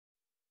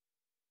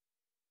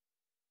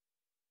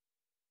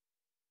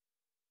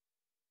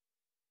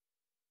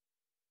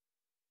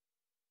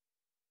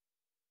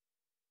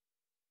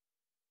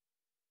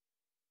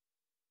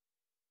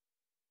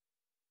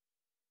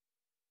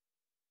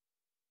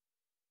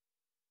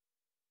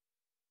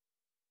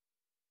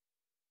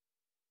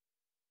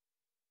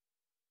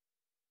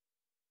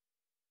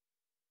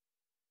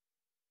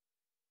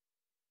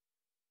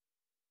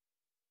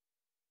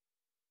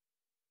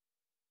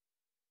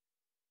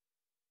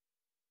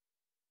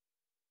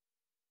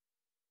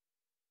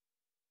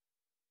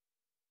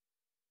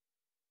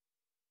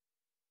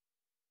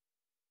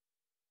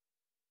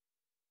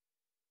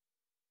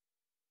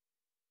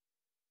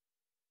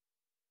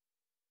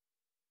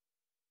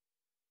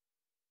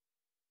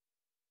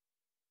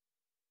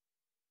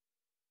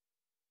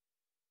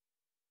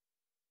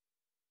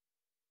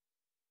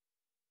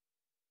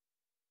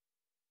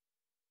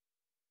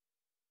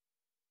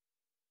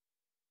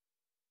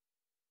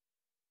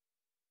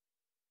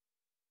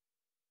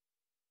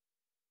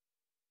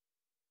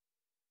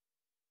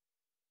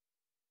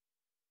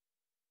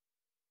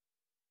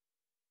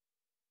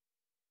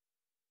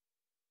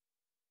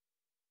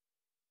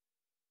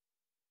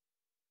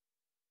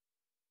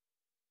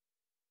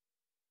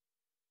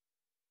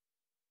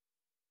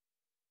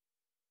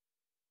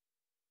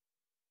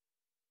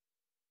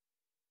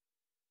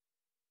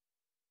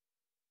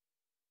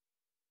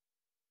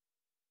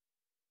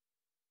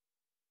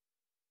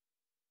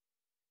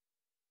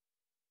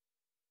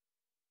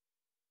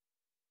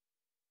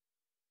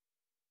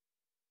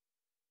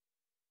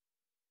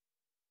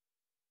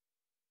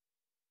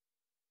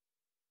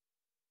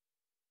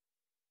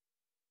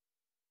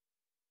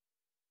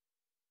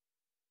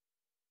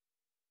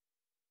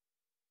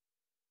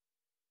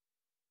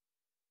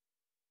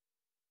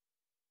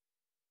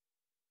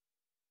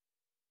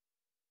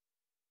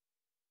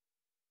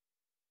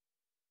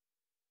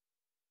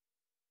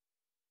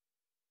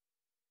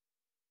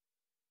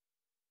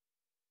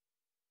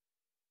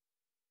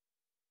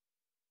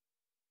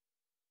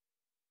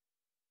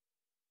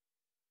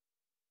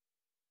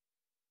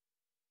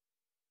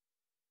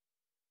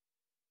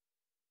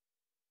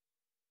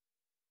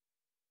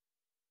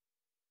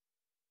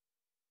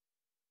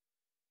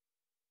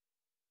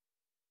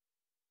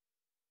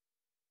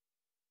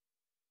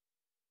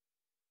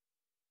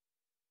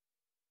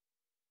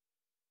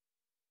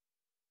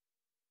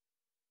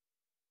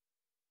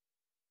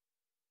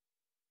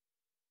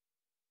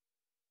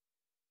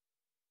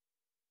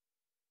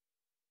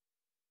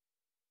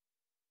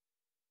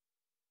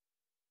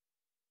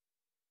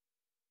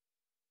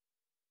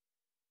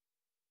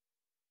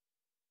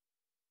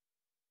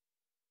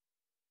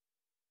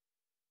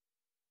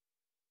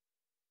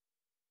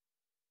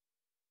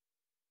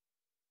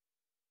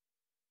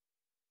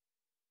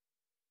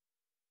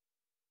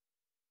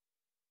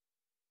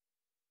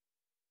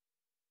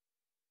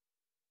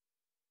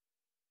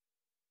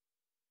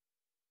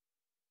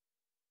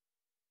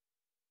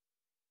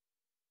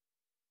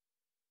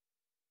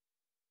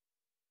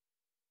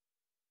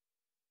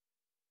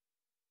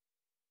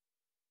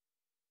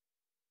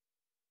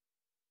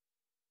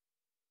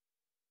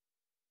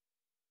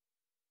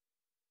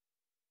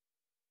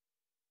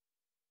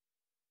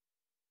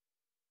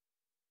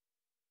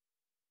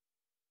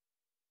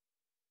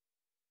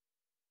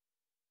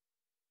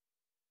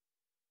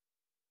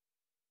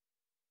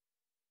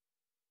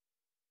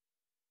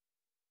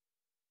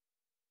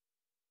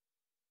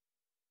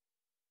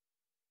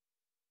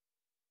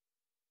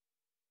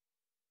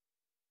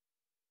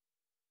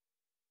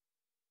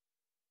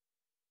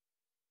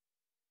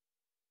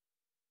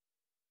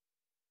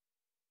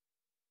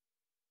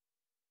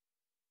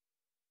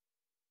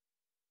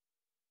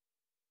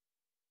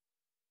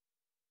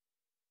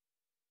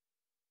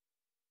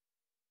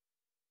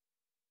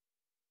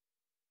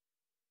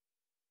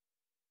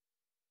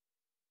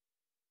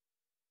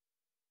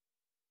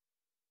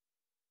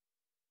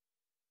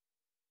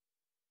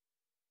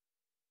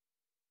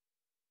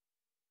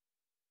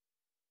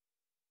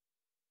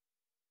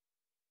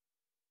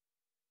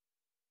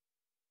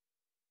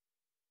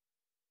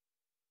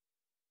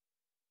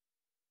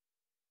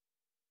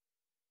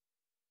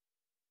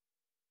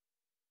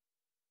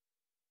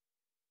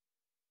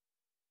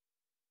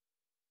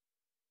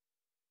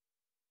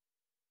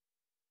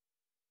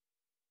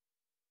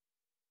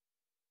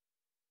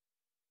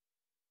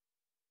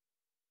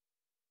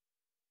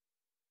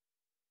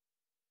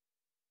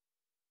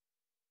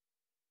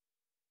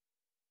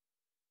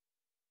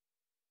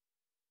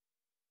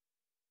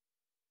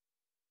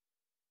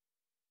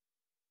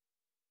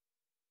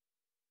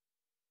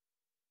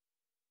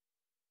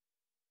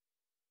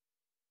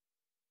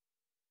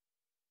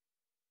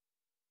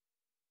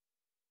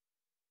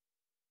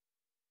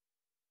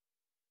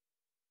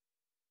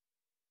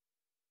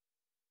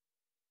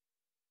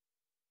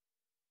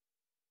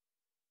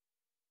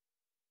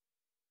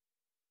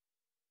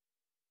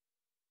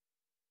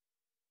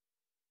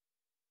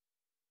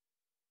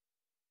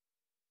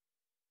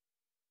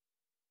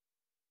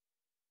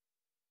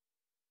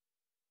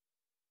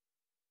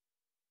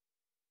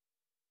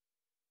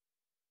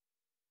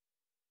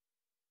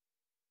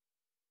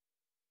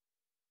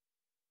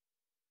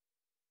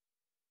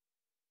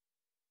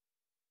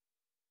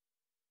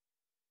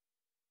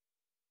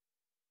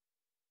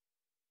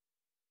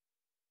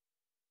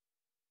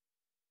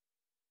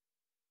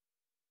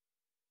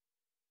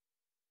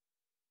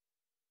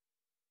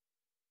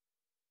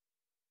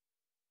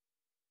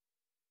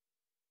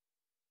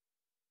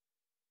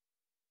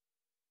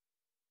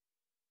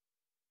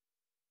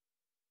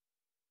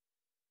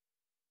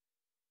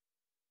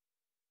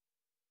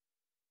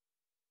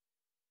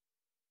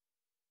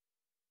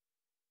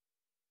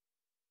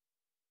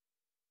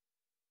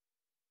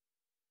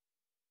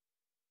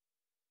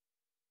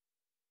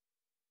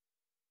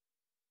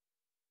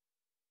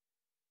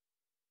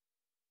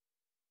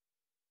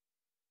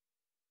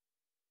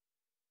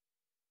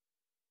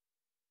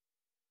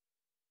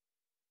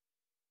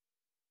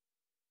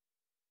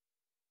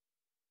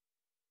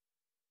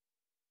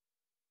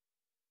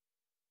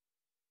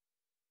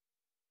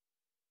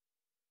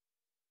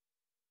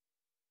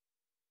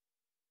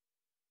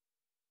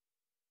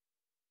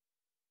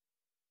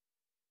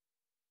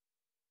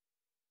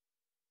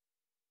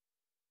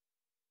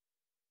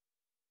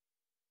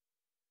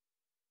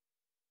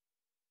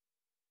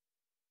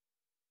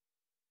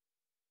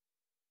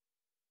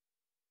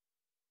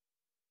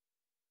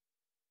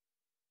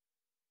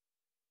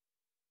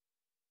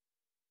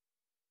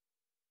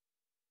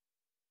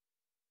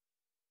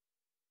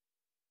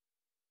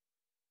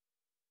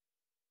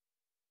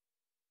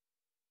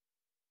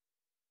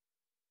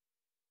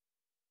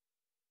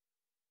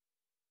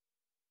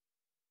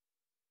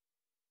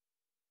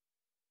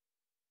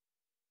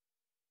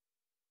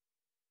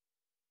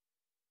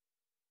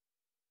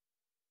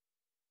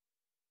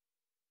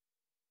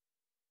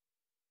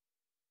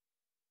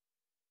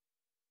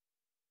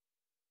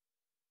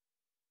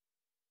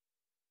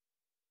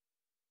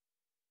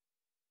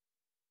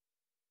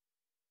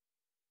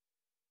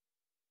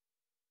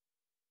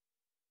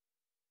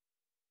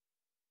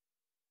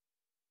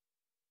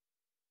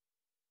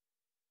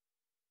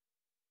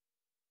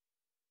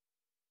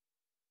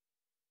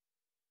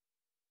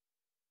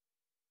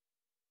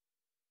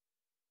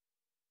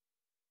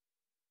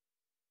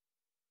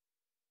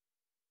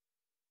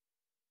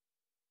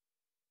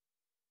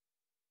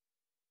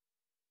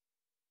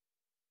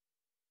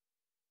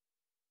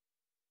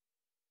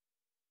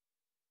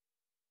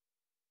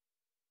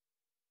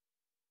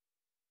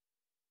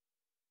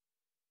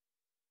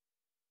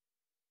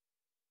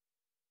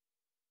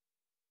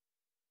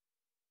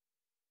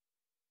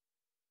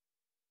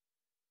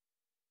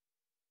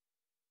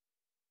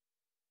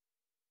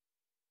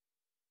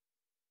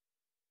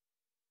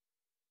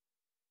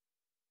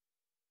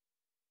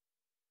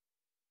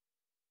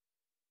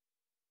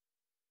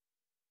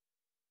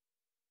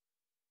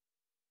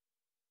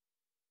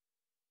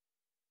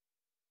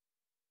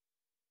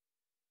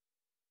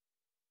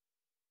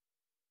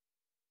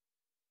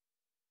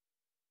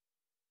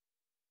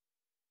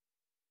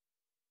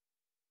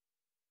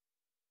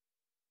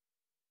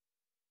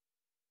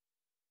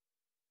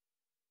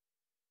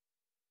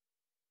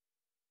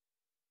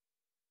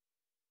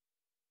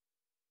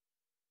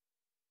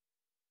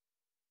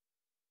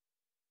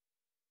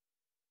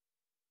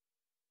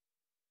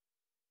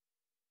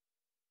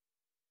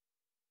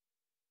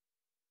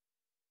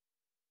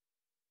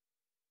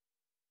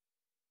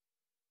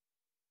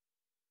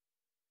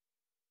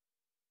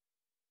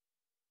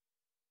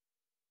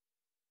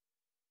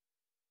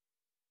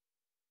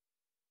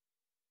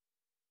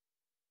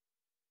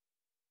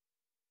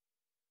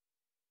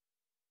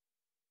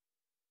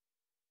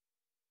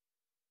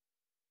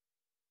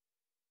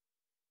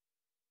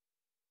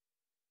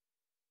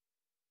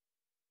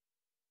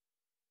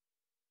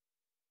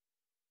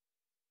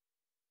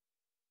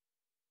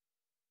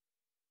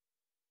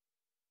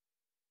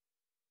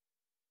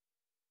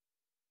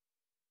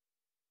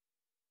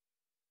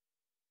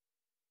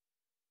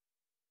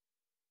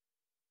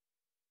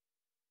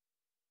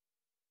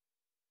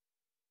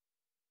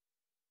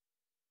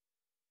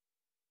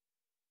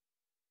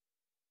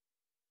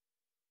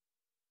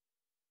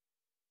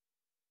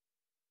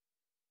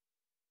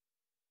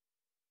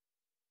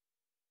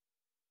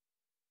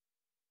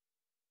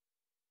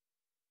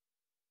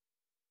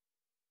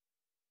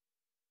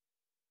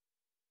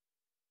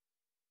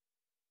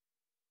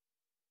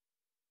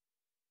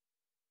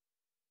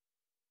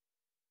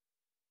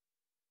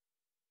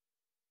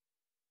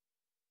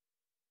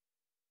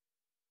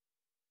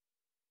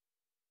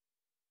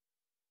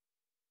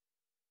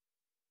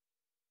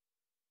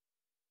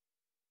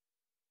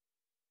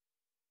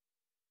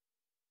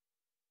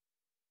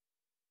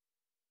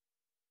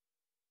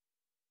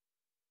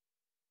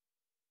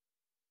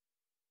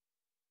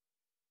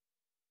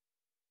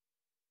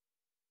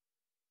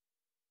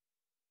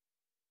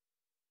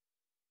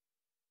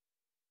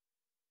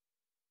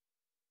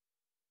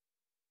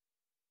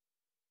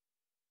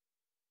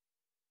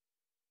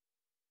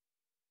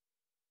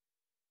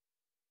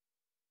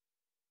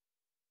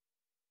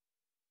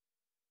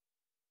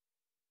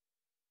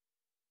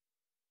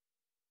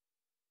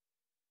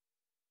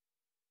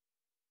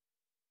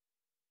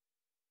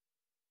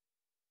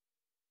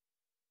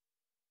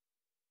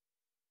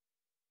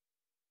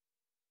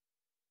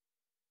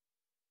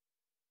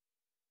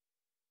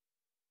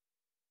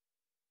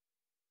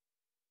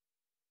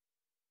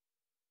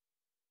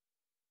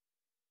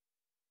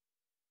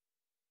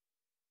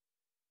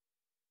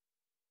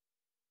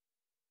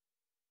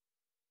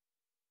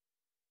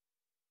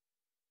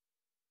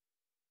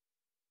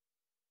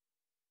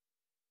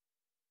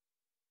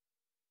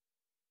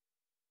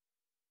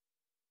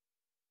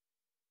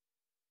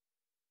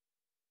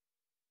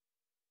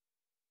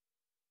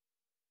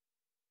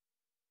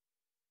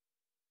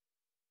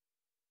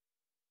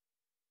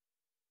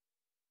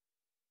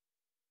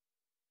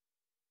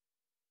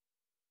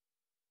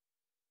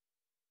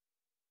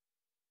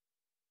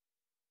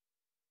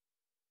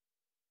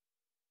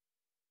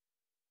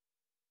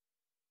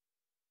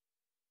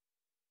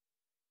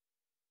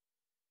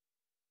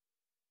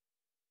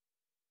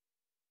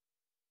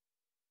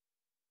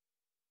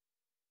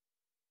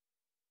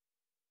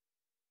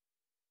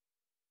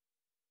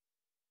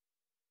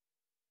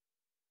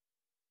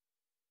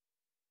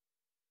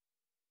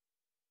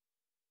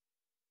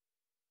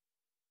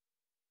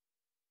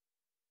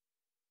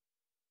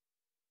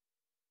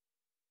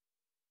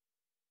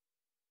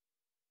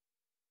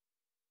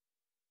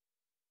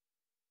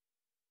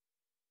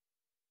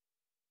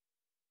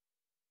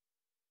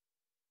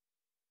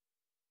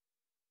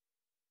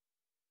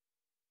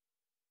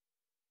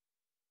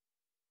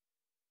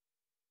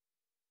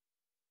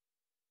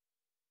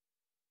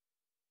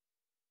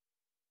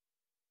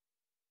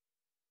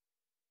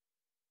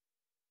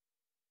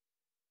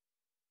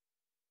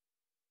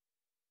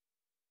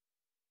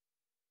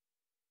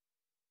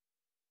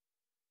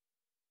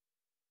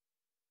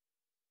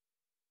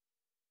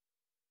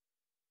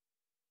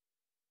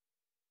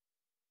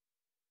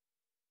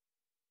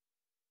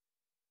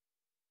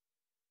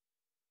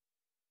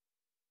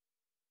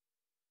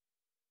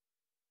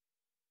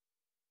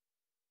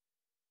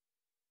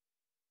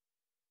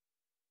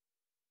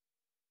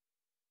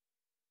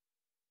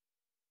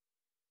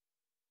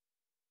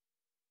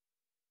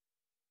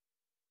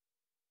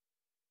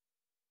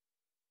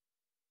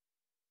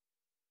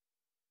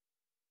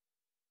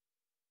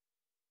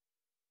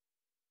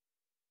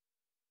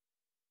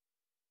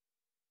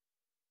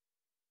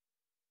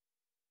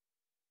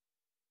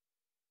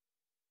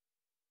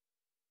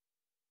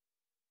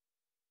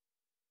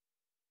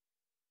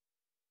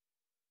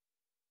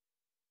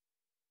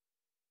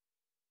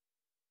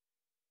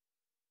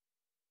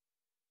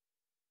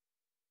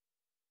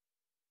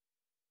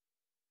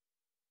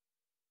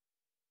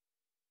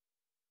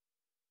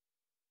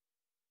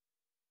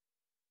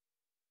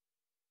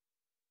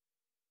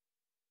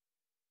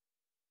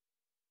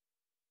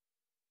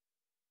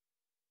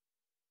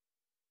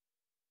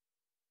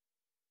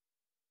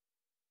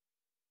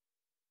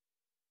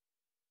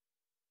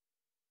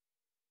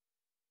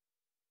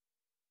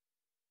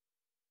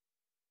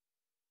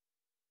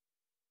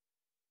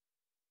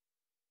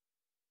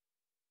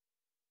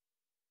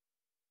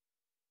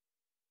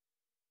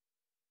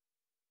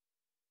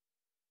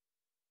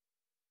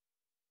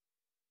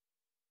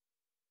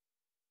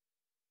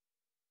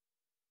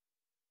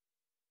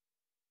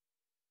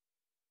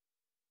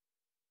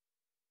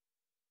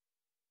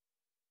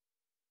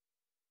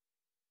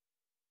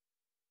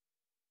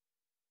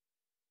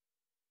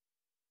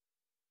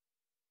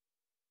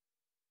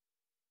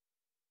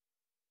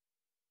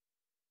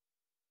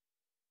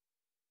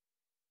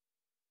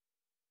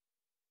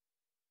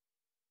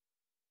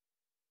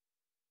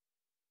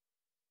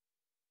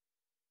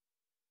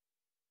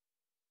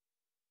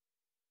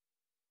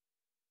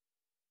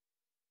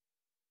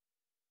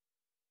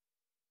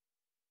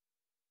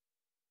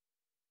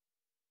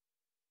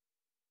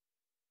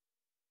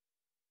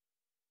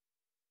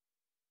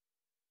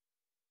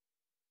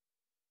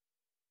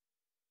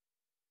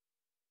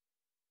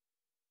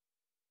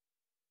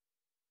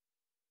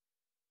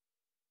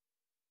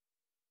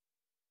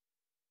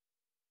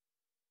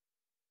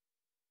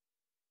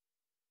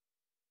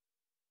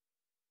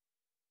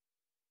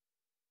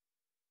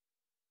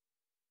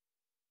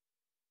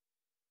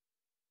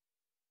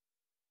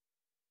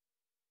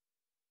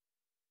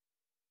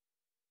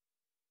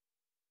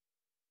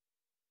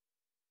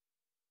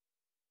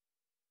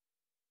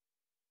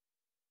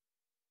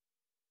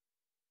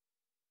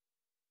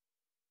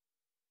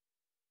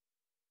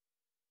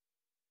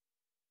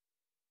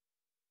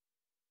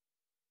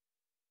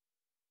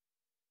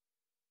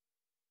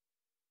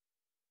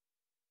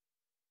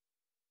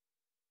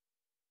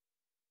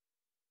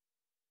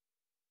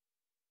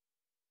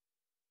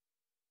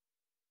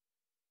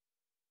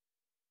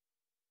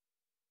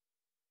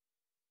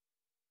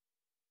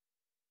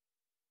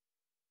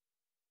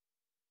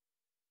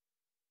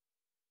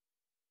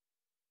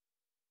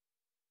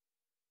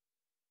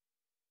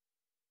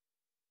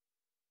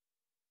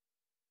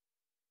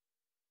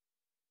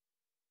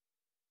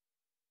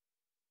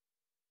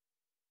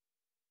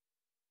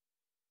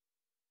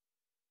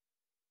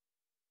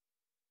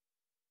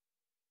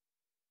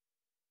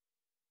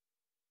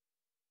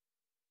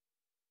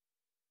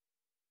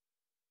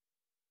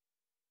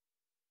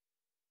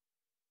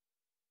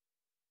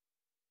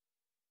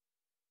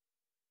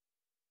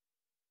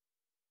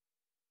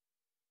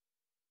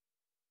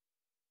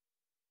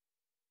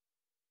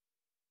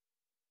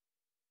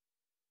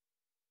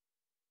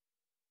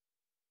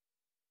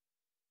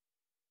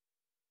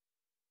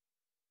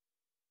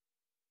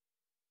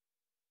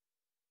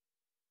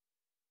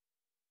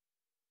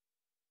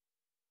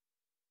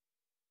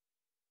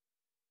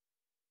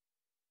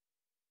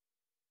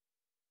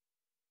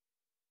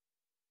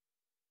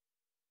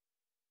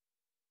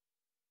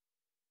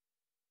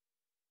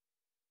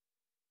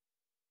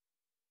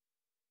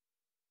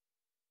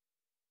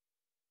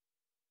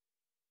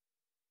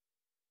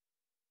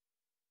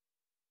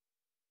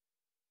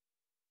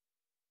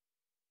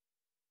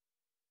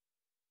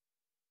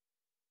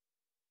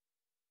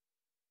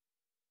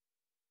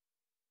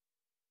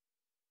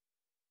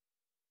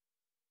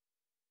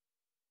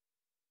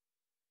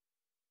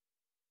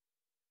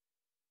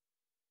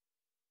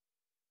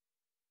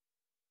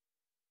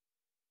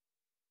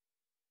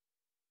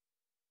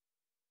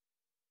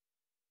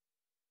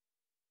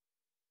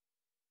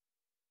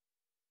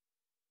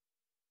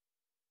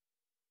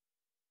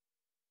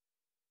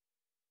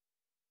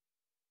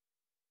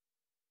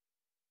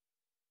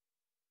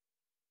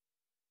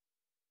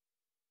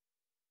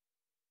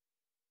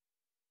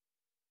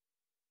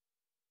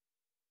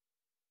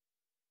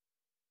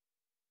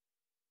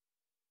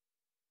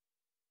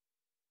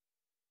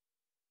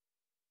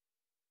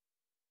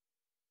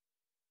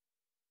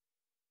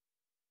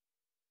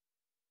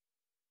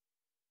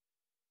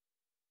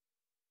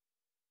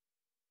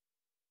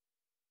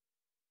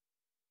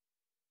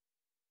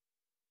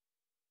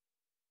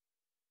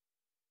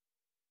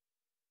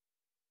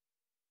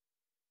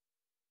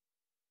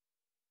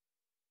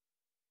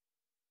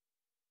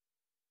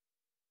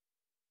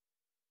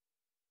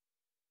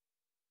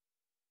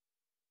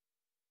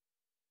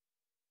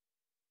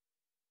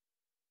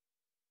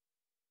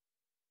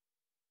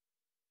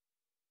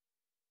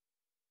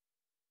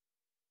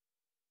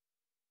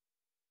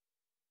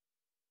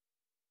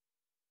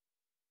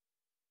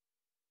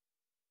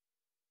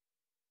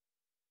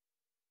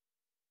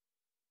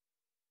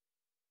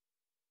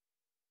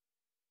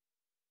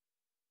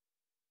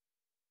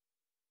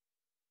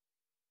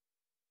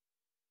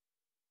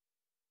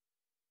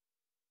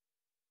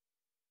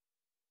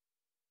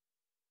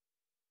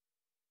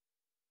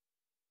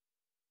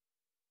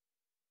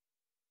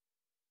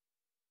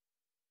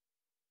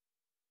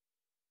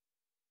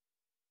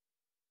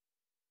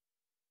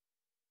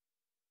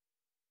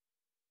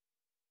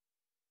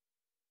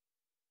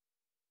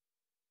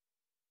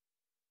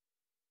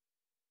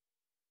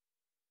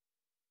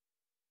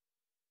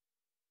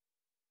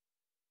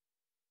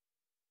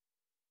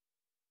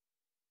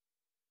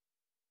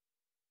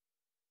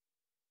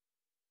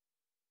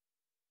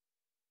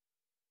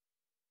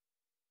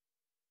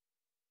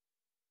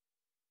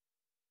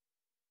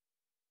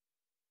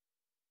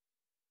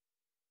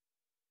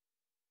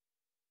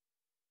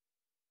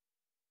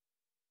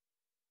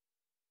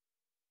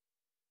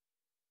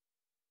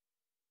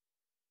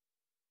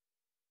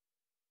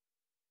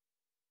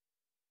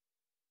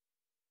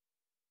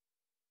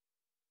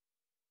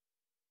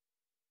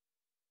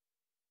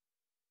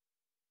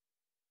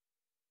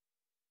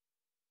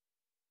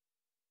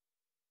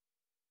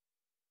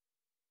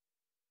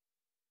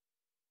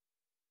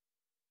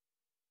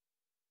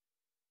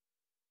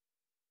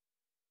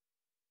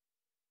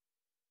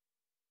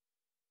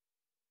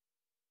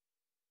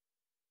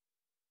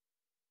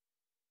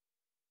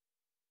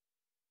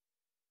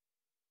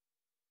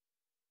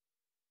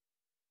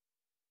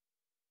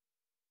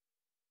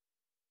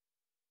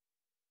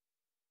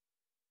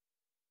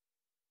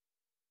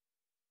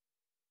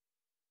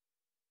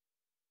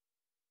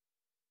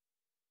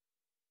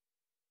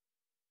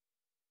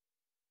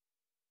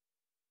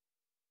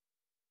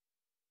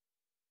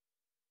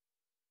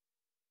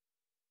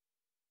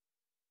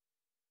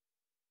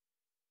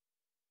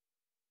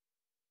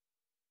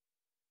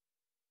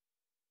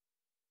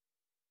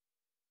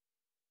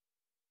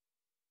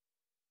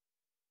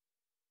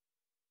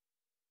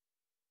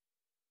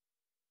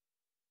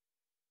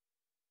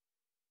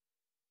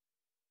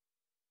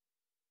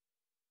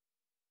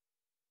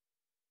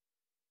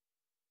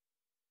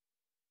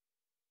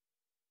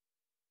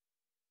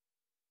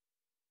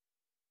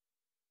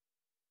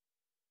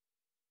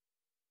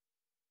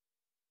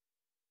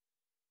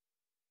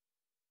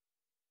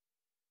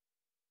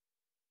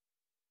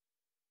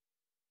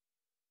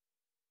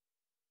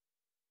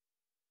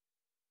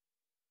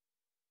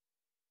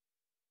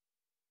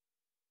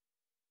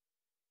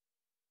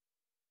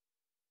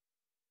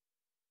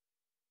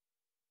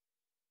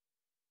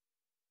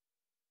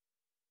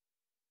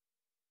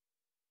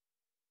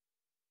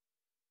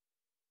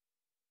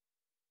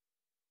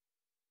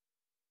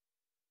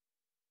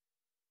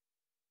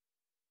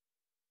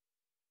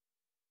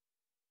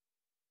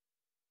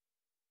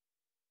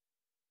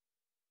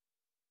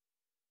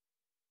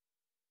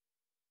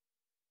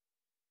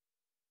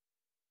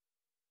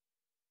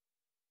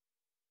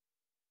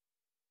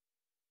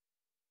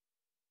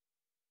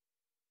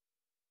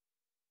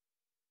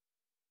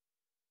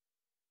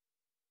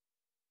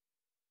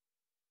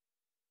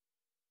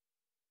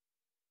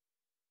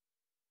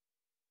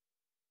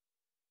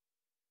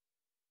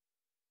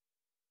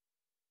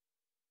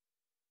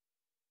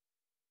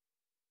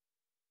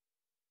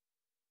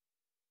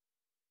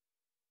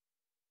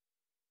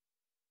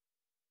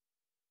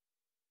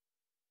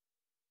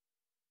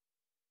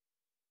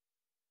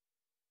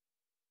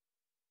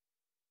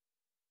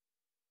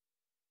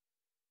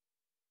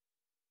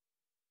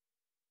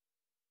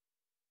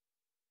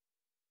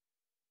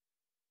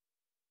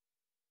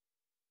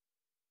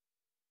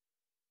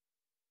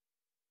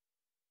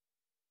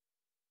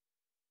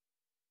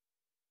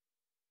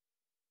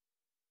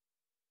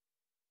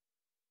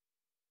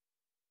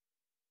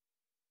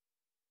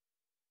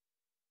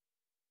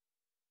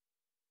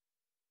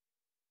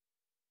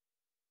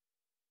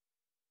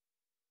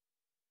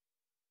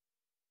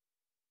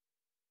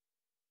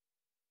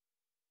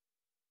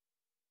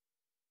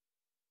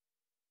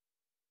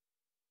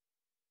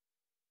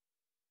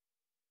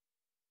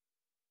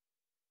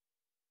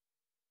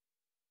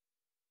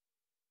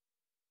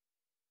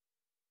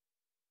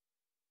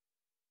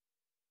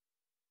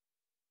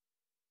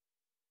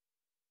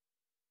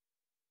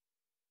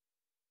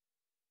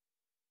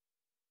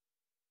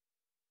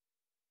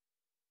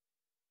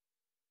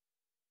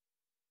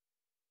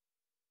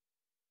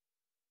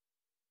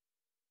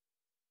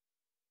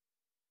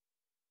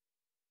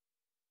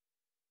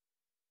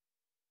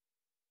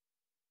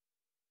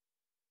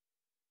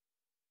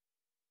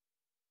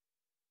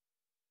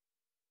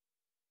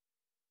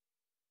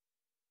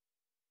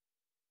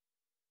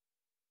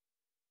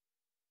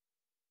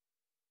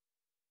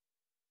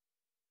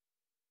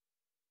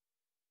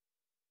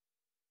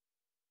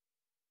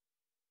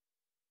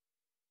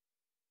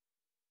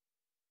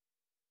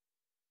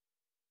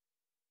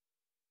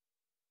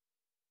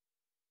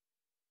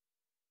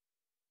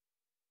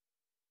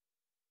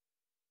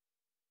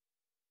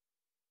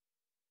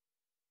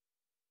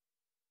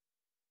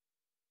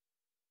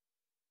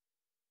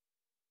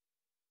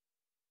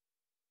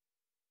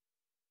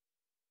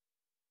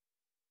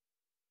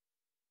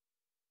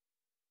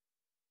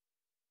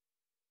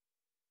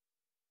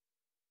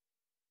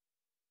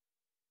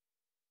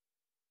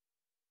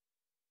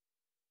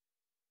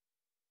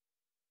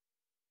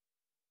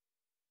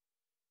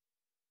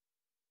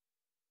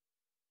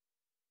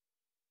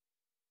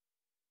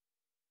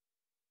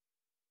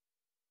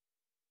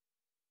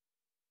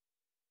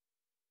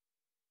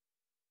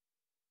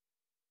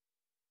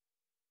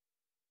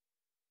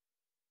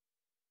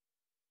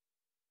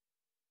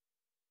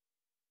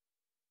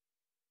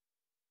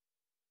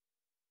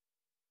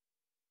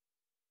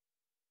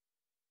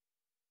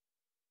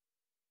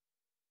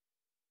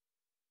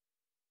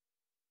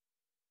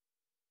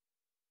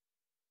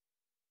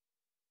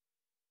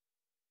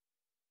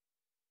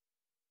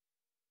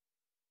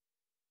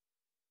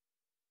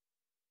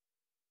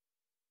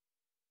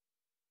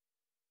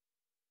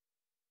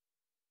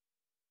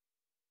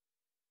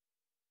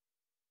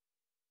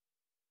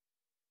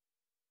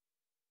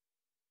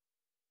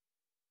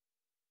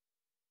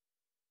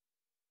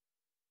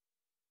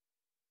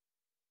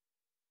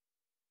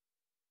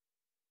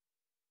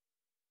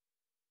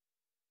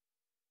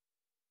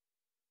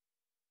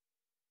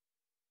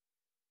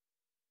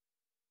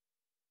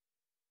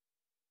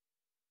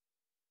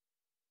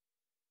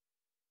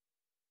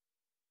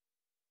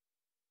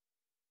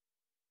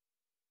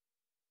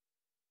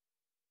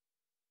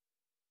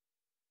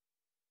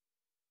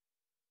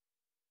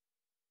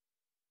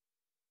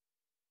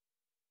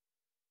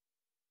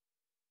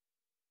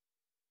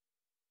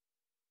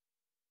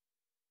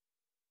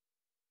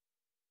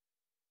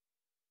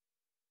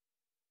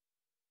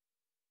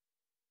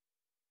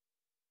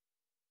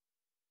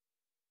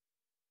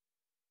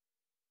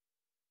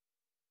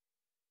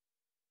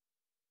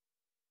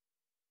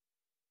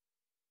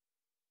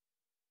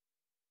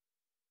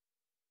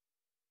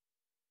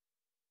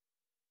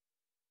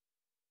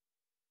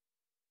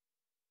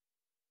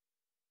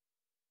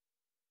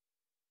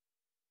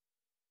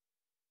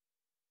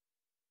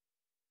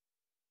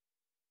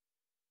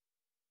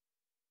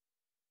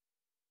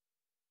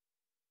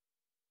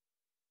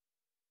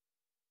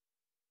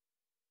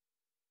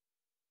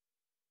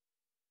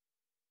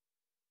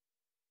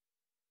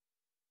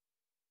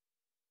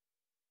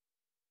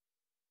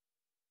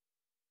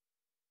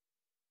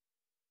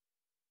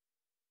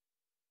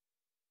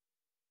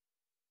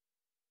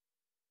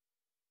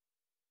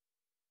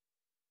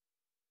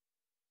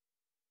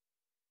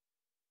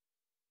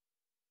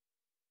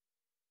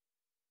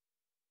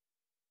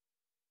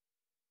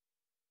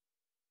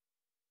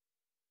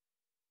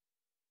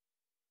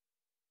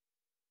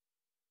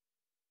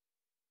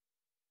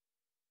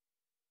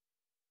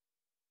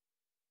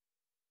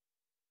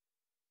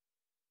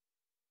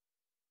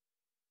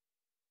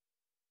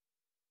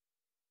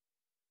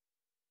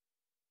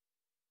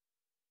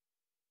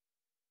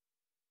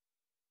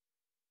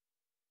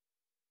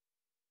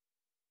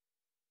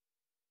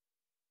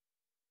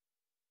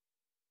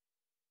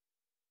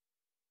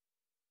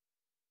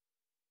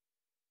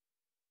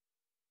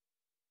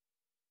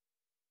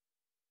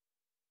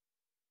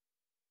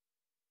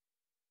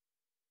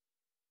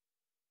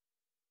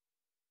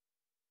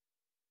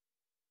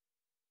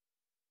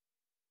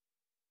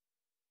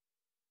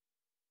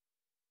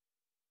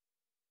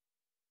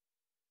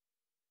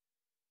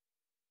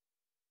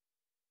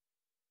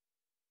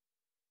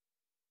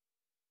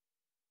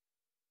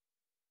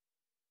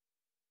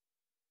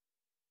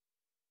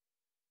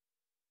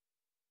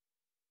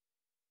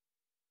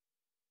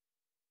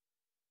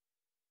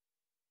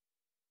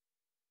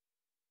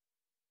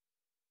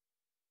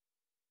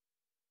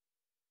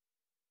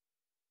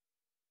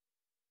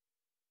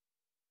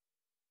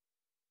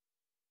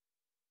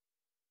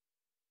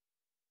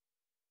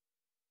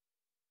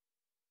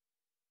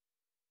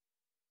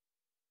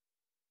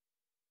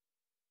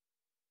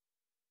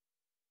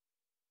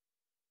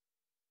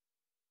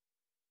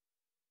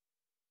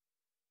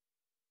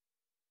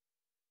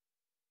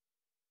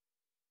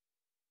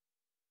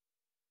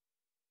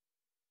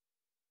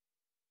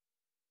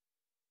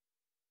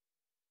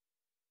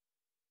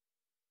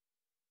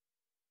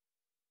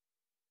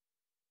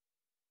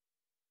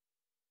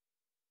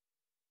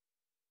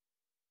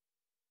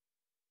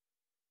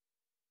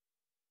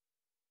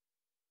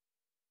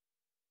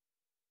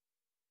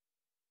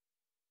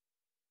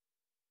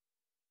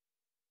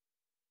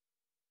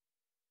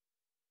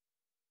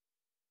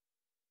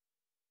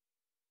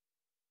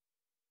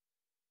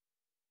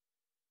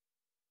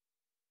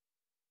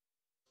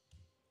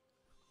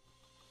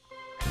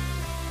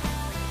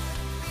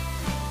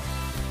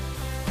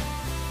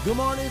Good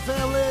morning,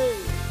 family.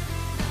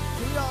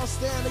 Can we all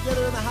stand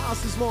together in the house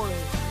this morning?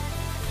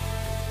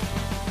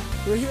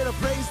 We're here to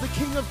praise the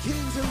King of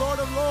Kings and Lord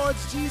of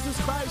Lords, Jesus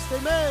Christ.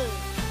 Amen.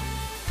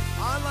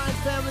 Online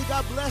family,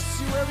 God bless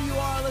you wherever you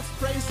are. Let's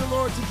praise the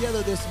Lord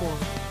together this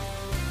morning.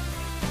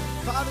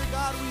 Father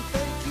God, we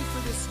thank you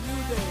for this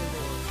new day,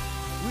 Lord.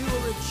 We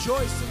will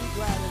rejoice and be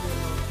glad in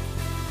it, Lord.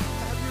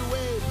 Have your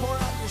way. Pour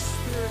out your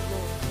spirit,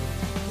 Lord.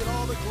 Get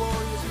all the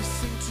glory as we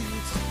sing to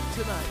you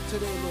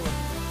today, Lord.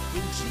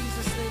 In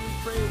Jesus' name we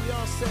pray. We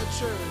all said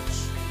church.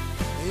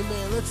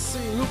 Amen. Let's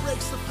sing. Who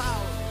breaks the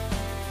power?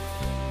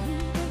 Who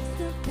breaks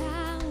the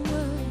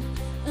power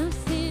of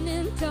sin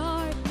and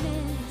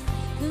darkness?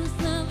 Whose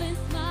love is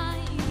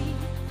mighty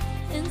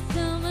and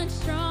so much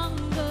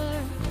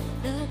stronger.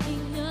 The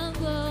King of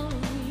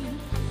glory,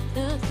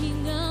 the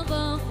King of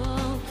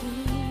all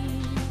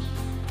kings.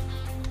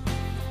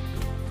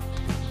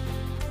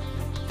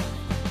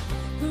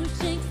 Who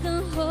shakes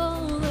the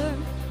whole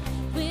earth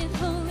with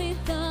holy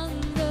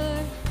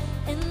thunder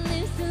and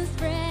listens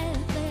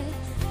breathless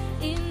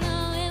in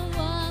awe and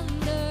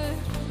wonder.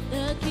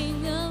 The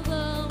King of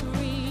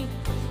glory,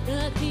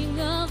 the King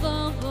of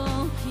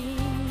all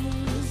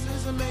kings. This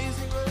is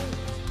amazing grace.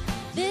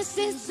 This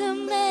is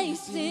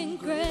amazing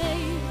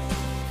grace.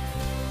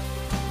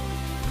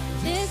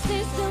 This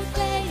is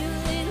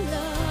unfailing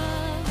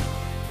love.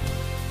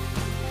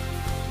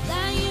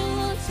 That you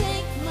will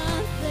take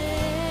my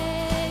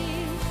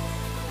place.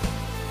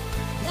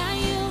 That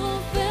you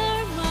will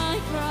bear my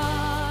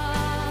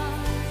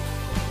cross.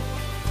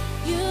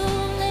 You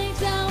lay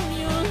down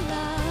your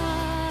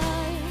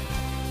life.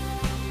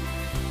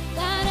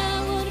 That I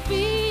would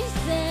be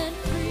set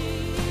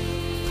free.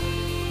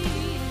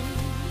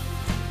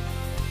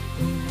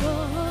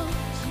 Oh,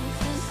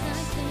 Jesus, I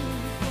thank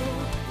you for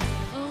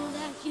all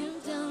that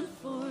you've done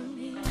for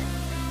me.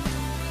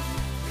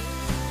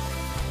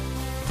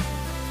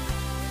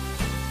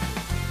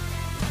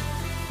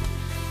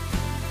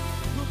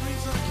 Who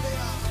brings our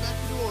chaos back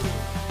into order?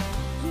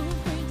 Who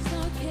brings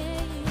our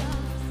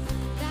chaos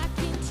back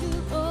into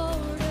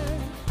order?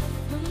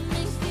 Who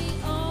makes the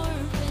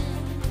orphan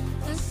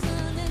a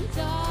son and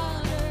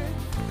daughter?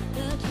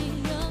 The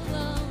King of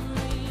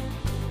glory,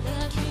 the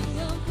King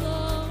of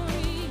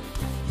glory.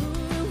 Who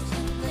rules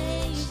the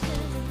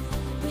nations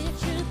with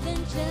truth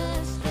and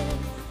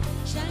justice?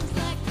 Shines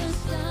like the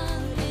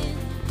sun in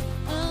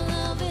all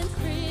of its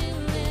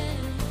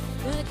brilliance.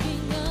 The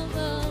King of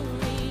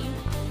glory,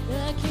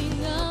 the King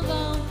of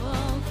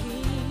all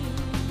kings.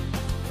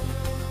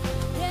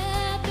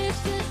 Yeah, this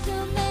is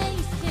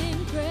amazing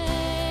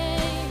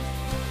grace.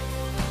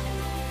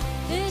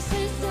 This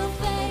is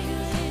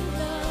unfailing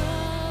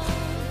love.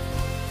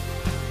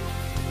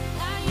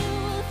 That you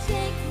will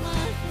take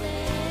my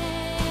place.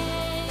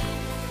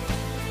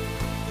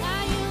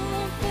 That you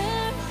will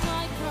bear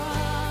my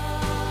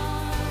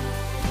cross.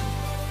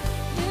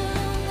 You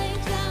lay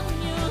down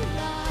your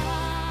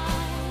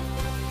life.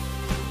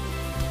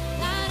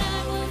 That I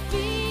would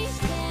be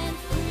set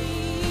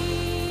free.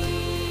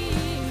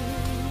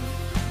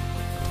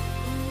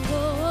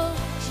 Oh,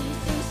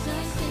 Jesus, I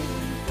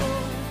sing for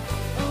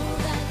all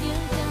that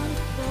you've done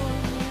for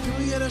me. Can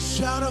we get a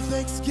shout of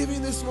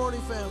thanksgiving this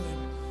morning, family?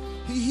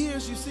 He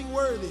hears you. Sing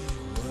worthy.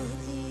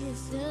 Worthy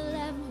is the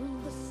Lamb who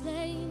was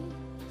slain.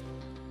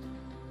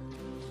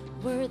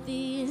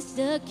 Worthy is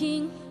the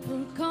King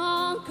who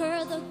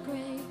conquered the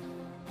grave.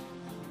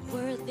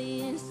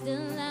 Worthy is the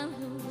Lamb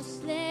who was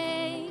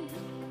slain.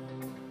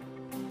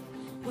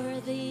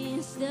 Worthy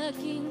is the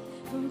King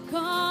who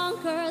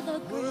conquered the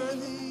grave.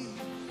 Worthy.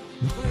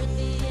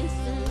 Worthy is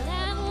the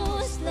Lamb who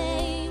was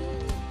slain.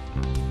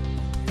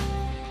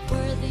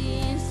 Worthy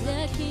is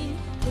the King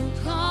who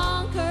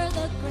conquered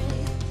the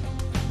grave.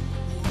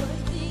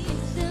 Worthy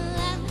is the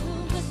Lamb who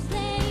was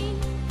slain.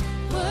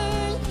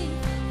 Worthy,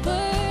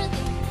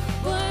 worthy,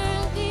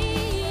 worthy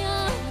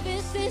of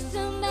this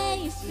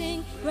amazing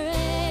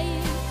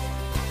grace.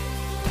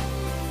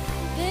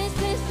 This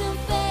is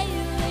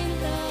unfailing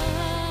love.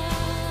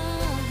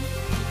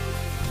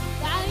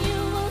 That you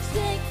will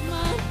take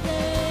my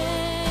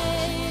place.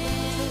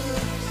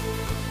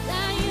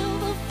 That you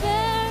will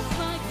bear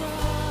my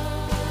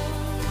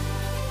cross.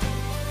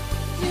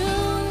 You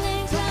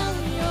lay down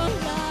your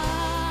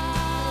life.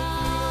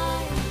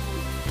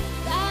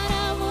 That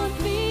I would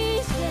be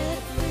set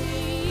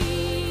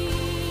free.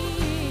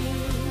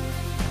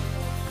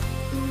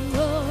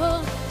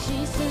 Oh,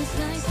 Jesus,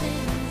 I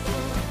thank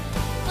you.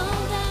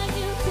 All that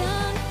you've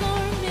done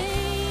for me.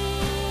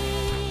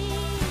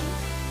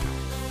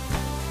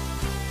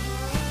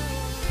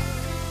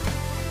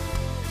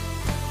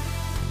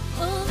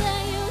 All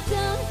that you've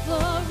done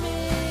for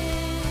me.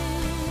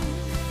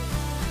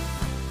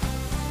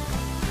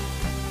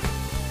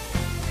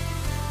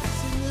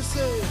 Sing this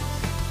is.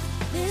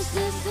 This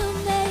is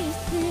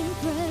amazing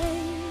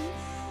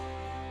grace.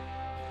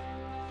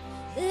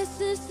 This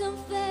is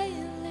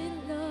unfailing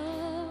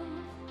love.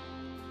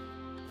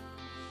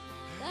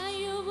 That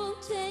you will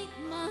take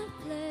my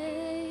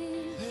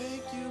place.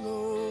 Thank you,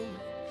 Lord.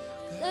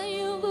 That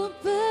you will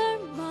bear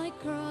my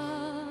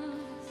cross.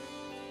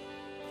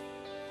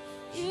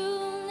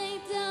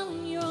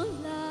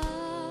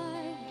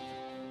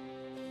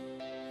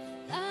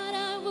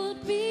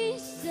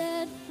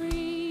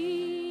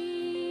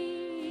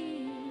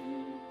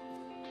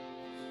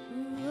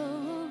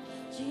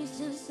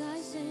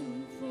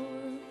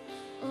 grateful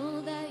for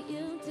all that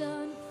you've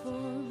done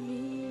for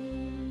me.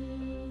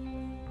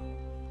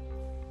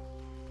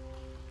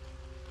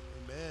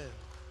 Amen.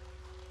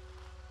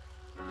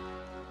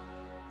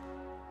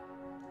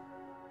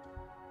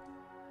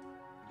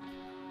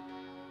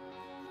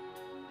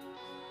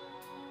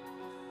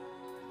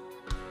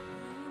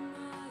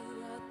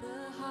 That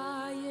the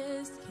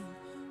highest King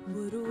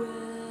would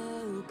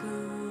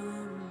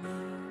welcome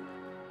me.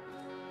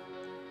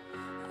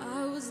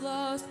 I was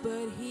lost,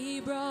 but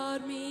He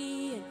brought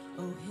me in.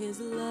 Oh,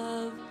 His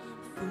love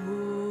for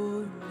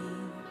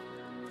me.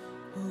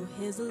 Oh,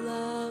 His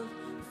love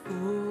for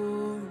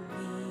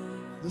me.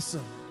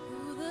 Listen.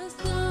 Who the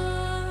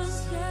sun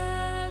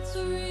sets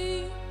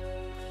free,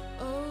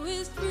 oh,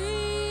 is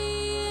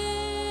free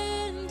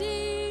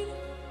indeed.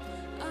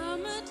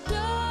 I'm a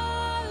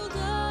child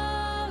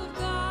of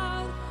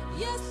God,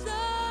 yes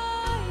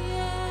I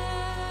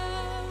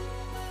am.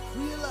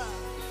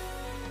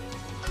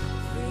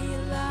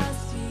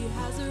 Realize He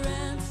has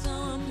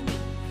ransomed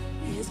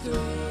me, His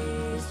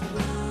grace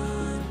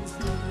runs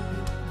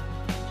deep.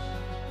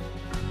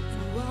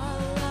 And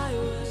while I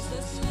was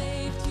a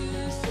slave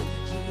to sin,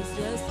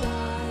 Jesus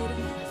died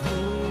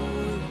for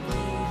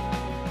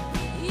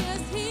me.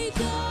 Yes, He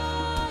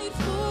died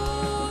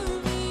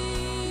for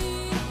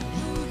me.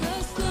 Who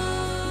the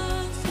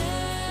Son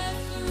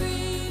sets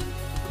free,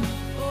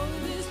 oh,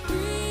 is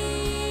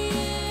free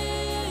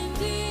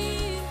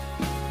indeed.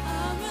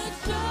 I'm a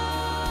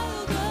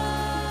child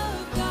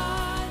of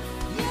God,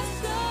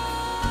 yes I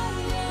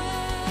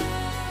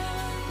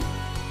am.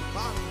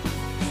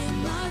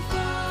 In my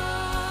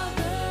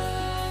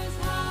Father's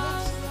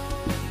house,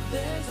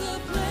 there's a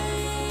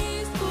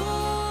place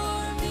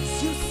for me.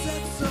 You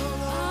said so,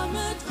 Lord. I'm a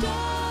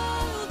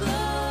child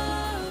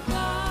of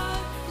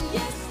God,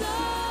 yes I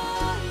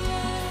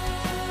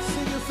am.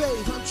 Sing your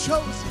faith. I'm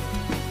chosen.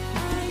 I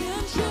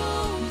am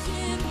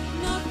chosen,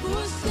 not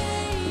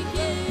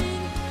forsaken.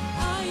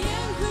 I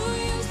am who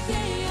you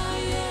say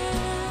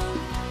I am.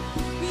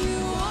 You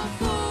are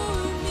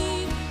for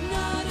me,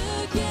 not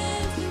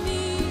against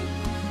me.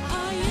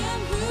 I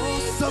am who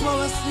Oh, you some say of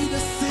us need to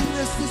sing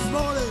this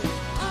morning.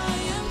 I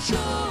am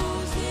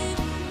chosen,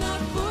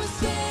 not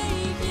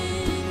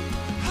forsaken.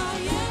 I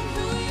am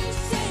who you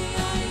say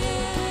I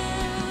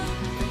am.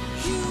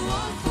 You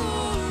are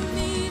for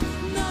me,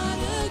 not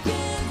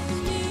against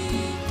me.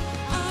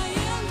 I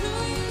am who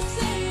you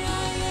say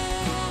I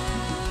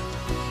am.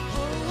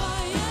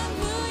 Oh, I am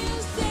who you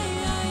say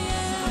I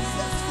am.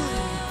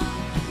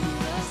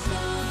 The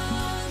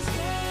sun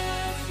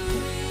sets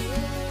free,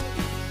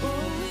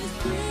 oh, is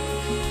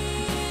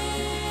free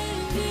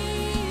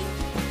indeed.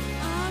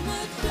 I'm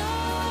a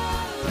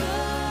child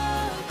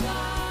of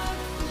God,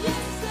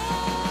 yes I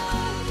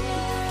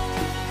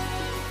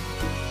am.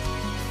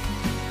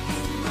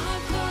 In my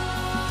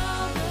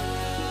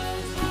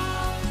Father's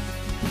house,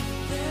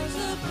 there's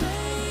a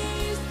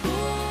place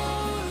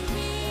for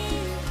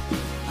me.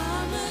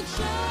 I'm a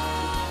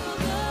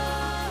child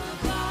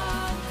of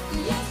God,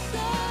 yes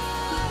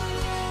I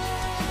am.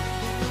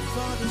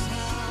 Father's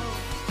house,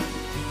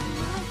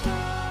 In my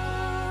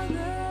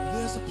Father's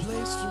there's a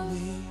place for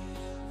me.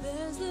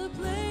 There's a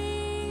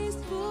place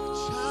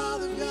for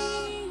Child of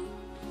God. me.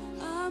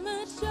 I'm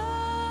a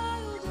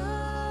child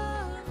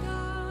of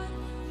God.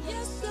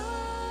 Yes,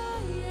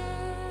 I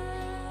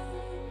am.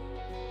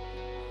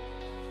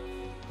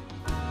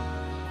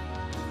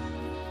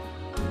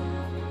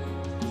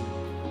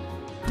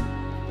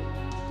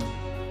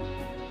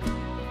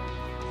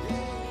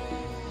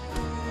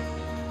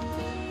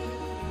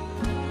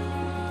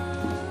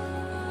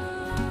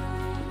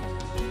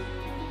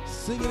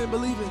 Sing it and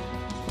believe it.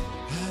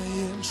 I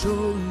am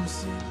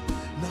chosen,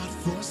 not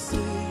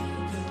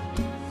forsaken.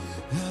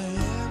 I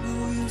am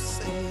who you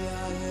say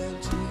I am,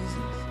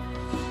 Jesus.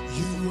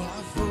 You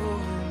are for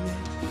me,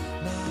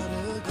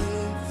 not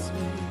against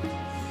me.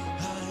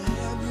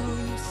 I am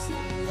who you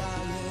say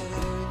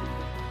I am.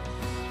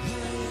 I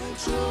am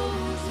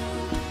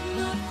Chosen,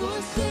 not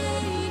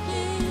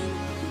forsaken.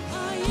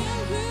 I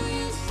am who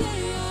you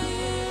say I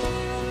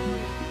am.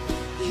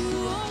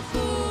 You are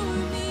for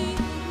me,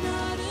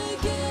 not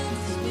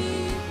against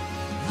me.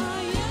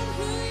 I am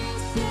who you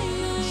say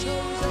I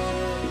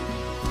am.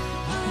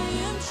 I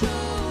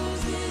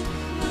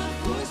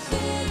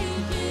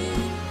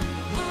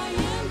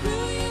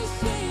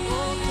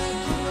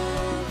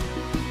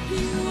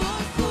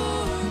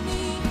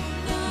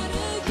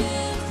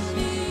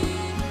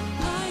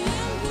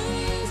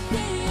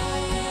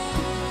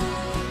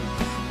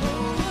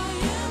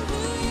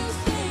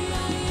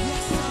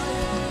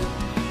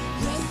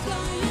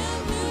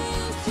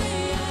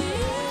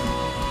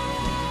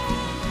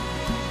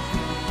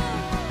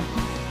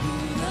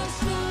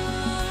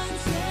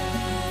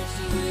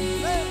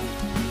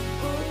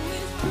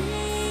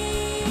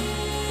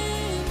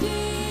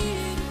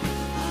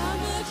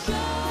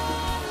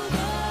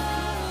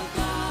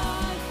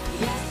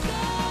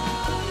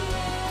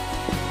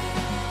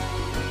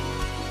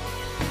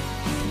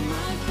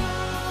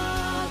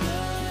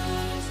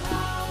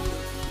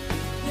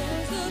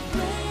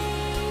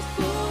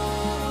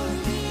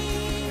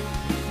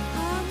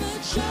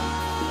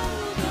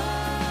child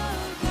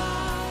of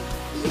God.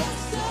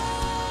 Yes, I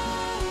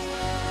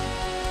am.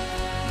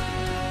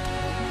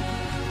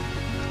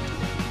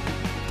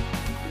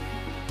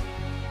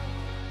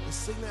 Let's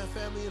sing that,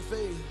 family, in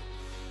faith.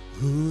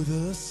 Who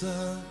the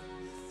Son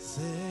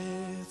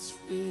sets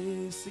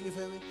free. Sing it,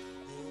 family.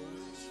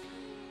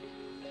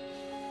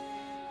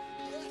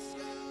 Yes,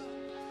 God.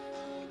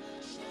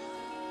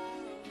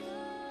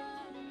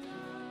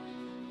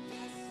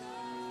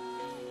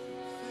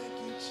 Thank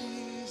you,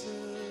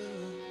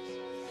 Jesus.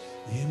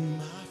 In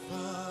my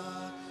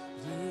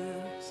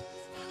Father's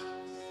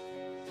house,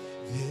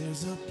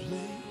 there's a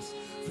place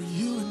for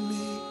you and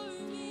me.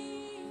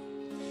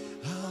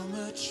 I'm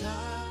a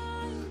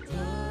child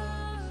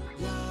of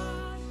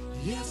God.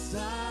 Yes, I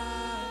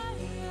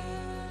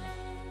am.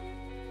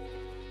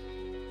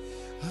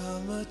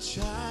 I'm a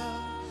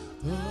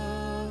child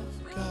of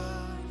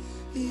God.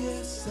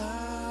 Yes, I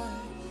am.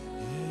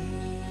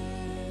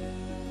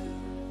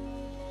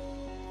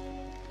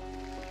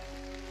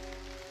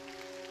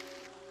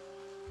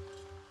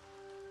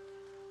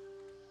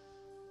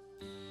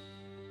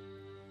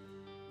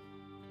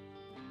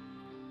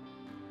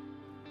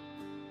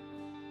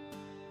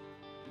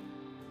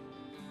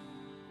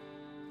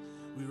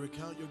 We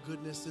recount your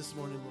goodness this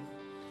morning, Lord.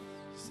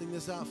 Sing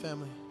this out,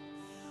 family.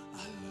 I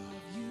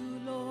love you,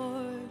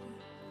 Lord.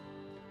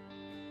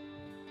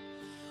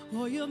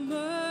 Oh, your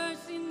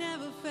mercy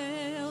never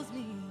fails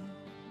me.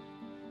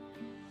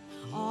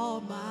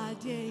 All my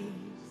days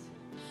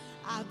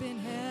I've been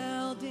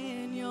held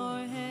in your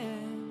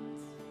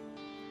hands.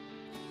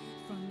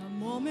 From the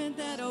moment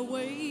that I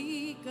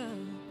wake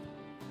up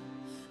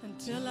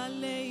until I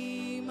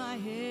lay my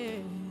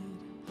head,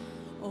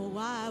 oh,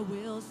 I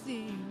will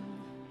sing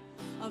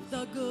of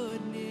the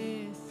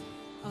goodness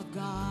of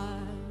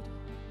God.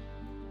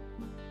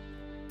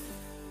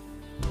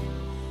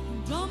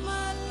 And all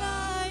my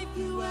life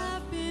you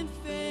have been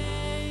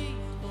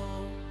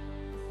faithful.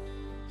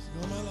 Sing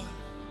all my life.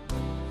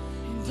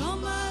 And all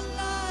my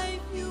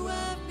life you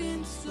have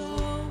been so,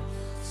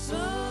 so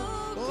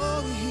good.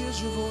 Oh, he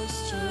hears your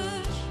voice,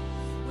 church.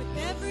 With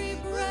every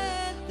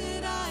breath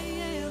that I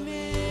am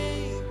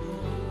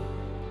able,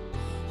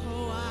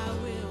 oh, I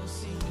will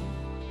sing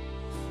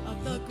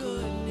of the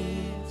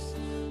goodness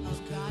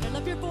of God. I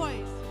love your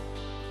voice.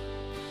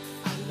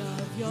 I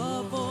love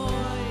your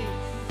voice.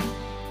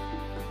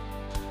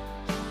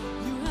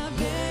 You have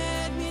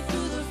led me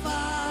through the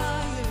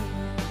fire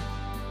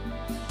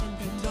and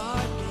the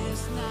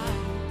darkest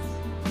night.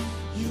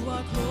 You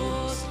are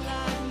close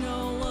like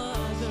no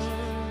other.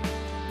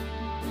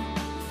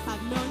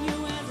 I've known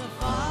you as a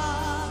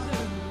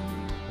father.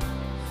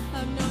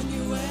 I've known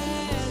you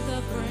as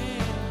a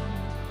friend.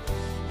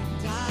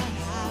 And I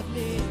have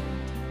lived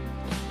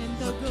in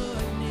the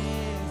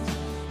goodness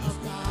of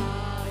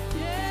God.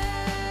 Yeah.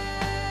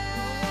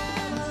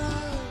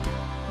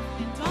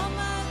 And all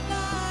my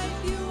life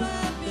you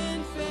have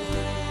been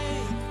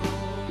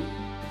faithful.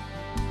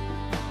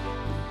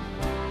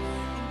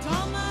 And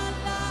all my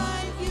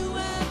life you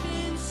have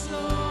been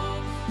so,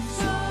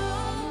 so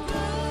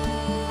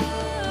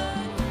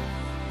good.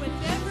 With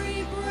every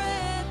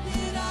breath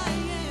that I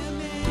am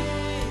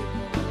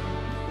able,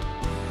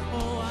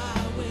 oh, I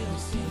will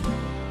sing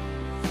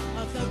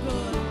of the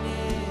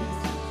goodness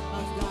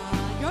of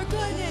God. Your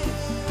goodness.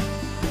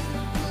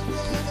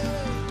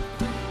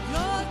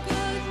 Your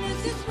goodness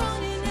is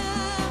running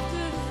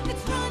after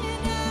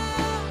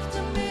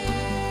me.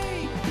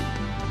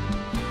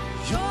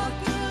 Your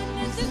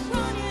goodness is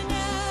running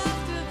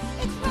after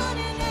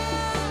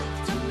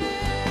me.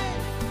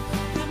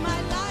 When my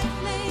life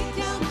laid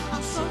down,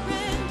 I'm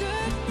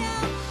surrendered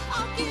now.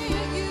 I'll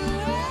give you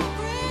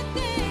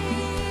everything.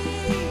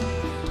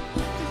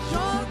 'Cause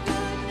your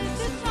goodness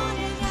is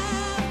running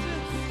after,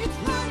 it's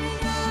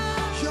running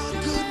after Your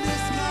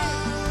goodness,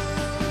 God.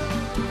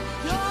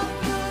 Your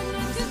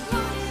goodness is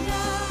running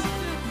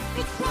after,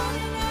 it's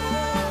running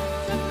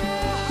after me.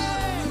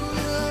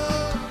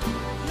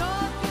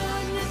 Your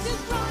goodness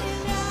is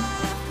running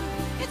after,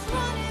 it's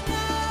running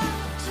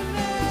after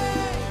me.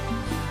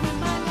 When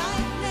my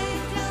life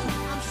laid down,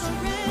 I'm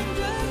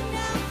surrendered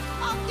now.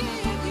 I'll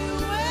give you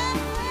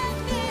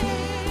everything.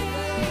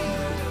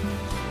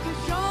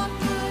 'Cause your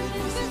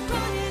goodness is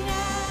running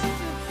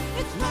after,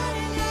 it's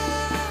running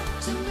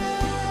after me.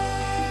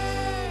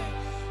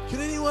 Can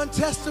anyone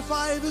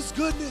testify of his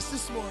goodness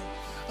this morning?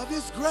 Of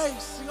his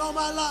grace? Sing all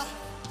my life.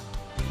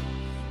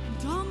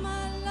 And all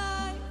my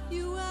life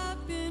you have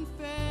been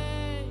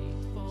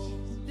faithful.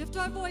 Lift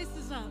our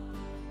voices up.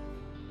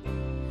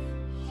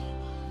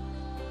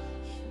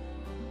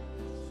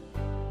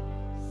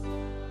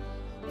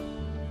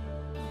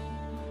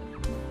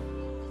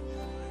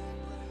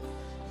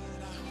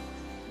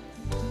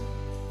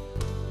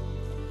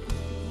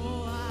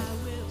 Oh, I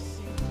will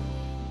sing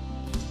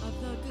of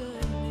the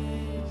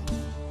goodness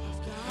of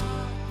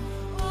God.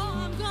 Oh,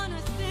 I'm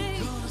gonna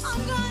sing.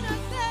 I'm gonna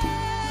sing.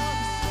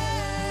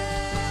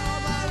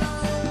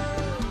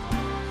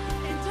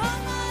 And all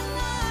my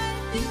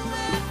life you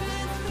have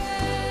been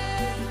faithful.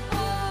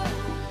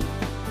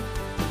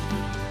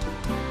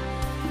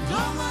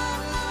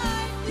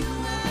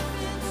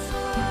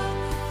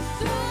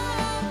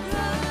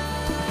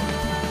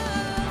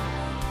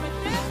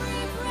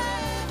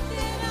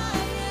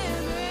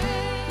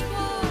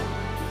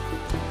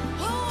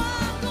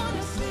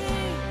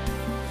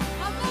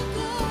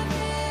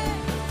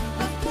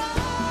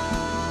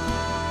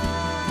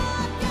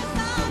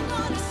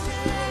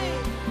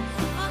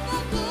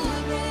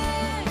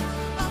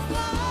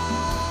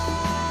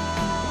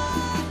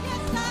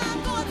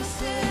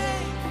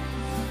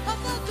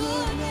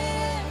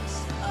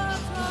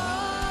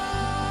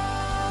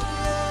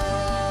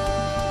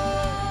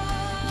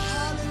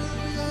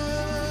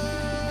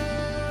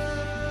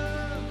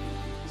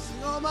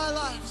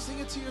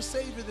 to your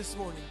Savior this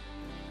morning.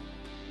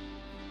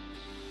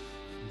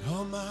 And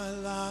all my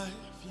life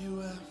you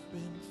have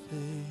been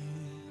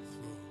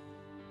faithful.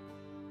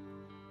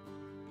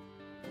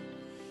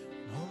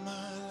 And all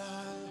my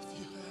life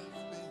you have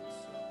been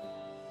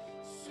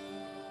so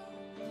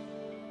good.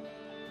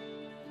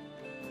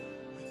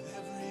 With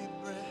every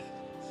breath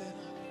that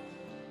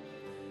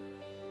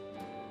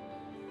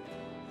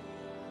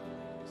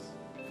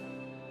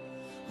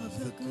I of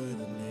the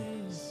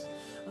goodness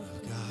of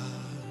God.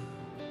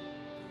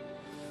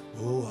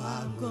 Oh,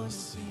 I'm gonna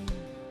sing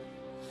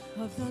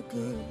of the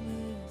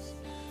goodness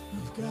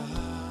of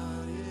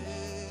God.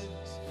 Yes,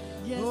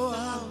 yes, oh,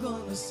 I'm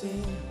gonna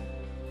sing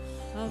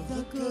of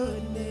the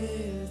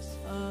goodness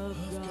of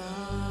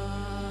God.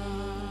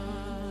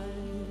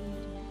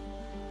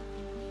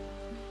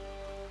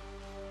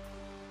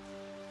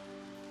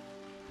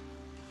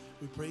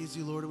 We praise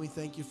you, Lord, and we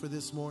thank you for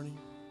this morning.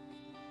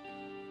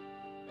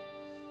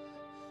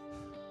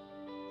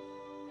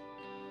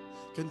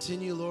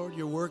 Continue, Lord,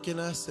 your work in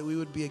us, that we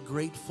would be a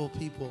grateful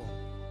people.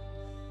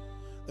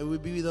 That we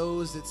would be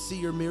those that see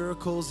your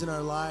miracles in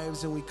our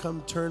lives and we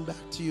come turn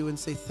back to you and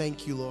say,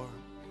 thank you, Lord.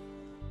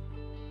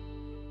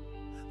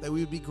 That we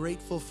would be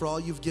grateful for all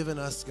you've given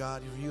us,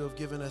 God. You have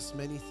given us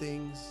many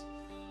things.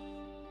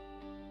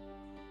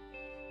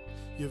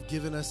 You have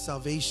given us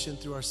salvation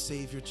through our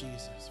Savior,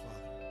 Jesus,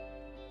 Father.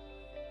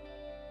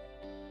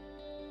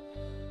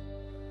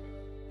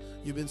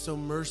 You've been so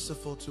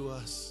merciful to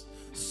us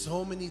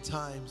so many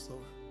times,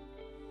 Lord.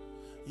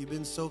 You've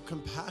been so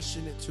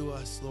compassionate to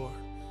us, Lord,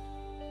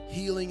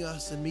 healing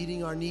us and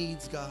meeting our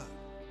needs, God,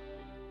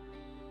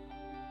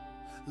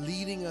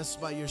 leading us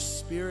by your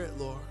Spirit,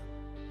 Lord.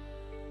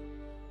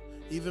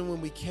 Even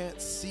when we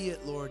can't see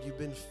it, Lord, you've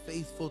been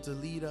faithful to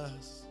lead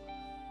us.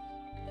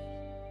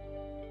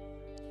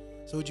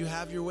 So would you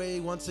have your way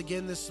once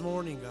again this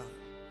morning, God?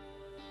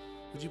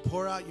 Would you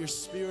pour out your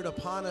Spirit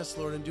upon us,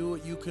 Lord, and do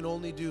what you can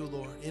only do,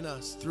 Lord, in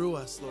us, through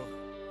us, Lord.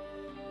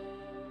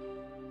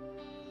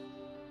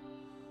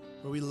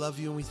 Lord, we love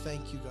you and we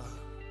thank you, God.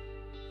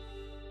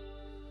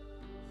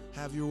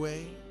 Have your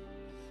way.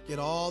 Get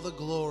all the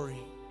glory,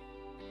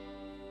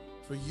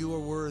 for you are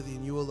worthy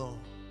and you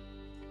alone.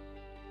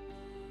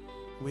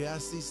 We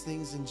ask these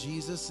things in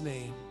Jesus'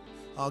 name.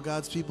 All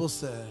God's people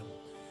said,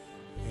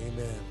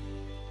 amen.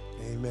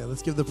 Amen.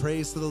 Let's give the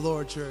praise to the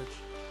Lord, church.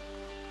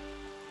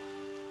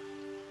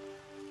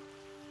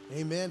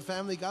 Amen,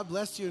 family. God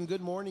bless you and good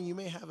morning. You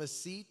may have a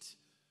seat.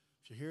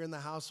 If you're here in the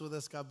house with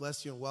us, God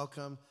bless you and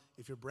welcome.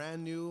 If you're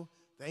brand new,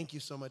 thank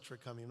you so much for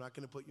coming. I'm not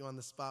going to put you on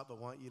the spot,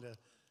 but want you to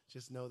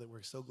just know that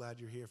we're so glad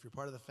you're here. If you're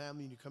part of the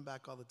family and you come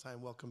back all the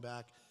time, welcome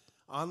back.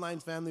 Online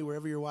family,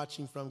 wherever you're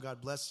watching from, God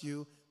bless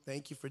you.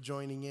 Thank you for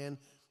joining in.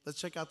 Let's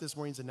check out this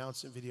morning's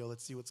announcement video.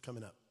 Let's see what's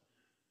coming up.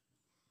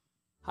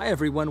 Hi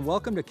everyone,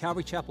 welcome to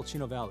Calvary Chapel,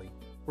 Chino Valley.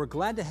 We're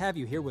glad to have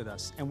you here with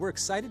us, and we're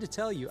excited to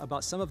tell you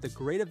about some of the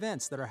great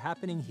events that are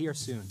happening here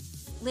soon.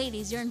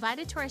 Ladies, you're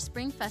invited to our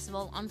Spring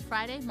Festival on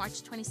Friday,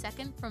 March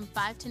 22nd from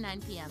 5 to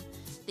 9 p.m.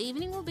 The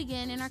evening will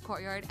begin in our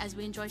courtyard as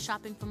we enjoy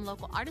shopping from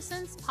local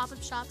artisans,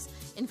 pop-up shops,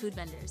 and food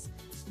vendors.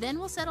 Then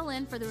we'll settle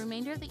in for the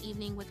remainder of the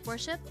evening with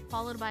worship,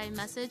 followed by a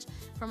message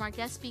from our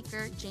guest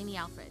speaker, Janie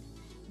Alfred.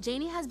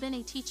 Janie has been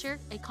a teacher,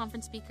 a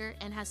conference speaker,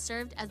 and has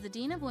served as the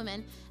Dean of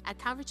Women at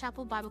Calvary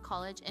Chapel Bible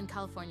College in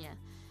California.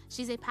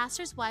 She's a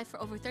pastor's wife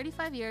for over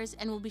 35 years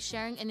and will be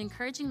sharing an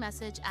encouraging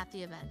message at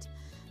the event.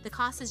 The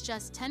cost is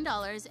just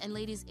 $10, and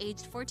ladies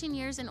aged 14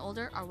 years and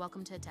older are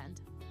welcome to attend.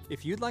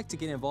 If you'd like to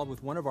get involved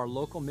with one of our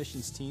local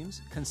missions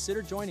teams,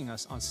 consider joining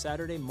us on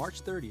Saturday,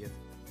 March 30th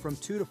from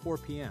 2 to 4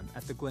 p.m.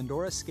 at the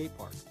Glendora Skate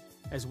Park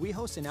as we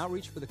host an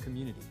outreach for the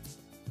community.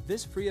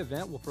 This free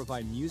event will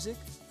provide music,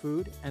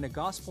 food, and a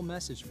gospel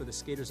message for the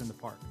skaters in the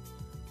park.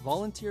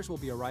 Volunteers will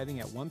be arriving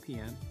at 1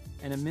 p.m.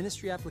 and a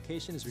ministry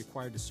application is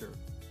required to serve.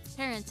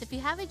 Parents, if you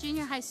have a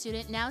junior high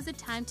student, now is the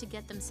time to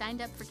get them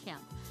signed up for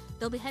camp.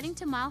 They'll be heading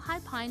to Mile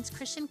High Pines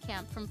Christian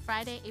Camp from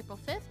Friday, April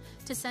 5th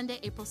to Sunday,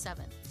 April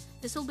 7th.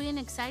 This will be an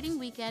exciting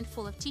weekend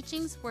full of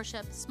teachings,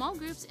 worship, small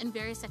groups, and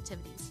various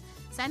activities.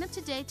 Sign up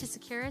today to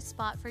secure a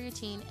spot for your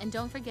teen, and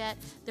don't forget,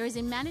 there is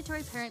a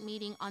mandatory parent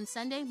meeting on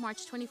Sunday,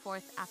 March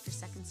 24th after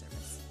second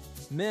service.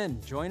 Men,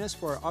 join us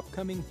for our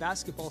upcoming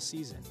basketball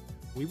season.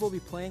 We will be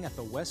playing at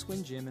the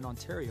Westwind Gym in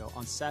Ontario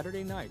on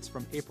Saturday nights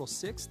from April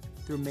 6th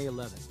through May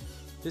 11th.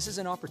 This is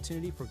an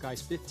opportunity for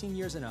guys 15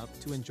 years and up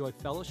to enjoy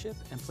fellowship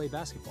and play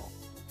basketball.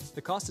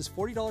 The cost is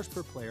 $40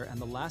 per player, and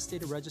the last day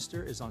to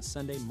register is on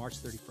Sunday, March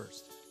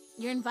 31st.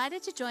 You're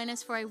invited to join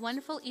us for a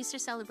wonderful Easter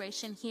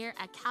celebration here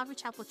at Calvary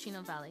Chapel,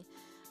 Chino Valley.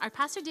 Our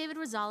Pastor David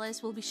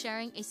Rosales will be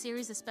sharing a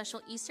series of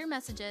special Easter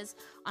messages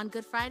on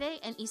Good Friday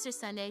and Easter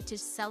Sunday to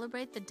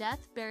celebrate the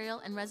death, burial,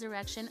 and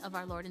resurrection of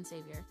our Lord and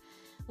Savior.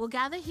 We'll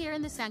gather here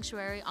in the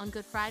sanctuary on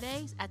Good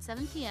Friday at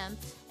 7 p.m.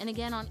 and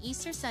again on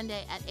Easter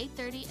Sunday at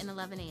 8:30 and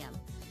 11 a.m.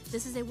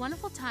 This is a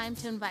wonderful time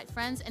to invite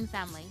friends and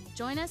family.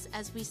 Join us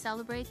as we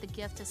celebrate the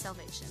gift of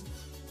salvation.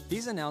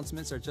 These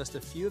announcements are just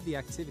a few of the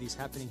activities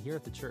happening here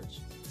at the church.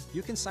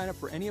 You can sign up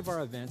for any of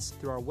our events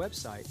through our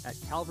website at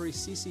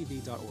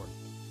calvaryccv.org.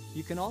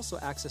 You can also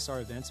access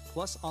our events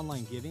plus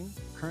online giving,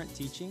 current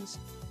teachings,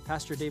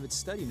 Pastor David's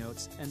study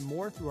notes, and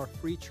more through our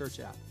free church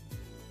app.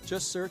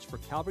 Just search for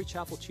Calvary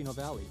Chapel Chino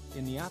Valley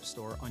in the App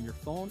Store on your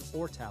phone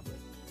or tablet.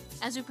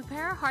 As we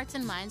prepare our hearts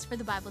and minds for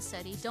the Bible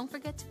study, don't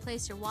forget to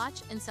place your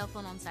watch and cell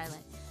phone on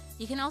silent.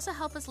 You can also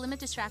help us limit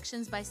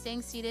distractions by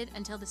staying seated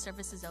until the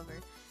service is over.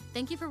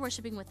 Thank you for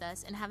worshiping with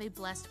us, and have a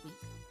blessed week.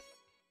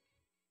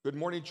 Good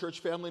morning,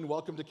 church family, and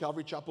welcome to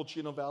Calvary Chapel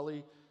Chino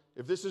Valley.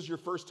 If this is your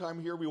first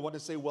time here, we want to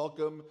say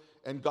welcome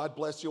and God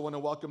bless you. I want to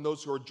welcome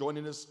those who are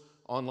joining us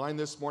online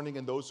this morning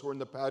and those who are in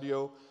the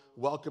patio.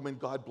 Welcome and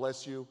God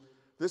bless you.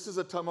 This is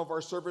a time of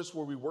our service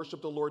where we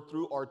worship the Lord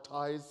through our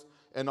tithes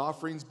and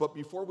offerings. But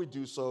before we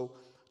do so,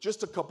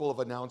 just a couple of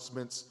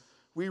announcements.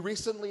 We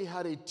recently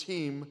had a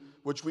team,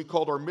 which we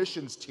called our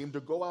missions team, to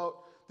go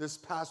out this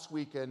past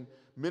week and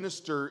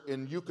minister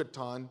in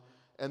Yucatan,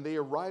 and they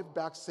arrived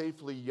back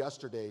safely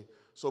yesterday.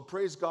 So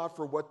praise God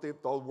for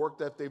the work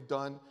that they've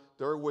done.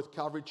 They're with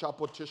Calvary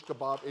Chapel Tish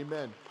Kebab.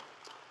 Amen.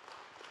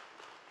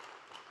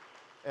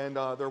 And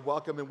they're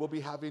welcome, and we'll be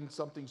having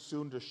something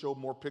soon to show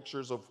more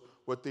pictures of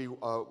what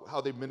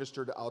how they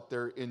ministered out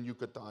there in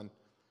Yucatan.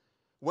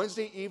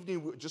 Wednesday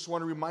evening, just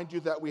want to remind you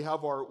that we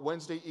have our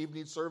Wednesday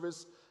evening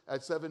service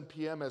at 7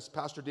 p.m. as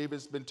Pastor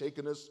David's been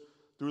taking us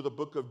through the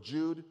book of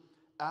Jude.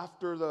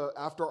 After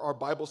our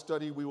Bible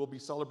study, we will be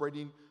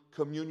celebrating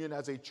communion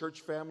as a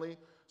church family.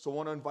 So I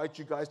want to invite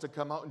you guys to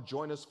come out and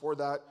join us for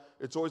that.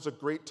 It's always a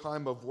great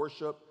time of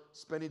worship,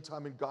 spending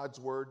time in God's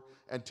Word,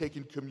 and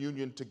taking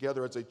communion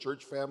together as a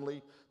church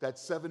family.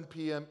 That's 7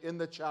 p.m. in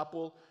the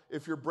chapel.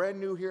 If you're brand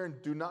new here and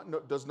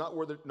does not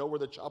know where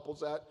the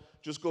chapel's at,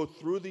 just go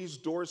through these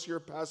doors here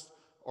past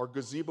our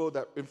gazebo,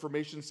 that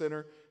information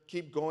center.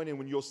 Keep going, and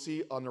when you'll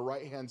see on the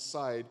right-hand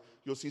side,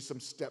 you'll see some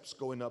steps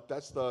going up.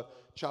 That's the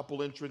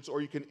chapel entrance,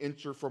 or you can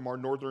enter from our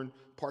northern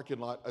parking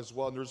lot as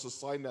well. And there's a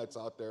sign that's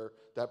out there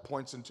that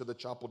points into the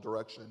chapel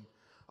direction.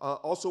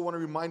 Also want to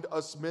remind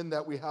us men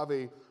that we have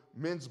a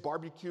men's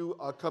barbecue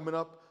coming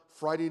up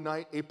Friday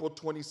night, April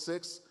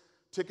 26th.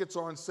 Tickets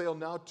are on sale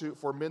now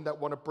for men that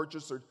want to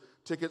purchase their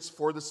tickets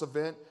for this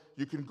event.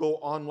 You can go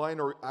online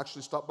or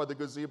actually stop by the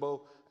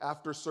gazebo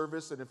after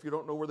service. And if you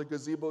don't know where the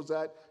gazebo's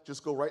at,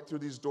 just go right through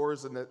these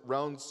doors, and that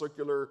round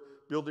circular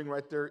building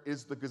right there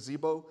is the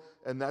gazebo.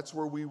 And that's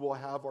where we will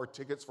have our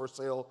tickets for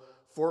sale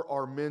for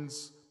our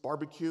men's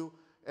barbecue.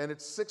 And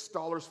it's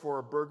 $6 for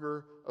a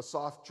burger, a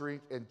soft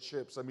drink, and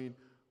chips. I mean,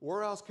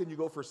 where else can you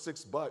go for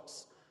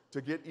 $6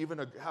 to get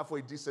even a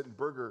halfway decent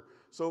burger?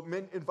 So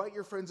men, invite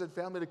your friends and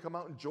family to come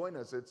out and join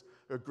us. It's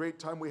a great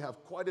time. We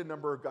have quite a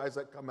number of guys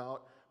that come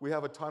out. We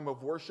have a time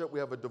of worship, we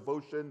have a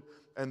devotion,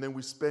 and then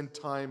we spend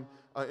time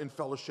in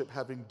fellowship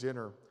having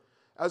dinner.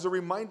 As a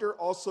reminder,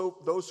 also,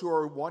 those who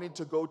are wanting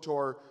to go to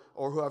or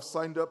who have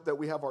signed up, that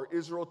we have our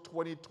Israel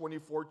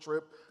 2024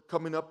 trip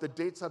coming up. The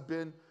dates have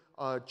been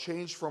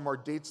changed from our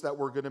dates that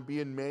were going to be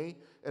in May,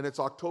 and it's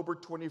October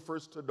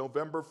 21st to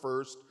November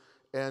 1st,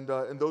 and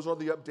those are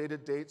the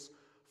updated dates.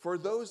 For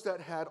those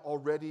that had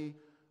already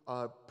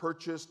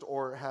purchased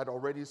or had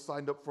already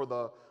signed up for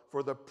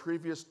the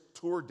previous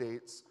tour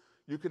dates,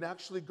 you can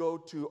actually go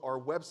to our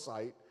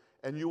website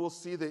and you will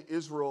see the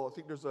Israel. I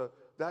think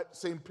that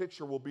same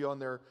picture will be on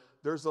there.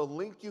 There's a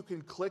link you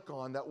can click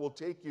on that will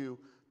take you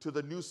to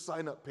the new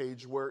sign-up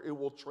page where it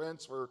will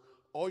transfer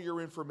all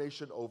your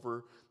information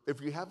over.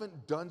 If you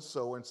haven't done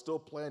so and still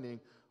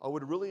planning, I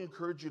would really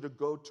encourage you to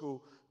go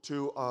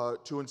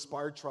to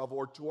Inspired Travel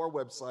or to our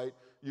website.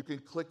 You can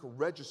click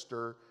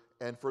register,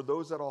 and for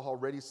those that are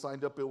already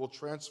signed up, it will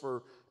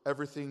transfer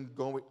everything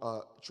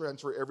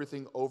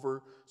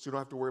over, so you don't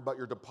have to worry about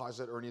your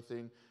deposit or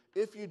anything.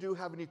 If you do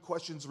have any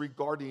questions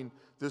regarding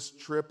this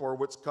trip or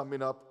what's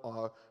coming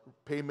up,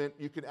 payment,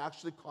 you can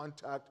actually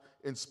contact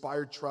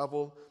Inspired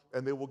Travel,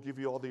 and they will give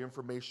you all the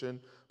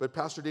information. But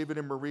Pastor David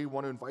and Marie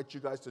want to invite you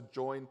guys to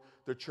join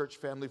the church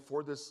family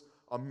for this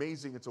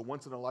amazing, it's a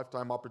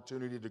once-in-a-lifetime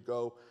opportunity to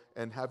go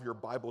and have your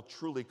Bible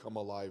truly come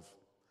alive.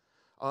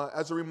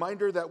 As a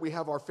reminder that we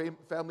have our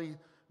family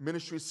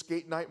ministry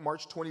skate night,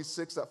 March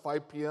 26th at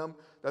 5 p.m.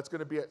 That's going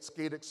to be at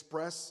Skate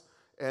Express,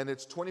 and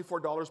it's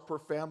 $24 per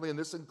family, and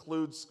this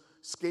includes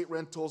skate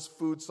rentals,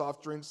 food,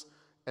 soft drinks,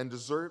 and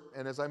dessert.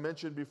 And as I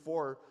mentioned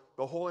before,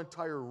 the whole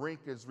entire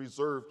rink is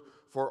reserved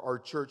for our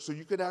church. So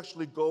you can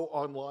actually go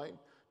online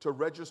to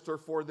register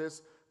for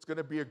this. It's going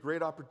to be a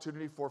great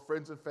opportunity for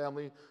friends and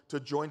family to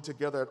join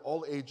together at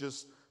all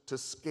ages to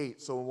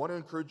skate. So I want to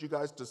encourage you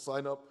guys to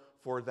sign up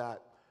for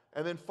that.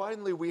 And then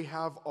finally, we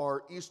have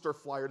our Easter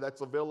flyer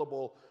that's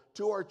available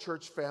to our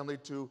church family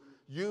to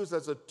use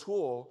as a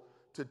tool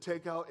to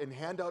take out and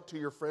hand out to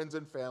your friends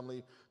and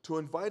family, to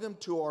invite them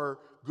to our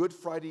Good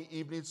Friday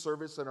evening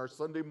service and our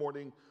Sunday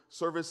morning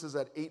services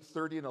at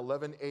 8:30 and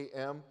 11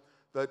 a.m.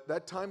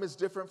 That time is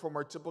different from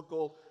our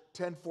typical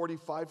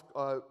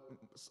 10:45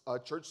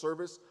 church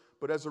service,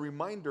 but as a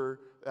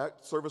reminder,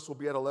 that service will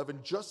be at 11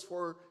 just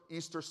for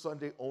Easter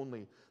Sunday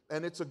only.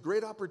 And it's a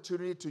great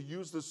opportunity to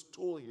use this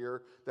tool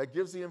here that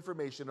gives the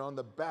information. On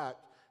the back,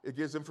 It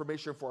gives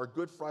information for our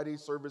Good Friday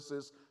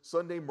services,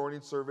 Sunday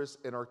morning service,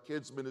 and our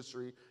kids'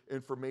 ministry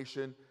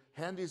information.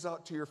 Hand these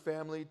out to your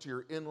family, to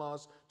your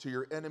in-laws, to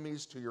your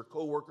enemies, to your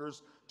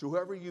coworkers, to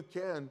whoever you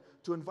can,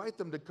 to invite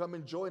them to come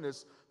and join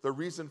us. The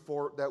reason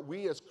for that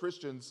we as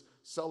Christians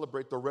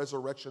celebrate the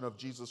resurrection of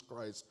Jesus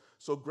Christ.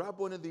 So grab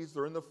one of these,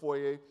 they're in the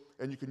foyer,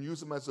 and you can use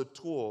them as a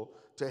tool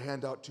to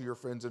hand out to your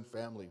friends and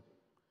family.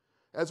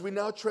 As we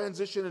now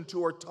transition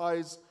into our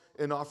tithes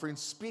and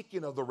offerings,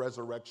 speaking of the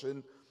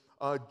resurrection,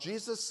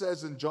 Jesus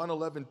says in John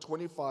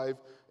 11:25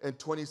 and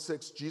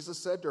 26, Jesus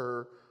said to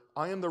her,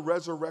 I am the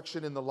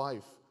resurrection and the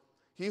life.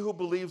 He who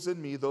believes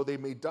in me, though they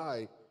may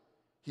die,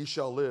 he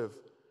shall live.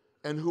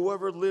 And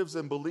whoever lives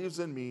and believes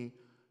in me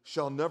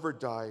shall never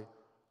die.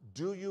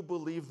 Do you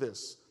believe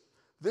this?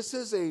 This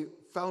is a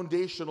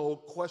foundational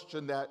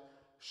question that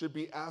should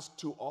be asked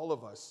to all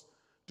of us.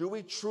 Do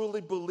we truly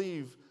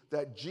believe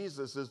that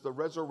Jesus is the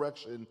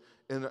resurrection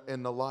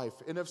and the life?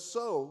 And if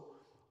so,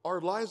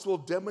 our lives will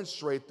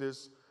demonstrate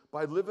this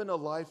by living a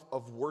life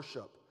of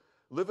worship,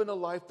 living a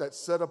life that's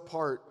set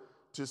apart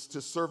to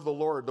serve the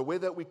Lord. The way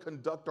that we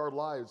conduct our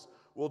lives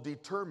will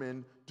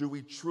determine, do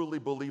we truly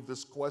believe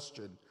this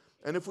question?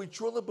 And if we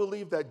truly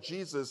believe that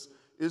Jesus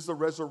is the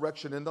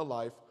resurrection and the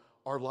life,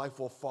 our life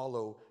will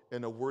follow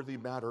in a worthy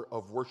matter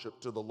of worship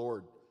to the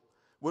Lord.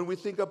 When we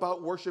think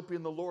about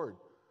worshiping the Lord,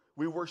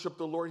 we worship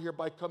the Lord here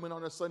by coming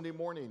on a Sunday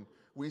morning.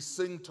 We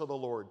sing to the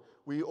Lord.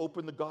 We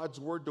open the God's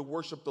word to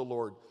worship the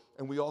Lord.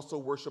 And we also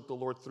worship the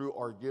Lord through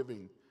our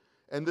giving.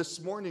 And this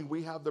morning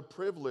we have the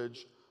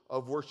privilege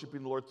of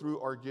worshiping the Lord through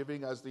our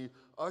giving, as the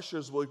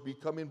ushers will be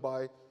coming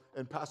by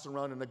and passing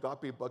around an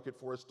agape bucket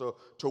for us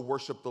to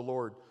worship the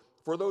Lord.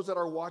 For those that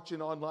are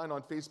watching online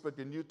on Facebook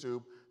and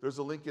YouTube, there's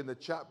a link in the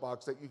chat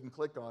box that you can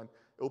click on. It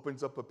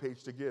opens up a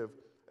page to give.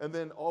 And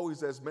then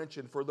always, as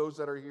mentioned, for those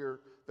that are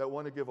here that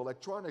want to give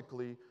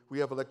electronically, we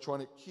have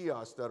electronic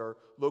kiosks that are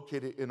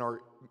located in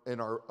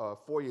our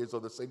foyers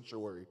of the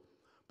sanctuary.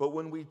 But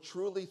when we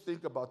truly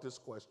think about this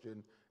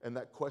question, and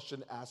that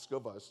question asks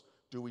of us,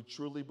 do we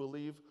truly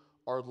believe?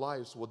 Our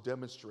lives will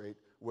demonstrate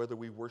whether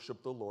we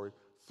worship the Lord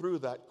through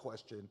that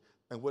question.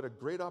 And what a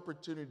great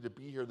opportunity to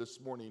be here this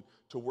morning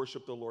to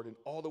worship the Lord in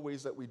all the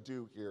ways that we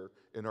do here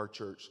in our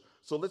church.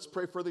 So let's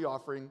pray for the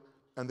offering,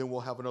 and then we'll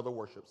have another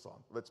worship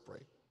song. Let's pray.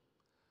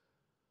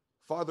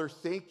 Father,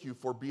 thank you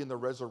for being the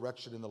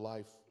resurrection and the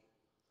life.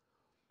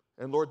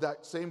 And Lord,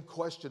 that same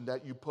question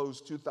that you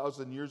posed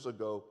 2,000 years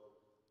ago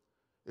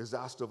is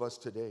asked of us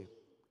today.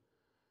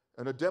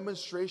 And a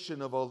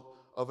demonstration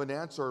of an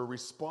answer, a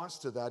response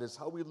to that, is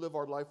how we live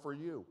our life for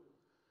you.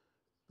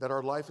 That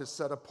our life is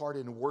set apart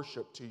in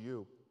worship to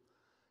you.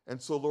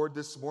 And so, Lord,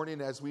 this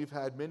morning, as we've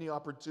had many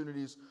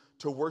opportunities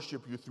to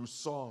worship you through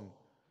song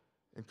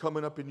and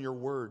coming up in your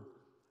word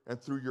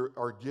and through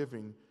our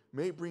giving,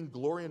 may it bring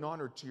glory and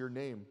honor to your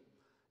name.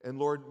 And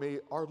Lord, may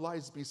our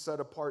lives be set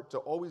apart to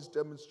always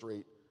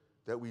demonstrate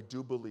that we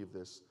do believe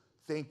this.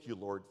 Thank you,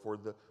 Lord,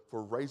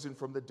 for rising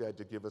from the dead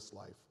to give us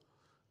life.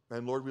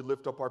 And Lord, we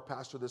lift up our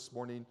pastor this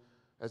morning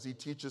as he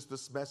teaches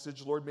this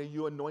message. Lord, may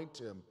you anoint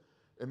him.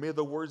 And may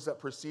the words that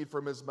proceed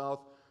from his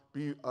mouth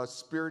be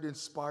spirit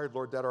inspired,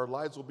 Lord, that our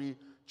lives will be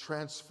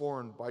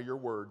transformed by your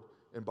word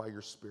and by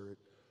your spirit.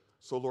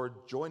 So Lord,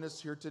 join us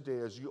here today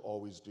as you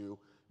always do.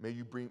 May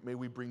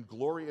we bring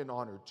glory and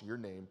honor to your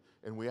name.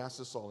 And we ask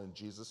this all in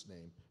Jesus'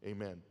 name.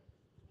 Amen.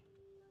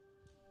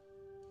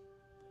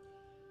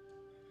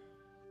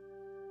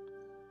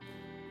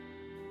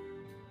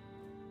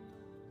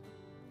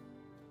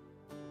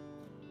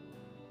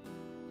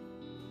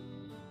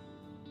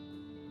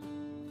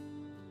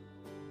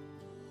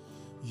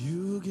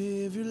 You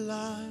gave your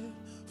life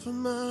for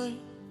mine,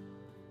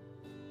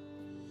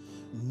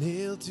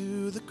 nailed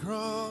to the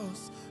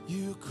cross,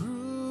 you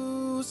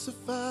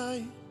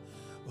crucified.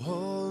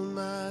 All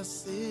my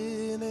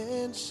sin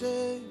and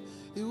shame,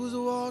 it was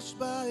washed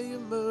by your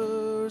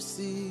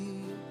mercy.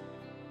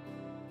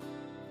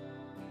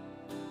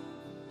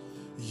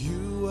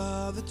 You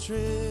are the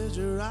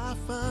treasure I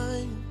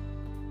find,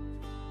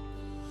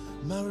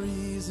 my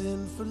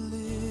reason for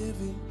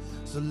living.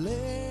 So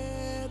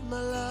let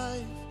my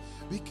life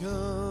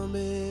become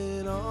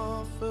an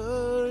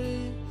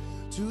offering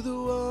to the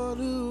one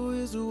who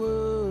is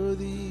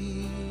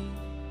worthy.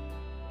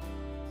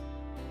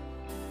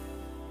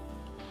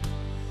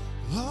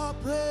 All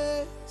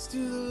praise to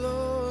the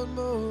Lord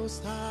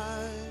Most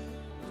High.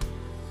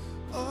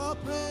 All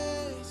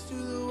praise to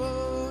the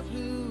one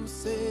who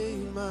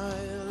saved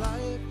my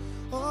life.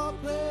 All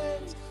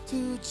praise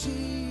to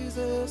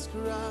Jesus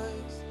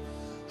Christ,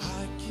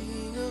 our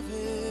King of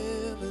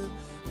heaven,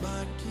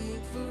 my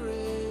King forever.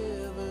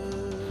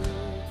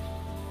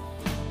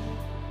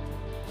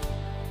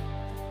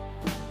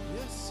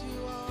 Yes, you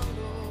are,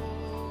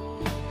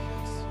 Lord.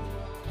 Yes, you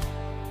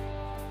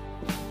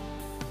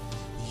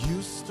are.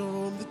 You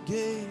stormed the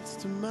gates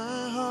to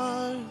my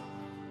heart.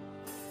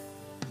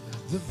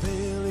 The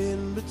veil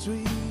in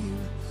between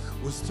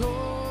was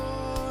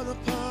torn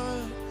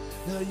apart.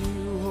 Now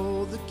you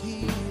hold the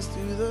keys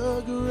to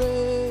the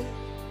grave,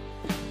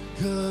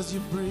 'cause you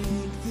bring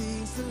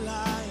things to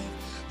life.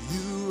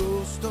 You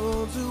roll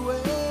stones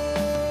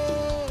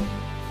away.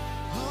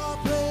 All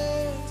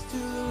praise to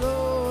the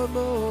Lord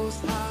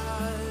Most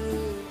High.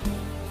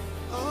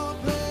 All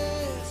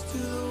praise to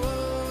the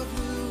one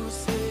who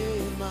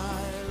saved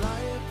my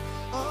life.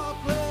 All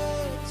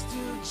praise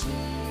to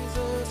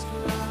Jesus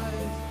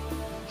Christ,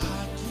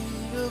 our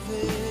King of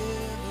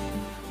heaven,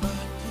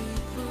 my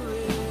King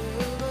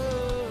forever.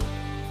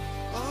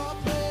 All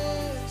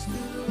praise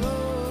to the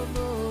Lord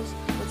Most.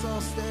 Let's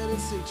all stand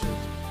and sing,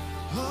 church.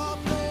 All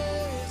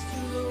praise to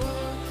the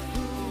one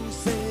who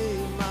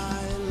saved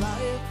my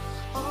life.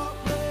 All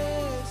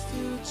praise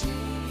to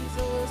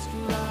Jesus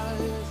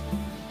Christ,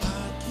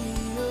 my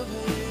King of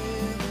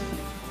heaven,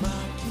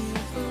 my King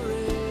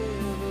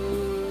forever.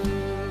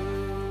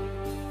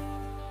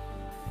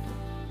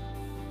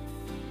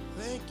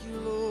 Thank you,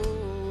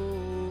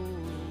 Lord,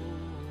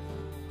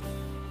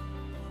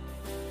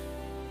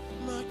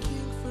 my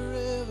King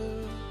forever.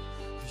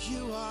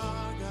 You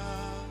are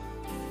God,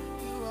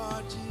 you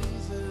are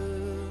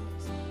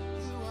Jesus,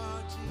 you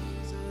are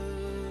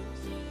Jesus.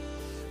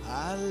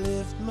 I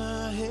lift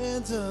my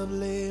hands up,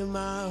 lay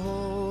my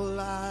whole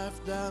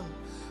life down,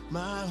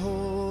 my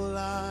whole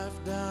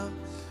life down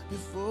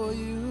before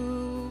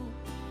you.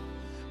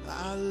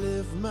 I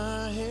lift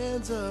my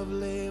hands up,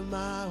 lay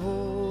my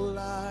whole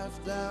life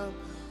down,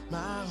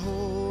 my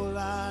whole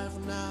life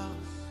now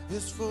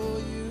is for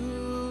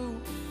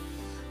you.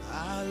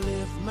 I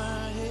lift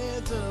my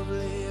hands up,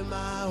 lay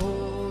my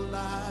whole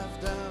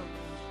life down,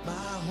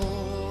 my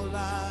whole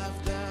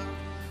life down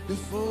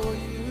before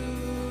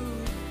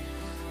you.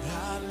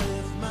 I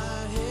lift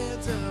my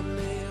hands up,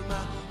 lay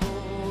my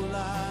whole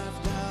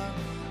life down,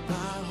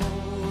 my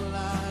whole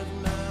life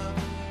now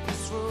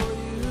is for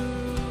you.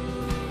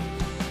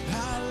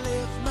 I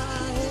lift my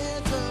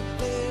hands up,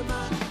 lay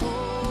my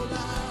whole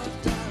life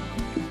down,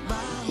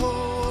 my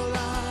whole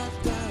life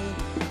down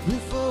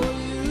before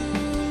you.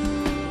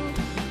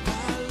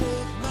 I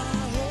lift my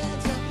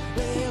hands up,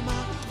 lay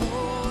my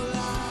whole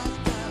life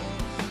down,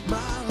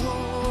 my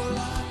whole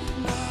life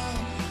now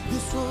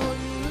is for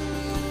you.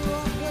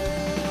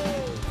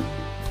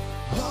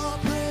 All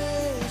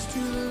praise to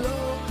the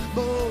Lord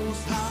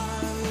Most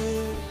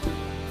High.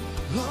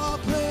 All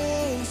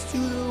praise to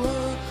the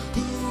one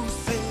who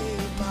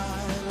saved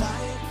my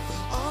life.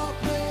 All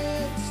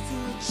praise to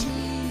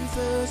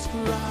Jesus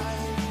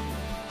Christ,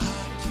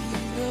 our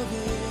King of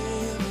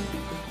heaven,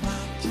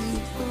 my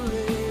King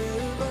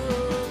forever.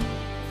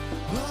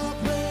 All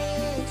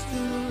praise to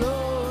the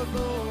Lord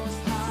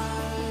Most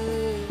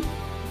High.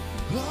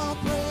 All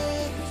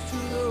praise to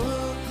the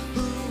one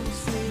who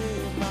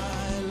saved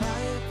my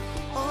life.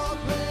 All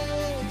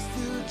praise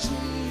to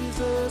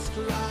Jesus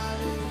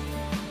Christ,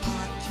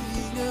 our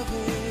King of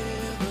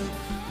heaven,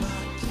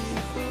 my King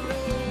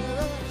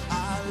forever. I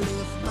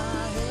lift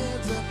my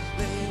hands up,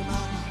 lay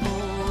my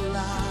whole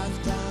life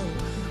down,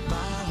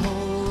 my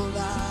whole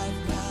life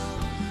down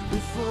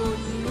before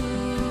you.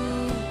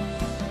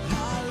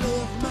 I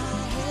lift my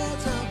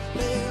hands up,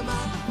 lay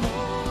my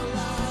whole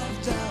life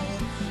down,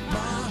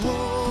 my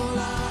whole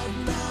life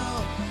now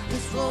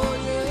is for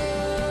you.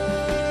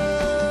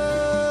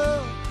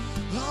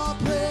 All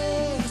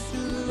praise to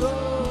the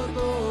Lord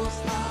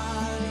Most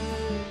High.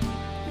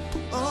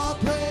 All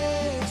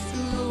praise to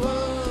the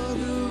one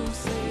who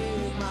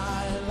saved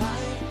my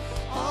life.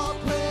 All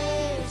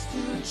praise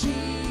to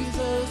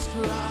Jesus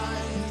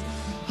Christ,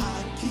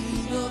 our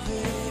King of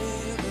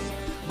heaven,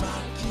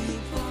 my King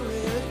forever.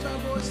 Lift our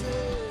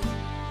voices.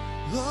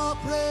 All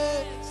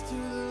praise to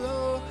the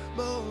Lord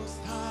Most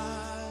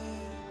High.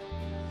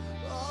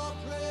 All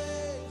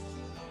praise to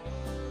the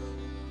one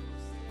who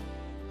saved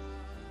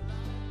my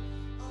life.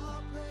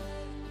 All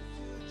praise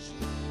to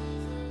Jesus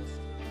Christ,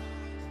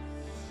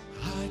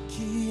 our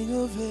King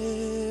of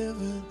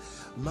heaven,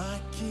 my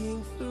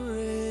King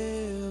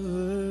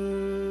forever.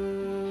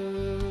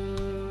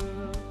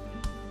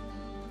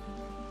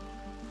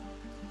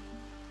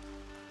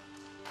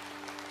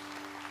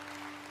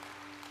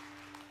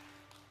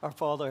 Our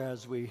Father,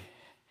 as we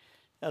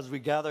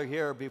gather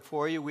here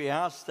before you, we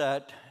ask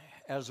that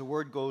as the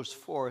word goes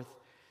forth,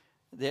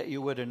 that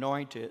you would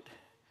anoint it,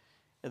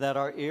 and that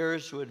our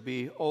ears would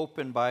be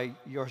opened by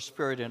your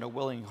Spirit and a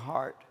willing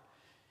heart,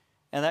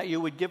 and that you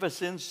would give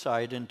us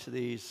insight into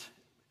these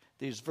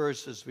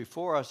verses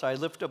before us. I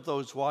lift up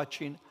those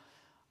watching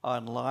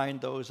online,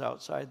 those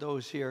outside,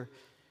 those here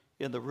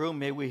in the room.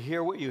 May we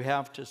hear what you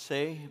have to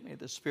say. May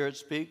the Spirit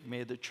speak.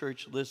 May the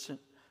church listen.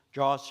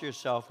 Draw us to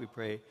yourself, we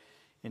pray.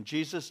 In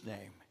Jesus'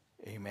 name,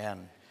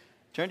 amen.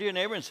 Turn to your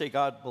neighbor and say,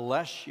 God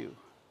bless you.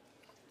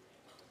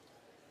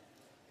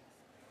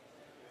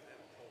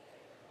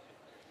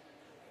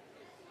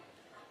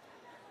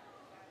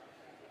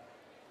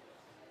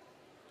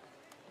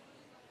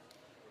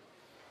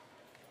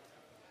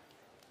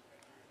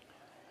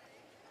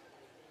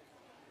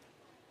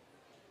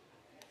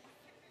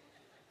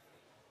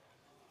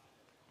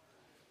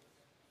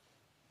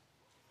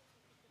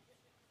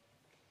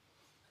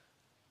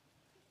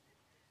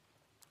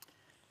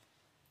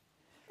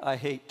 I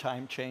hate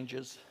time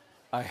changes.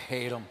 I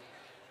hate them.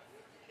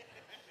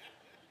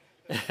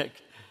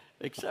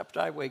 Except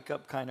I wake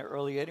up kind of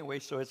early anyway,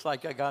 so it's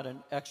like I got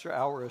an extra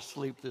hour of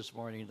sleep this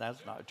morning.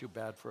 That's not too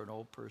bad for an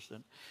old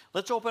person.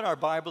 Let's open our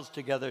Bibles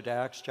together to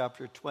Acts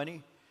chapter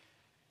 20.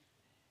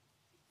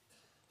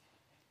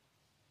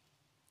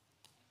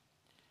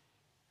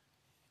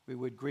 We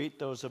would greet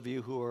those of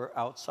you who are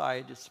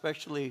outside,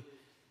 especially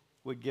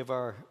would give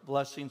our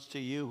blessings to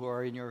you who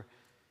are in your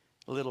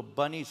little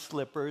bunny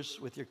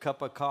slippers with your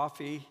cup of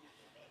coffee,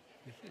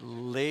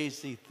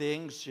 lazy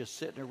things just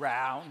sitting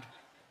around.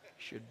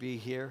 Should be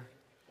here.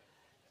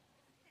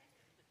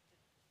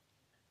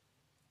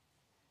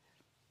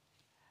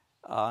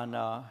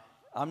 On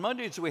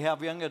Mondays, we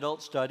have young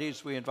adult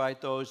studies. We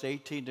invite those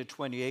 18 to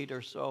 28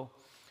 or so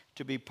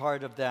to be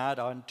part of that.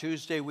 On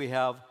Tuesday, we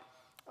have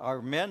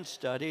our men's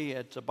study.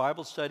 It's a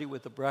Bible study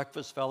with the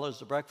breakfast fellows.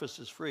 The breakfast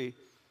is free.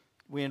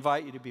 We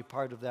invite you to be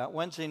part of that.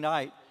 Wednesday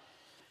night,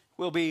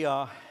 we'll be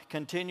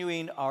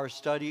continuing our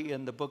study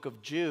in the book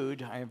of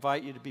Jude. I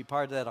invite you to be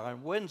part of that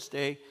on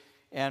Wednesday.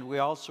 And we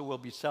also will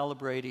be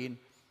celebrating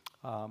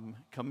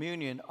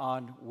communion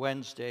on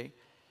Wednesday.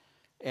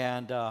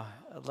 And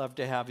I'd love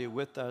to have you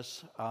with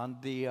us. On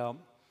the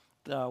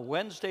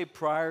Wednesday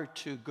prior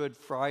to Good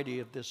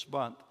Friday of this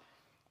month,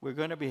 we're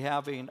going to be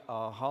having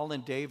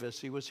Holland Davis.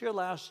 He was here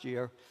last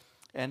year,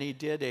 and he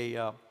did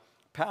a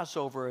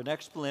Passover, an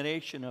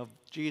explanation of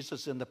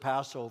Jesus in the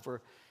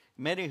Passover.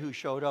 Many who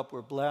showed up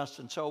were blessed,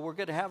 and so we're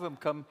going to have him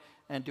come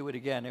and do it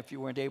again. If you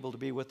weren't able to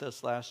be with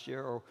us last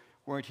year or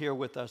weren't here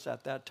with us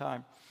at that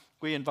time,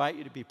 we invite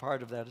you to be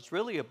part of that. It's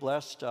really a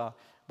blessed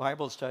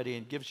Bible study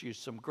and gives you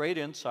some great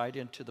insight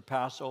into the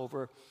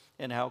Passover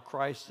and how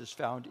Christ is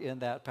found in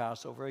that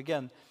Passover.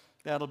 Again,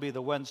 that'll be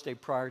the Wednesday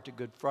prior to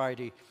Good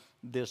Friday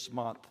this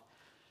month.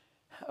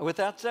 With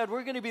that said,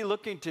 we're going to be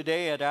looking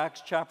today at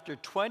Acts chapter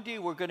 20.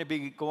 We're going to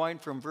be going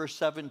from verse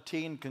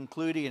 17,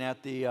 concluding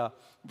at the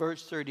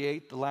verse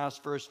 38, the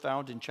last verse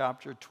found in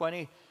chapter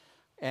 20.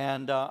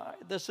 And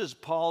this is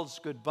Paul's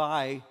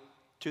goodbye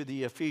to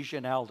the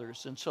Ephesian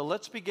elders. And so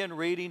let's begin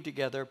reading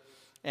together.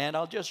 And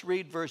I'll just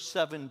read verse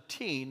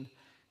 17,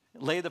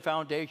 lay the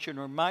foundation,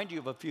 remind you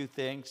of a few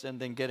things, and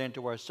then get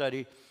into our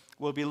study.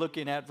 We'll be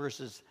looking at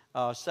verses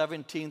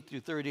 17 through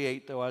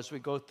 38, though, as we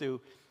go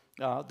through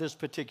this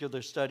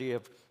particular study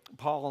of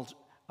Paul's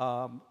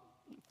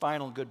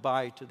final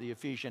goodbye to the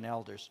Ephesian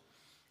elders.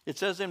 It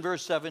says in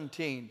verse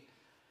 17,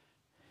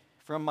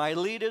 "From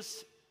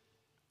Miletus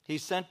he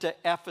sent to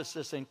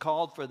Ephesus and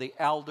called for the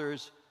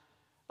elders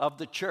of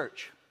the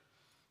church."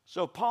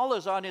 So Paul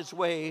is on his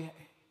way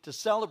to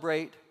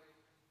celebrate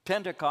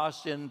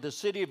Pentecost in the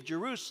city of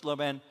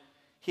Jerusalem, and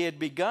he had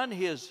begun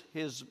his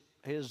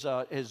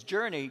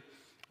journey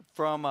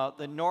from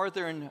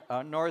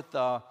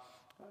the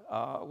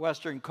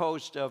western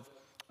coast of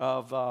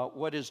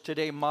what is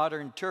today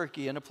modern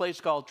Turkey, in a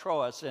place called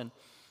Troas,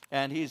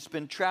 and he's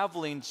been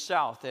traveling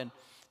south. And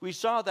we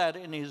saw that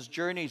in his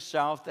journey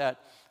south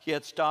that he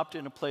had stopped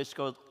in a place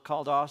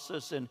called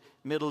Assos and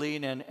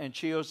Mytilene and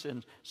Chios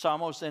and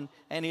Samos, and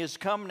he has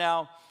come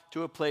now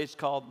to a place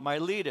called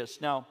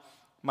Miletus. Now,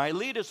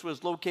 Miletus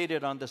was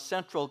located on the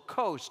central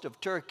coast of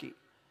Turkey.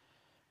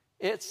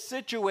 It's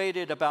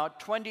situated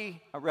about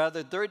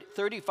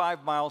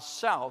 35 miles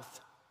south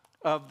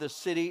of the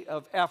city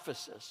of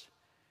Ephesus.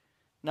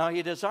 Now,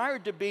 he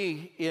desired to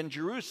be in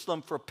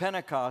Jerusalem for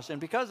Pentecost,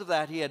 and because of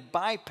that, he had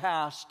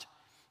bypassed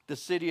the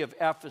city of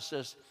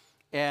Ephesus,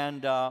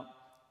 and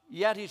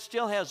yet he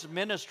still has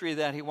ministry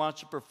that he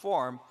wants to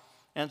perform,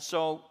 and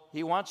so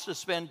he wants to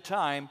spend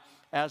time,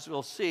 as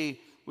we'll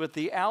see, with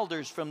the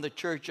elders from the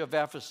church of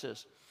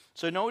Ephesus.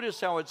 So notice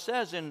how it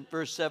says in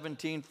verse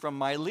 17, "From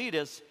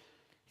Miletus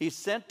he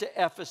sent to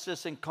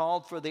Ephesus and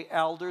called for the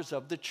elders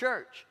of the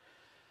church."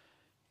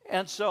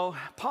 And so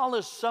Paul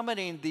is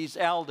summoning these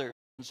elders,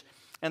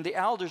 and the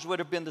elders would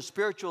have been the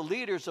spiritual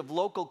leaders of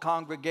local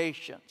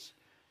congregations.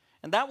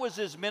 And that was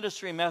his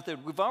ministry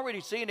method. We've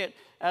already seen it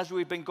as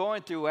we've been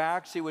going through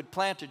Acts. He would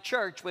plant a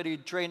church, but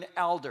he'd train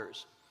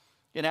elders.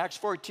 In Acts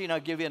 14, I'll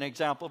give you an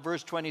example.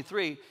 Verse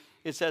 23,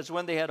 it says,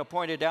 "When they had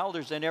appointed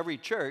elders in every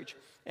church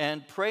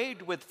and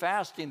prayed with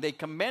fasting, they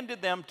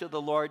commended them to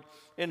the Lord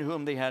in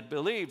whom they had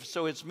believed."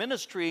 So his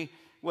ministry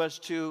was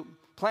to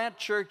plant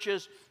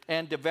churches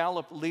and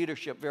develop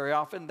leadership very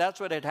often. That's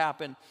what had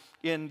happened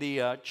in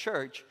the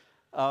church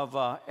of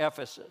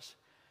Ephesus.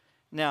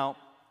 Now,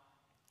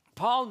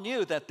 Paul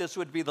knew that this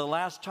would be the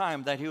last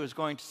time that he was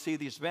going to see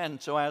these men.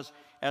 So as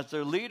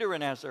their leader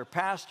and as their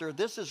pastor,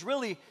 this is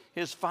really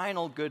his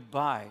final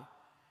goodbye.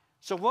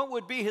 So what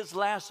would be his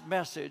last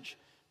message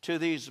to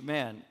these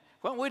men?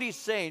 What would he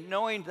say,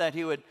 knowing that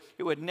he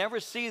would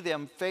never see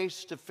them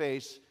face to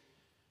face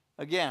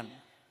again?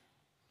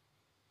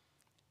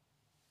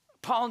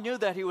 Paul knew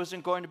that he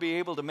wasn't going to be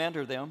able to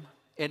mentor them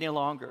any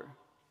longer.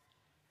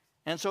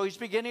 And so he's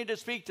beginning to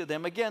speak to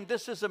them. Again,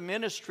 this is a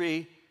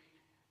ministry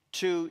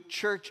to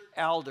church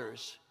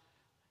elders.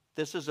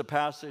 This is a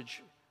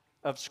passage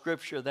of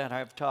Scripture that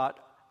I've taught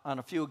on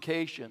a few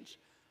occasions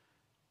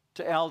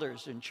to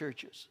elders in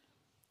churches.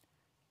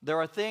 There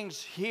are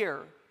things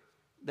here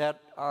that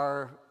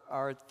are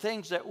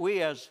things that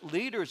we as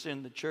leaders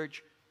in the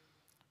church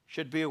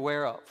should be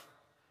aware of.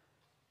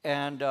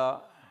 And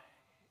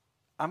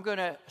I'm going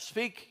to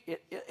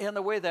speak in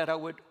the way that I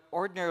would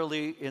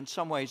ordinarily, in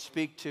some ways,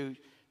 speak to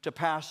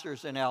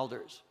pastors and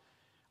elders.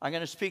 I'm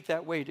going to speak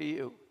that way to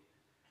you.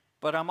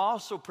 But I'm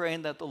also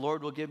praying that the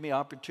Lord will give me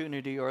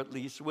opportunity, or at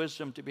least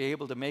wisdom, to be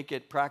able to make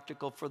it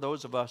practical for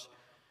those of us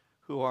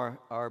who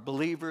are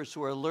believers,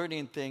 who are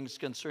learning things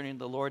concerning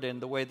the Lord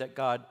and the way that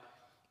God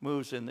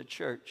moves in the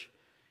church.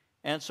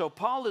 And so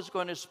Paul is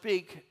going to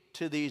speak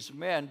to these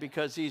men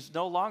because he's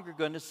no longer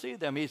going to see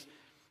them. He's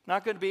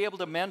not going to be able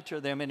to mentor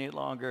them any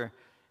longer.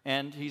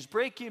 And he's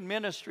breaking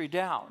ministry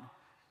down.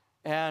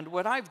 And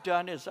what I've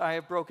done is I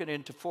have broken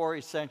into 4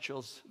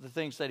 essentials, the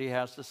things that he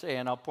has to say,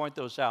 and I'll point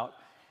those out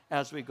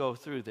as we go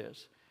through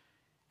this.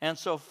 And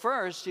so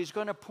first, he's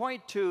going to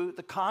point to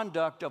the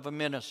conduct of a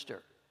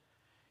minister.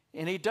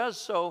 And he does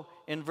so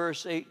in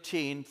verse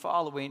 18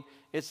 following.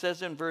 It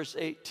says in verse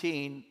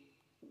 18,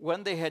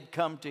 when they had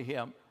come to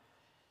him,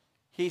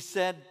 he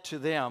said to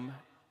them,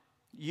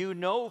 "You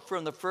know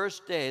from the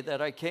first day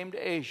that I came to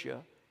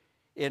Asia,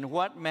 in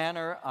what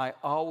manner I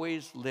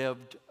always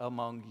lived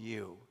among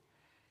you."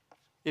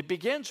 It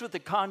begins with the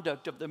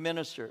conduct of the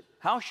minister.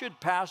 How should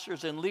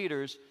pastors and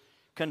leaders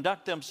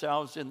conduct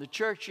themselves in the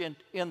church and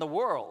in the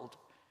world?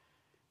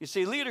 You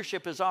see,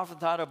 leadership is often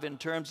thought of in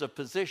terms of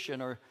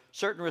position or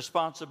certain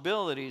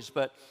responsibilities,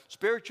 but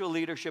spiritual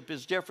leadership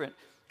is different.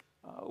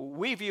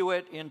 We view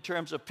it in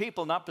terms of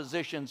people, not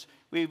positions.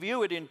 We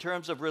view it in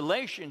terms of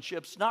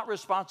relationships, not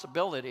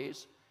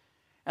responsibilities.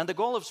 And the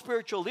goal of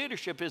spiritual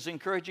leadership is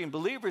encouraging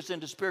believers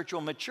into spiritual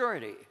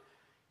maturity.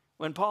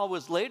 When Paul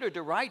was later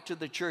to write to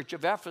the church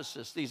of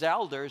Ephesus, these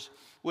elders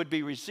would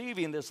be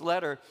receiving this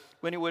letter.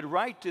 When he would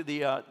write to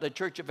the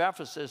church of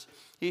Ephesus,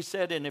 he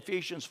said in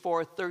Ephesians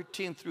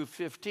 4:13 through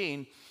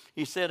 15,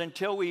 he said,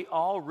 "Until we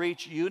all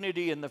reach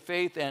unity in the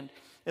faith and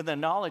in the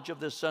knowledge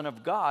of the Son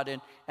of God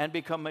and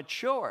become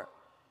mature,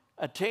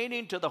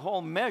 attaining to the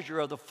whole measure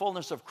of the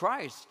fullness of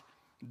Christ,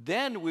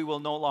 then we will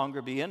no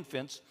longer be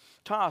infants,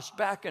 tossed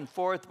back and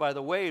forth by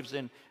the waves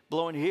and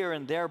blown here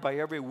and there by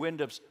every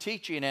wind of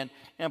teaching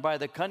and by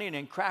the cunning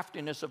and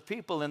craftiness of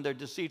people in their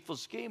deceitful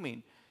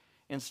scheming.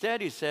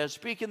 Instead," he says,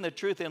 "speaking the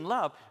truth in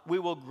love, we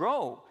will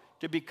grow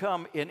to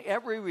become in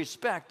every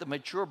respect the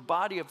mature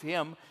body of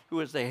him who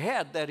is the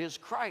head, that is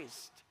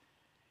Christ."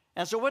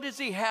 And so what does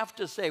he have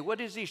to say?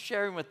 What is he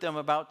sharing with them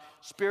about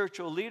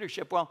spiritual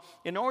leadership? Well,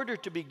 in order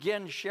to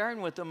begin sharing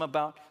with them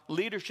about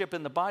leadership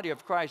in the body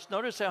of Christ,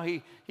 notice how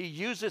he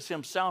uses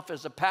himself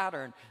as a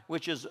pattern,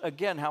 which is,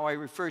 again, how I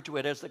refer to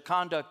it as the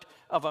conduct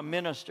of a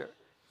minister.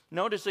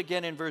 Notice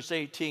again in verse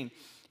 18,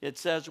 it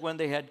says, when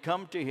they had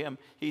come to him,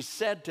 he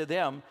said to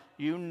them,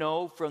 "You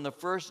know from the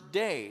first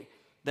day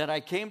that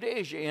I came to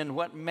Asia in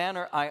what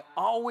manner I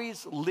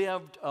always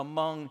lived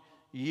among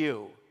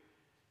you."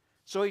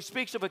 So he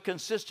speaks of a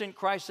consistent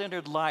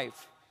Christ-centered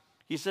life.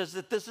 He says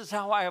that this is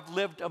how I have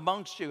lived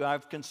amongst you.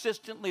 I've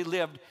consistently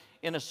lived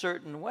in a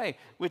certain way,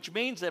 which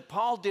means that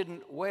Paul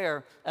didn't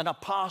wear an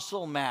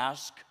apostle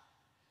mask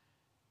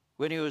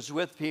when he was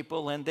with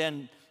people and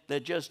then the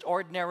just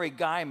ordinary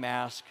guy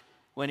mask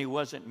when he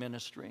wasn't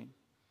ministering.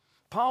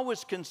 Paul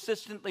was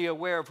consistently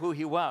aware of who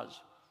he was,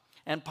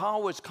 and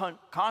Paul was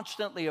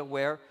constantly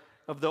aware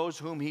of those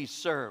whom he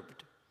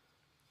served.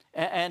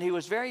 And he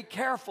was very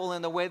careful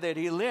in the way that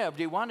he lived.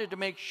 He wanted to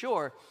make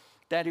sure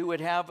that he would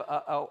have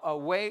a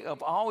way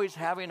of always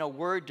having a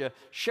word to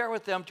share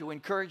with them, to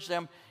encourage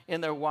them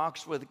in their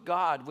walks with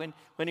God.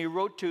 When he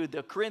wrote to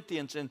the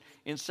Corinthians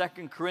in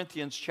 2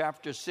 Corinthians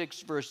chapter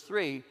 6, verse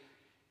 3,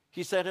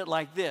 he said it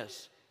like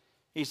this.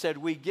 He said,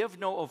 "We give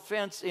no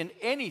offense in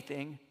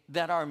anything,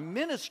 that our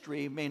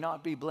ministry may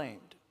not be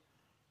blamed."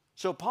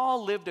 So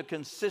Paul lived a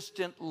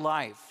consistent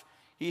life.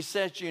 He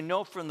says, "You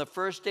know from the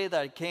first day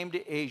that I came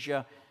to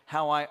Asia,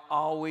 how I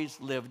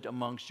always lived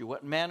amongst you,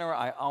 what manner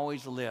I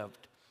always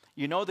lived.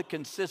 You know the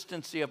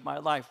consistency of my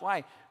life."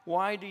 Why?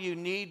 Why do you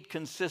need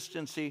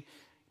consistency?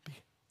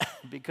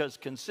 Because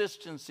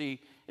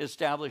consistency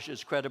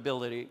establishes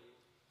credibility.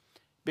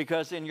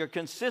 Because in your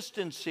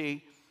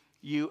consistency,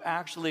 you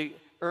actually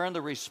earn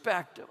the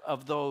respect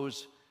of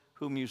those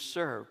whom you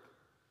serve.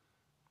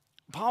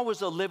 Paul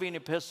was a living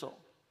epistle.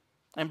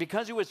 And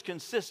because he was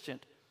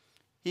consistent,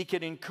 he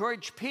could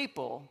encourage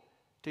people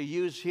to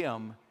use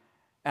him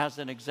as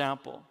an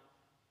example.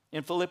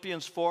 In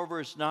Philippians 4,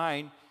 verse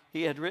 9,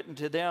 he had written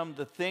to them,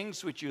 "The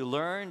things which you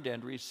learned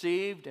and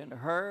received and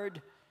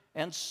heard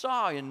and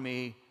saw in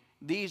me,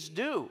 these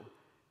do,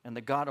 and the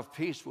God of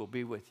peace will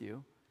be with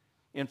you."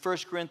 In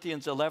 1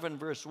 Corinthians 11,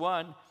 verse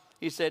 1,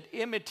 he said,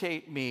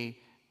 "Imitate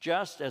me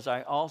just as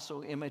I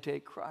also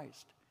imitate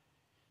Christ."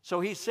 So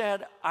he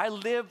said, I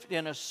lived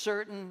in a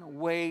certain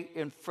way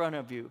in front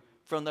of you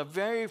from the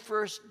very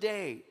first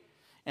day.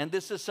 And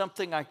this is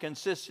something I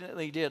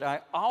consistently did.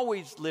 I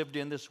always lived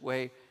in this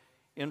way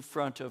in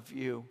front of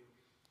you.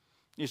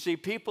 You see,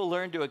 people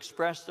learn to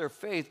express their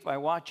faith by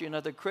watching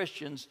other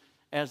Christians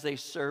as they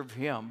serve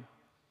him.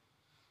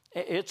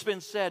 It's been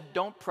said,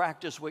 don't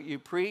practice what you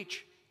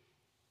preach,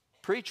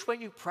 preach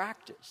what you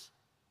practice.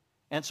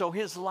 And so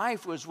his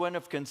life was one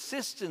of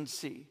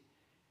consistency.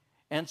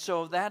 And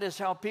so that is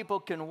how people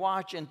can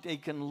watch and they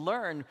can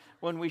learn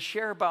when we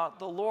share about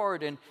the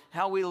Lord and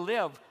how we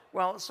live.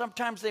 Well,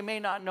 sometimes they may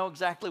not know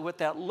exactly what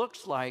that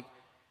looks like.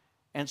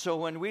 And so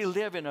when we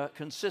live in a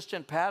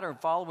consistent pattern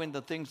following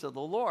the things of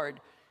the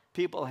Lord,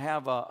 people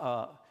have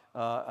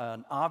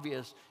an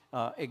obvious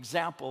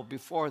example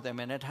before them,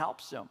 and it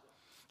helps them.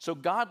 So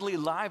godly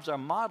lives are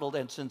modeled,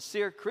 and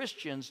sincere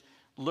Christians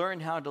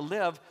learn how to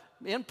live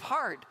in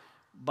part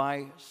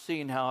by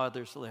seeing how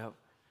others live.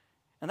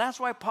 And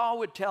that's why Paul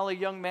would tell a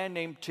young man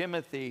named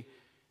Timothy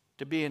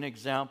to be an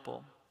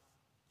example.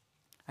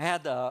 I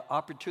had the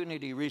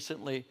opportunity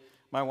recently,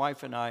 my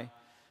wife and I,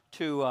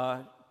 to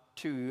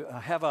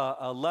have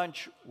a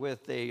lunch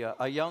with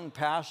a young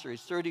pastor.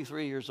 He's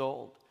 33 years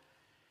old,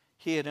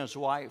 he and his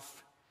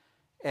wife.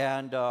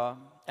 And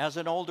as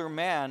an older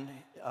man,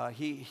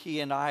 he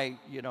and I,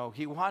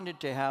 he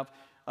wanted to have,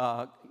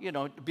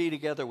 be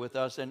together with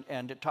us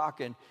and to talk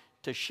and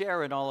to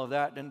share and all of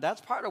that. And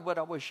that's part of what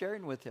I was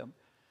sharing with him.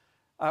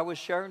 I was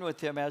sharing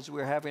with him as we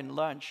were having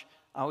lunch,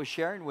 I was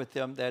sharing with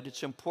him that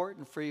it's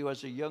important for you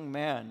as a young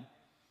man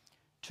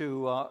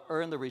to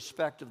earn the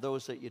respect of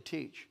those that you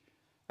teach.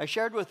 I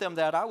shared with him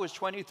that I was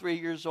 23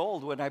 years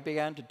old when I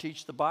began to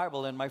teach the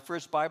Bible, and my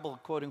first Bible,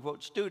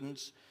 quote-unquote,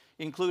 students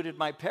included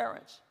my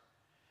parents.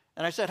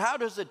 And I said, how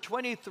does a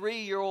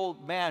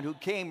 23-year-old man who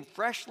came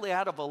freshly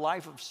out of a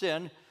life of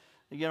sin,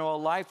 a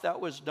life that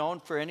was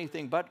known for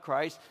anything but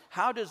Christ,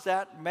 how does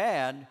that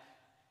man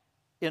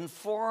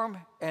inform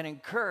and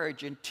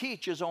encourage and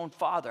teach his own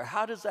father?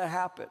 How does that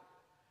happen?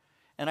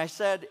 And I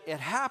said, it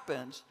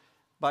happens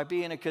by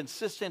being a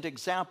consistent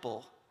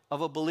example of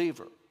a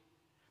believer,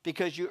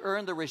 because you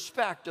earn the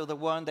respect of the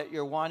one that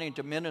you're wanting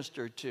to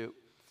minister to.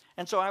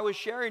 And so I was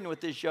sharing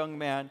with this young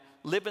man,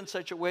 live in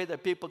such a way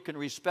that people can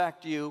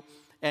respect you,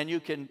 and you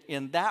can,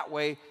 in that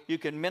way, you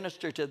can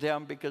minister to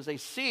them because they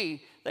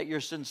see that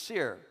you're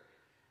sincere.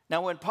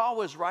 Now, when Paul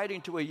was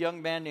writing to a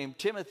young man named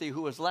Timothy,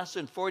 who was less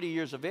than 40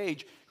 years of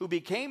age, who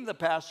became the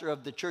pastor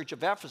of the church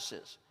of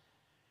Ephesus,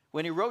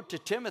 when he wrote to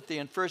Timothy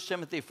in 1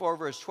 Timothy 4,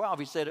 verse 12,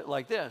 he said it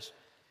like this.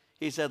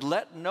 He said,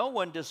 let no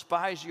one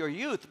despise your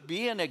youth.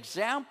 Be an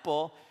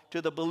example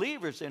to the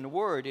believers in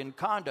word, in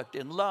conduct,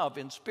 in love,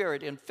 in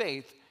spirit, in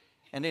faith,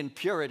 and in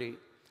purity.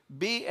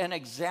 Be an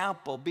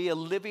example. Be a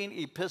living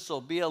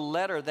epistle. Be a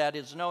letter that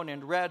is known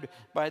and read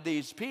by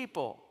these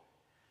people.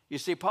 You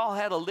see, Paul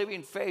had a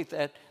living faith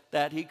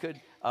that he could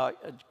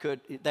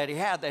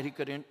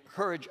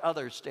encourage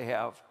others to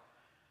have.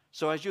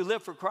 So as you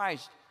live for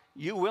Christ,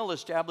 you will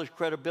establish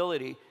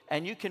credibility,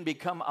 and you can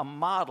become a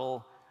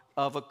model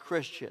of a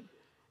Christian.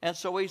 And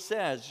so he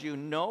says,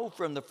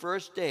 from the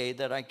first day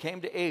that I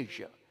came to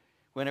Asia,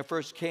 when I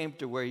first came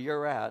to where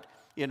you're at,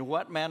 in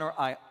what manner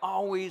I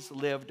always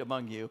lived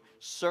among you,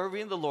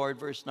 serving the Lord,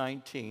 verse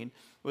 19,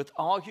 with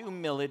all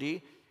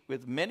humility,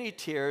 with many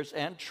tears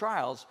and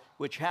trials,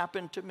 which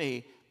happened to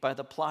me by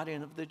the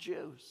plotting of the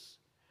Jews.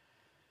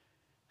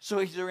 So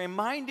he's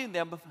reminding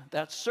them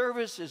that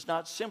service is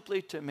not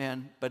simply to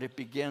men, but it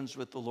begins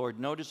with the Lord.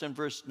 Notice in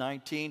verse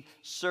 19,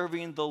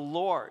 serving the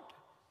Lord.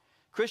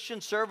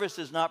 Christian service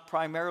is not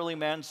primarily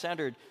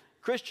man-centered.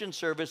 Christian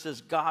service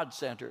is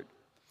God-centered.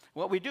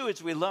 What we do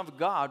is we love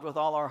God with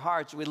all our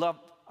hearts. We love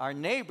our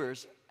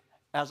neighbors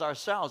as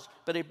ourselves,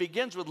 but it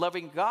begins with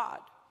loving God.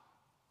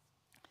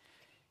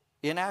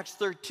 In Acts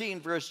 13,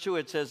 verse 2,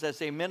 it says, as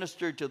they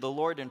ministered to the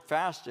Lord and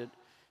fasted,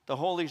 the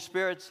Holy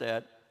Spirit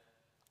said,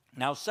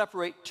 now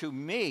separate to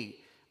me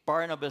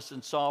Barnabas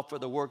and Saul for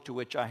the work to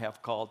which I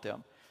have called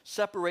them.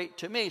 Separate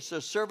to me. So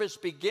service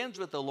begins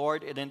with the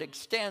Lord and it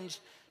extends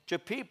to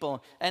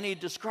people. And he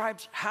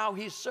describes how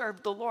he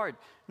served the Lord.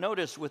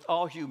 Notice, with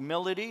all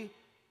humility,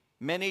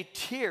 many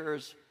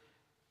tears,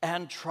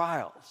 and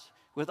trials.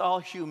 With all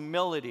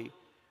humility.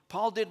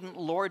 Paul didn't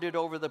lord it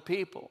over the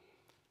people.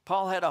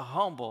 Paul had a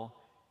humble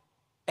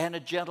and a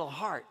gentle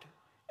heart.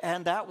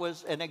 And that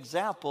was an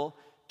example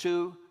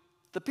to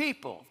the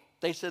people.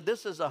 They said,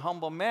 this is a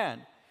humble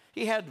man.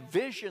 He had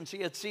visions.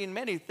 He had seen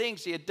many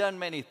things. He had done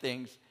many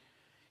things.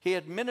 He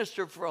had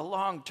ministered for a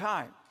long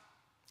time.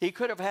 He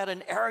could have had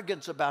an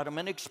arrogance about him,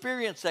 an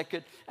experience that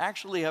could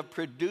actually have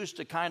produced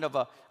a kind of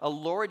a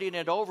lording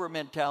it over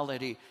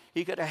mentality.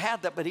 He could have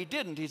had that, but he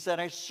didn't. He said,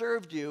 I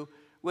served you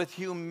with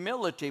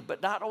humility.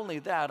 But not only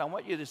that, I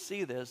want you to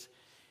see this.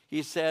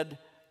 He said,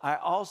 I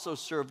also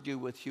served you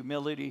with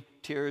humility,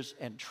 tears,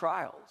 and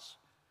trials.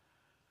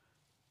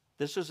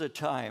 This was a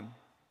time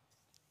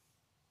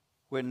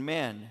when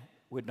men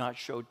would not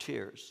show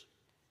tears,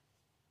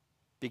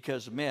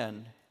 because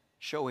men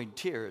showing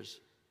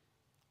tears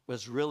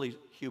was really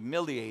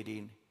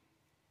humiliating,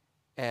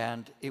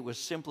 and it was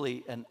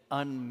simply an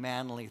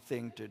unmanly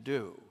thing to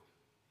do.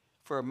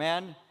 For a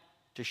man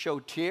to show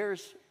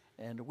tears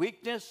and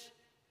weakness,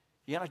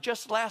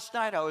 just last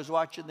night I was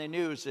watching the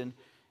news, and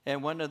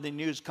one of the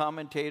news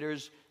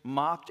commentators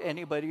mocked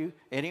any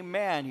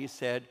man, he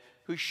said,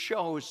 who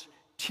shows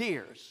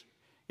tears.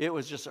 It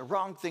was just a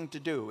wrong thing to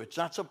do. It's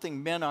not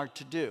something men are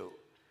to do.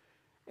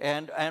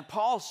 And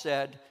Paul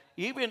said,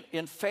 even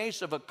in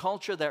face of a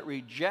culture that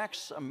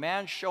rejects a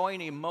man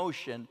showing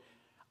emotion,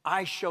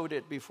 I showed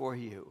it before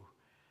you.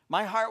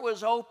 My heart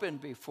was open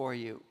before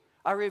you.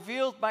 I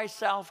revealed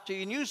myself to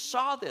you, and you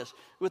saw this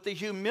with the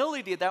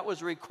humility that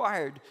was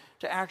required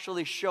to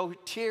actually show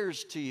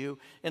tears to you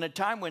in a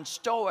time when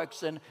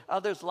Stoics and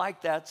others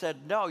like that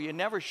said, no, you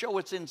never show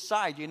what's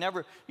inside. You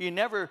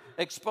never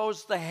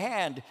expose the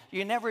hand.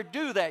 You never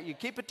do that. You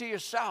keep it to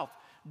yourself.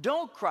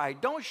 Don't cry.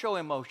 Don't show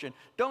emotion.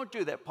 Don't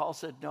do that. Paul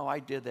said, no, I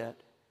did that.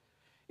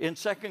 In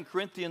 2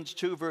 Corinthians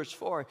 2, verse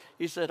 4,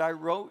 he said, I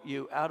wrote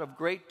you out of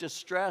great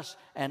distress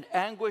and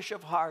anguish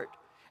of heart,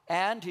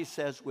 and, he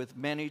says, with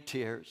many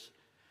tears,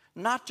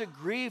 not to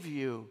grieve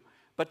you,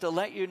 but to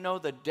let you know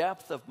the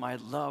depth of my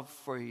love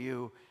for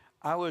you.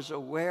 I was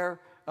aware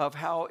of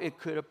how it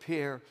could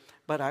appear,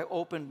 but I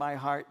opened my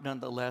heart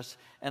nonetheless,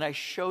 and I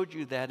showed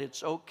you that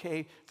it's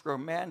okay for a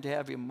man to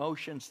have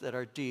emotions that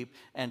are deep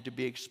and to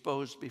be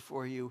exposed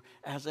before you.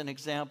 As an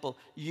example,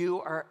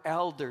 you are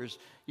elders.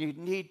 You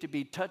need to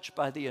be touched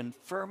by the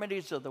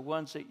infirmities of the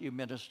ones that you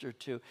minister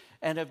to.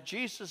 And if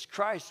Jesus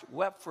Christ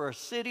wept for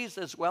cities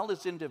as well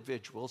as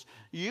individuals,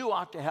 you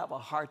ought to have a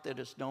heart that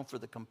is known for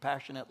the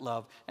compassionate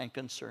love and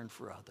concern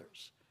for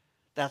others.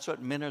 That's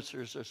what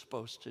ministers are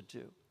supposed to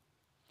do.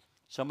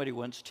 Somebody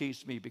once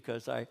teased me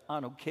because I,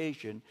 on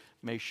occasion,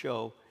 may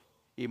show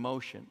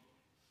emotion,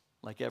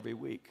 like every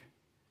week.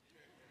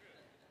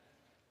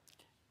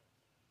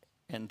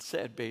 And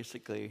said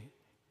basically,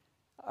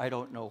 I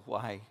don't know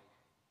why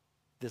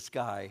this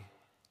guy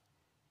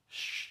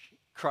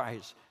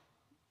cries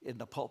in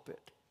the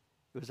pulpit.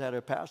 It was at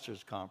a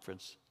pastor's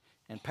conference,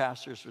 and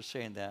pastors were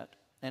saying that,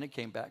 and it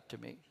came back to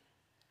me.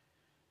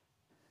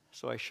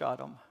 So I shot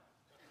him.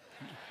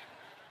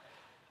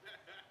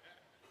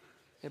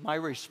 And my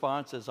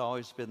response has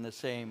always been the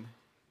same.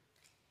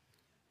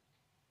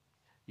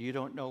 You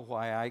don't know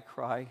why I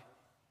cry.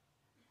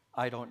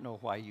 I don't know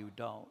why you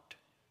don't.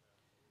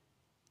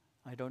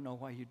 I don't know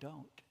why you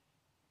don't.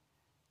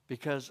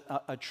 Because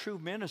a true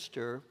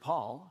minister,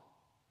 Paul,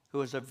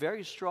 who is a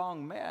very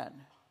strong man,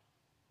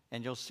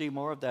 and you'll see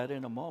more of that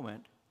in a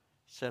moment,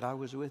 said, I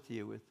was with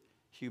you with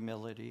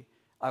humility.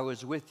 I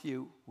was with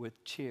you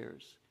with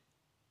tears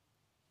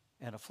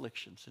and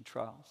afflictions and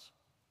trials.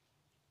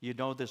 You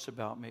know this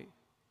about me.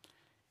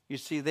 You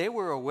see, they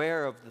were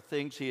aware of the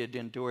things he had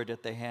endured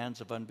at the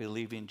hands of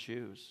unbelieving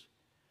Jews.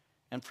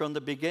 And from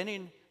the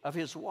beginning of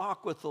his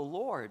walk with the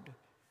Lord,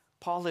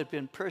 Paul had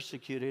been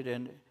persecuted,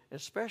 and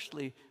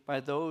especially by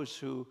those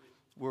who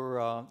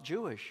were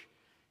Jewish.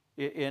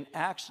 In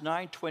Acts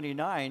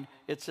 9:29,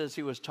 it says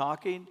he was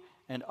talking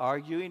and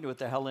arguing with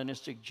the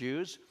Hellenistic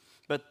Jews,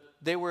 but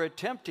they were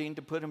attempting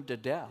to put him to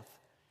death.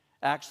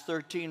 Acts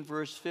 13,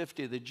 verse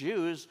 50, the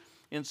Jews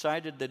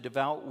incited the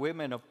devout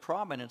women of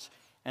prominence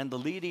and the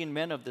leading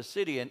men of the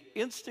city and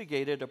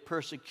instigated a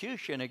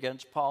persecution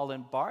against Paul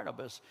and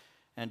Barnabas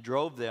and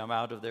drove them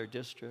out of their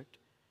district.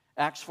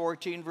 Acts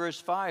 14,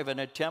 verse 5, an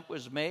attempt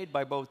was made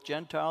by both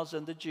Gentiles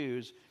and the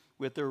Jews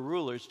with their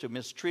rulers to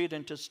mistreat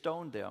and to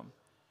stone them.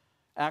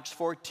 Acts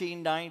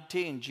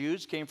 14:19,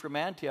 Jews came from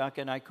Antioch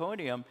and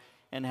Iconium,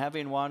 and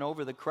having won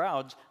over the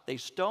crowds, they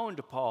stoned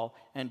Paul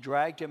and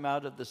dragged him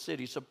out of the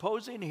city,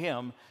 supposing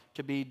him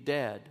to be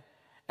dead.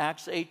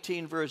 Acts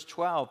 18, verse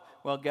 12,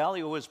 while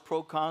Gallio was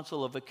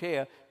proconsul of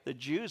Achaia, the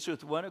Jews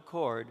with one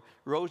accord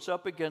rose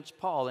up against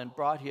Paul and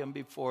brought him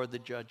before the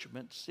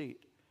judgment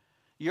seat.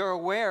 You're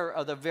aware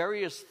of the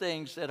various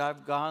things that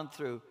I've gone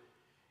through.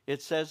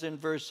 It says in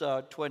verse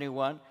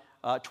 20,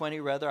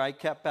 I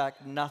kept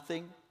back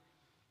nothing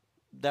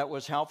that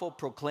was helpful,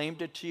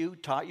 proclaimed it to you,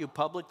 taught you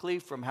publicly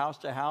from house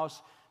to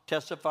house,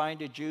 testifying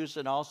to Jews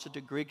and also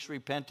to Greeks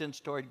repentance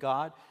toward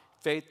God,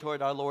 faith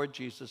toward our Lord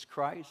Jesus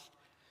Christ.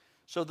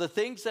 So the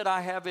things that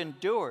I have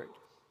endured,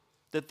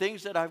 the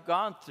things that I've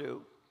gone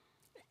through,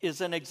 is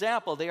an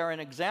example. They are an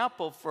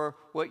example for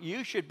what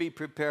you should be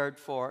prepared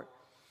for.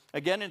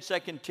 Again, in 2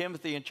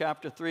 Timothy in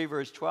chapter 3,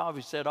 verse 12,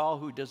 he said, all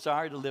who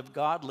desire to live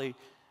godly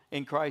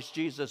in Christ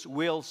Jesus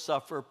will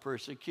suffer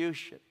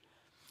persecution.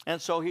 And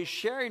so he's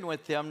sharing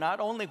with them not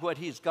only what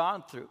he's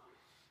gone through,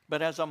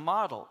 but as a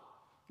model.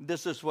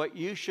 This is what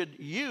you should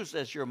use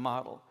as your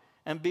model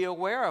and be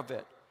aware of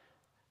it.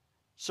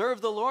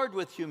 Serve the Lord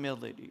with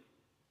humility.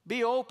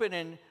 Be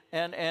open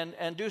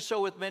and do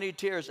so with many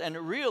tears, and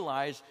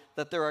realize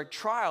that there are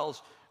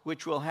trials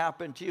which will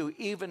happen to you,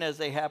 even as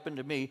they happened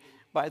to me,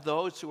 by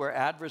those who are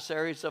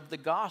adversaries of the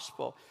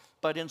gospel.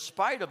 But in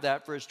spite of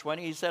that, verse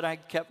 20, he said, I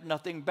kept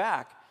nothing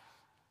back.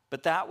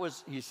 But that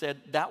was, he said,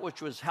 that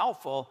which was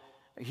helpful,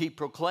 he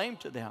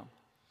proclaimed to them.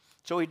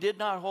 So he did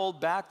not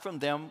hold back from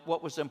them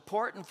what was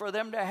important for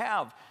them to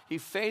have. He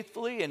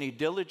faithfully and he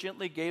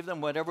diligently gave them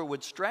whatever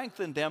would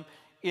strengthen them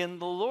in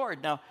the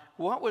Lord. Now,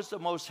 what was the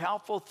most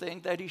helpful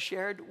thing that he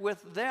shared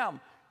with them?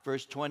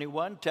 Verse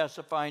 21,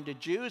 testifying to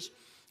Jews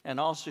and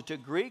also to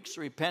Greeks,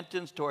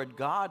 repentance toward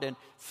God and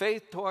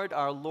faith toward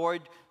our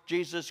Lord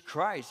Jesus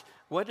Christ.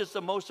 What is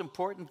the most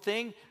important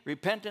thing?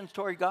 Repentance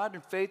toward God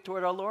and faith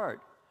toward our Lord.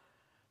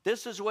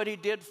 This is what he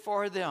did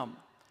for them.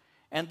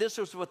 And this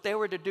was what they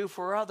were to do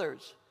for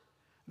others.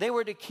 They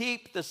were to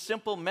keep the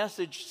simple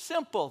message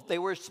simple. They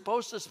were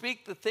supposed to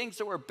speak the things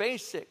that were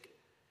basic.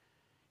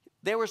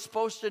 They were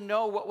supposed to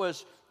know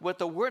what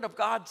the Word of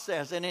God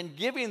says. And in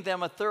giving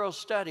them a thorough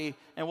study,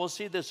 and we'll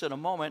see this in a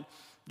moment,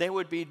 they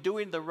would be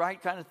doing the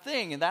right kind of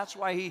thing. And that's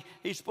why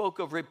he spoke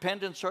of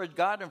repentance toward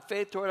God and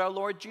faith toward our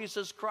Lord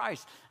Jesus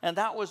Christ. And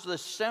that was the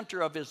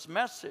center of his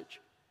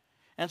message.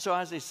 And so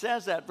as he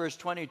says that, verse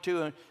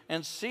 22,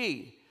 and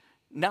see,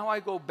 now I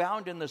go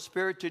bound in the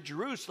Spirit to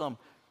Jerusalem,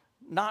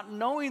 not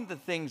knowing the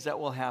things that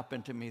will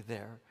happen to me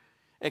there,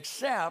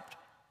 except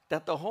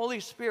that the Holy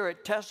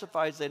Spirit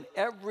testifies in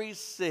every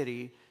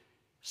city,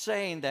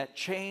 saying that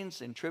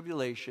chains and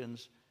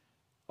tribulations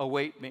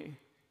await me.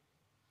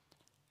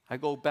 I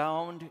go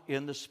bound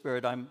in the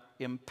Spirit. I'm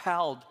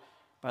impelled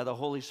by the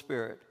Holy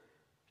Spirit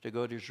to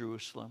go to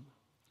Jerusalem.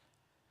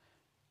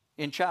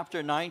 In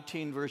chapter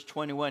 19, verse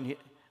 21,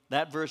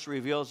 that verse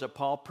reveals that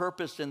Paul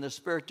purposed in the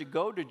Spirit to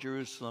go to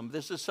Jerusalem.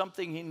 This is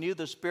something he knew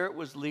the Spirit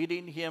was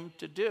leading him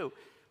to do.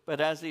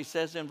 But as he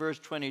says in verse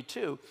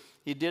 22,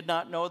 he did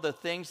not know the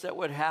things that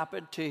would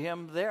happen to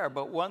him there.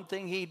 But one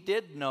thing he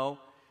did know,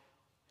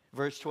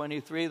 verse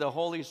 23, the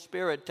Holy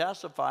Spirit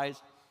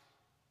testifies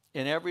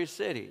in every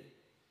city,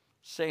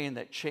 saying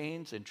that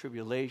chains and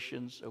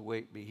tribulations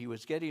await me. He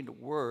was getting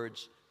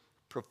words,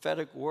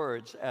 prophetic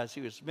words, as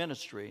he was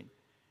ministering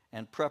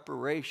and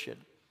preparation,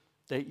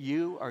 that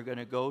you are going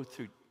to go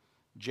through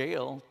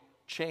jail,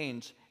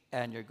 chains,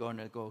 and you're going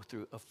to go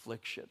through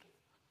affliction.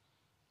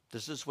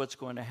 This is what's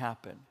going to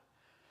happen.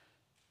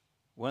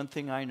 One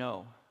thing I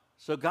know.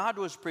 So God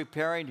was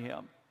preparing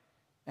him,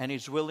 and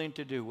he's willing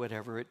to do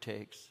whatever it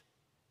takes.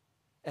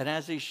 And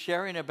as he's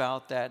sharing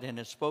about that and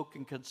has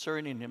spoken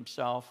concerning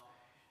himself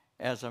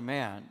as a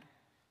man,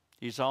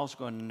 he's also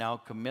going to now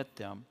commit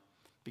them,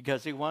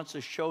 because he wants to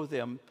show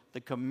them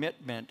the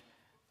commitment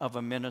of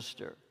a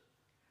minister.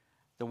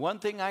 The one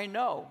thing I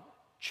know,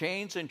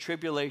 chains and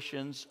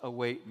tribulations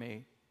await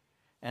me.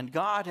 And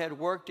God had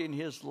worked in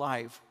his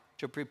life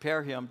to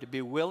prepare him to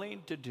be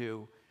willing to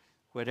do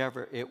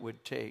whatever it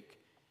would take.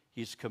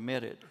 He's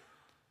committed.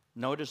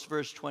 Notice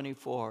verse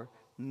 24.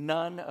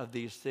 None of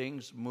these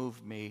things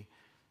move me,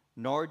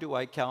 nor do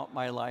I count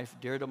my life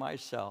dear to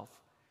myself,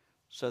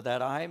 so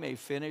that I may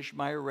finish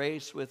my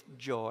race with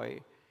joy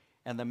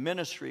and the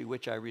ministry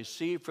which I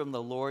received from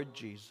the Lord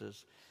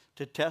Jesus,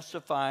 to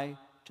testify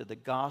to the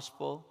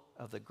gospel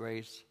of the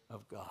grace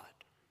of God.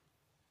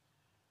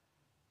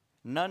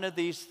 None of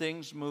these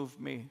things move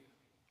me.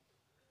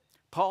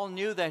 Paul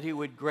knew that he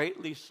would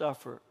greatly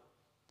suffer.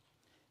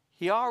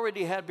 He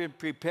already had been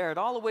prepared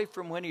all the way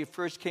from when he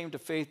first came to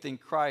faith in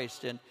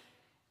Christ,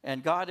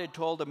 and God had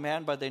told a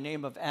man by the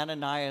name of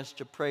Ananias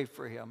to pray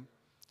for him.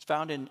 It's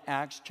found in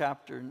Acts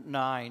chapter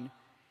 9.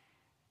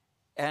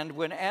 And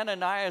when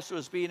Ananias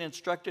was being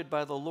instructed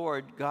by the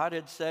Lord, God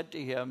had said to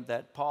him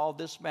that Paul,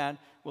 this man,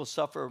 will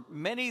suffer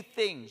many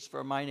things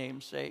for my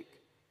name's sake.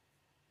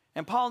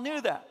 And Paul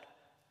knew that.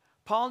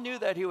 Paul knew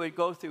that he would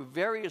go through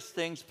various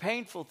things,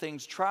 painful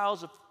things,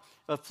 trials,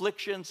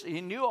 afflictions.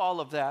 He knew all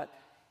of that.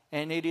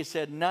 And he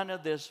said, none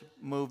of this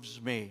moves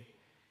me.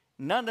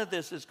 None of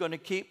this is going to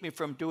keep me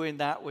from doing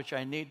that which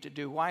I need to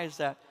do. Why is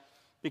that?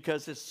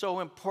 Because it's so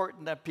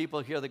important that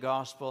people hear the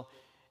gospel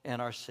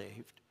and are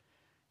saved.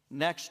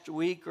 Next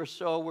week or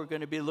so, we're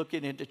going to be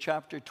looking into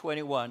chapter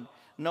 21.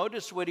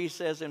 Notice what he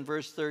says in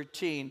verse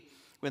 13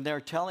 when they're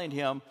telling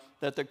him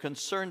that they're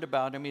concerned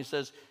about him. He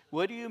says,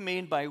 what do you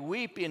mean by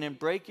weeping and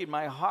breaking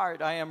my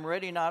heart? I am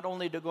ready not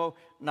only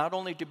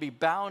to be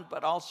bound,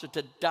 but also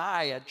to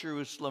die at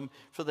Jerusalem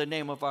for the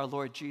name of our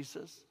Lord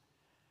Jesus.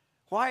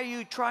 Why are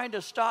you trying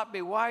to stop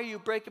me? Why are you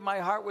breaking my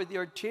heart with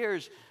your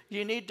tears?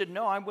 You need to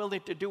know I'm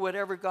willing to do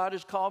whatever God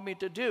has called me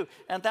to do.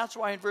 And that's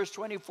why in verse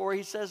 24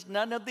 he says,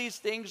 none of these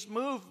things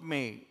move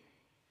me.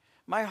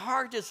 My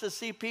heart is to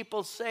see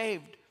people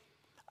saved.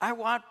 I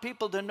want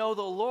people to know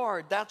the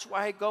Lord. That's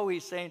why I go,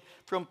 he's saying,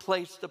 from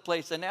place to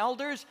place. And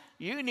elders,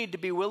 you need to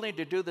be willing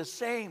to do the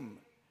same.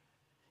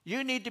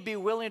 You need to be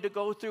willing to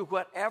go through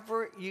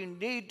whatever you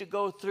need to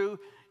go through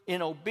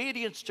in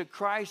obedience to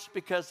Christ,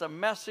 because the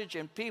message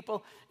and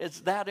people is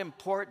that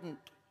important.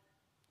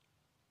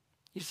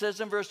 He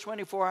says in verse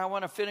 24, I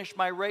want to finish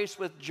my race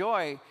with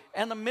joy,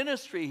 and the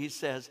ministry, he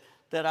says,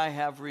 that I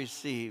have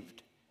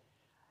received.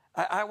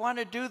 I want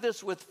to do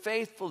this with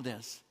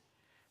faithfulness.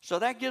 So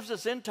that gives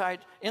us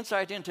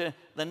insight into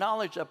the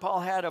knowledge that Paul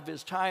had of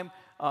his time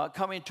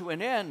coming to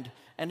an end,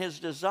 and his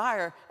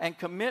desire and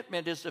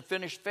commitment is to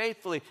finish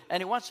faithfully, and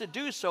he wants to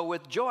do so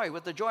with joy,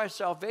 with the joy of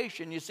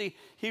salvation. You see,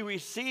 he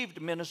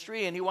received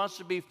ministry, and he wants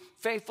to be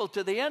faithful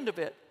to the end of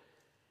it.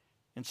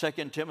 In 2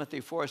 Timothy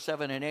 4,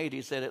 7, and 8,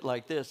 he said it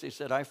like this. He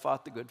said, I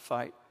fought the good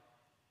fight.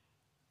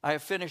 I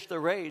have finished the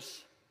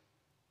race.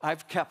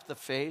 I've kept the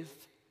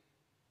faith.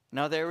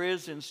 Now there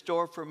is in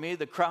store for me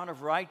the crown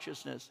of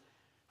righteousness,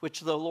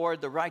 which the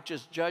Lord, the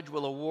righteous judge,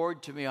 will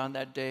award to me on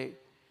that day.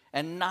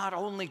 And not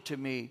only to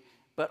me,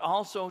 but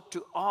also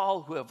to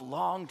all who have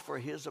longed for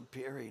his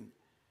appearing.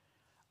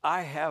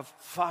 I have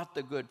fought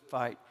the good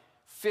fight,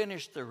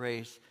 finished the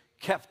race,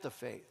 kept the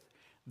faith.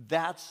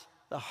 That's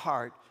the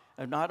heart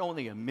of not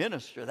only a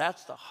minister,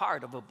 that's the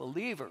heart of a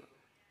believer.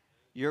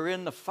 You're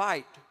in the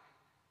fight.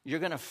 You're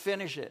going to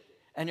finish it.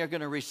 and you're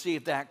going to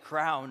receive that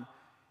crown.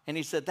 And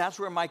he said, that's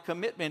where my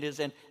commitment is.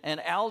 And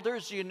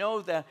elders, you know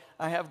that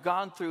I have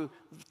gone through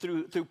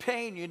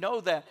pain. You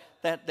know that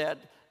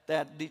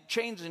the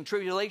chains and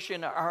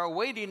tribulation are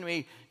awaiting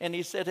me. And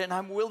he said, and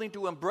I'm willing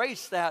to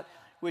embrace that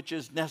which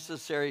is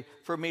necessary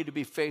for me to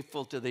be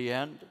faithful to the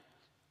end.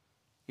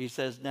 He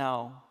says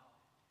now,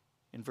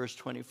 in verse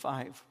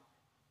 25,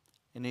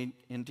 and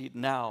indeed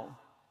now,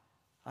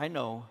 I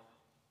know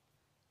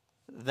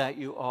that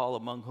you all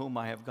among whom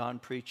I have gone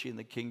preaching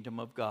the kingdom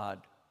of God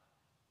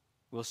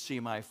will see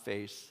my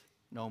face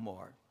no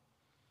more.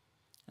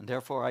 And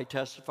therefore I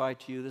testify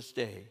to you this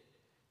day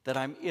that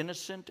I'm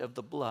innocent of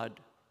the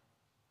blood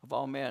of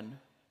all men,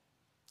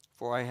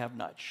 for I have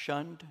not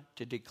shunned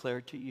to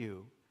declare to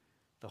you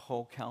the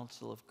whole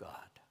counsel of God.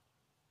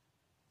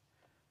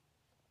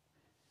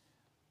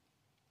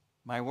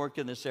 My work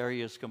in this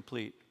area is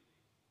complete.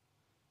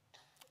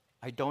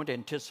 I don't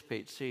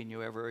anticipate seeing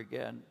you ever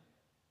again.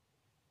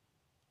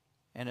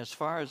 And as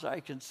far as I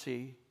can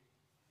see,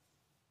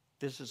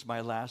 this is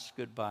my last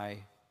goodbye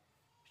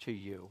to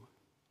you.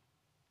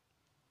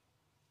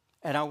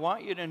 And I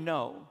want you to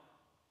know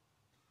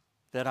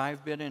that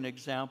I've been an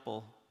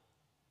example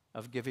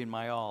of giving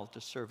my all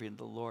to serving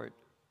the Lord.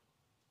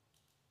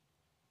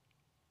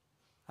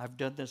 I've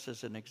done this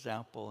as an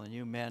example, and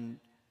you men,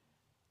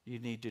 you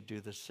need to do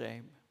the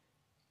same.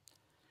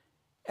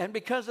 And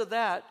because of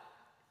that,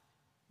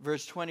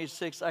 verse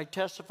 26, I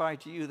testify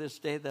to you this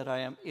day that I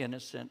am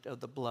innocent of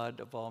the blood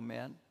of all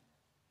men.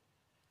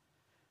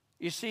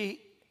 You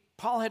see,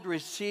 Paul had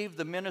received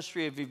the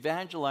ministry of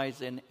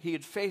evangelizing. He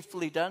had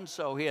faithfully done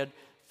so. He had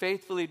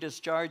faithfully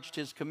discharged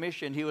his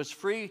commission. He was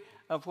free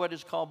of what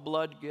is called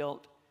blood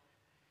guilt.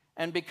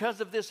 And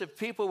because of this, if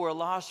people were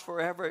lost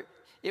forever,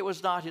 it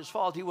was not his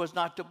fault. He was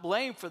not to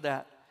blame for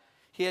that.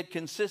 He had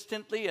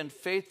consistently and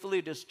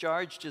faithfully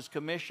discharged his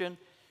commission.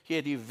 He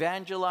had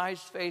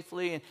evangelized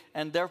faithfully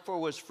and therefore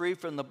was free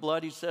from the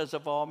blood, he says,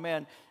 of all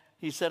men.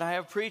 He said, I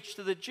have preached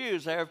to the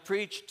Jews. I have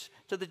preached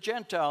to the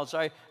Gentiles.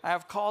 I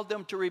have called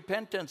them to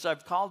repentance.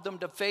 I've called them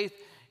to faith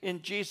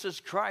in Jesus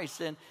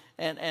Christ.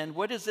 And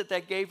what is it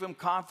that gave him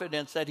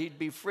confidence that he'd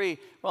be free?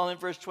 Well, in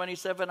verse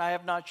 27, I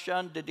have not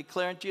shunned to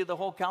declare unto you the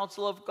whole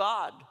counsel of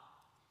God.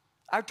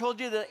 I've told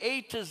you the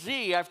A to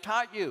Z. I've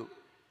taught you.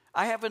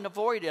 I haven't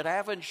avoided. I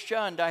haven't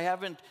shunned. I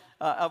haven't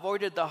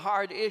avoided the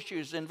hard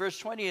issues. In verse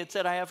 20, it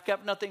said, I have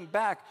kept nothing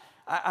back.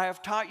 I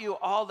have taught you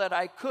all that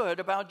I could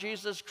about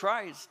Jesus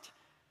Christ.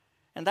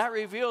 And that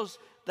reveals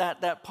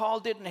that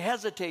Paul didn't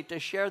hesitate to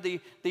share the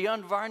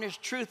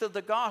unvarnished truth of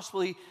the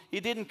gospel. He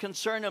didn't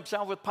concern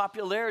himself with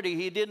popularity.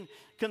 He didn't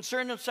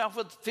concern himself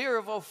with fear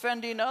of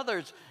offending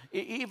others.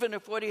 Even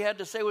if what he had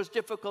to say was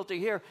difficult to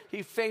hear,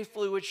 he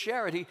faithfully would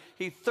share it.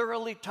 He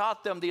thoroughly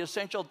taught them the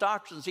essential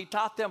doctrines. He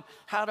taught them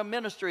how to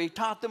minister. He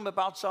taught them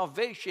about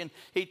salvation.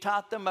 He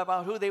taught them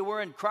about who they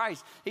were in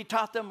Christ. He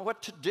taught them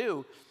what to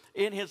do.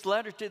 In his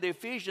letter to the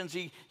Ephesians,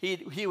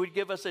 he would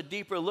give us a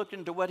deeper look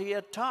into what he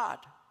had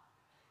taught.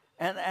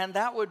 And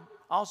that would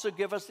also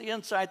give us the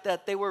insight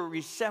that they were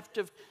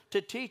receptive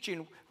to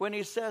teaching. When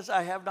he says,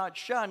 I have not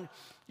shunned,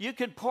 you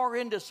can pour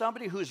into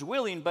somebody who's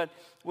willing, but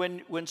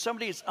when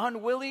somebody's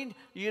unwilling,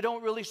 you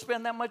don't really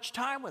spend that much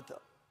time with them.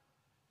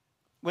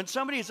 When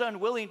somebody's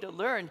unwilling to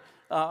learn,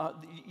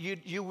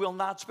 you will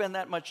not spend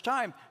that much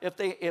time.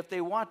 If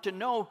they want to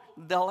know,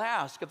 they'll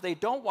ask. If they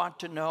don't want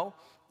to know,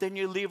 then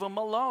you leave them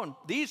alone.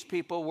 These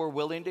people were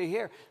willing to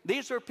hear.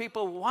 These were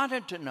people who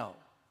wanted to know.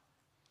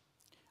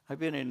 I've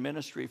been in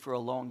ministry for a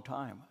long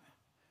time.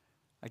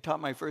 I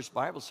taught my first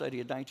Bible study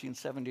in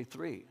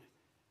 1973.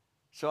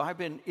 So I've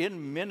been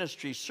in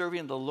ministry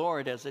serving the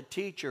Lord as a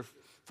teacher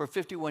for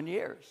 51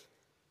 years.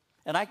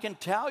 And I can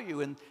tell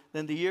you in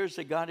the years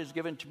that God has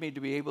given to me to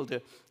be able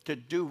to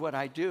do what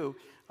I do,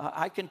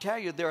 I can tell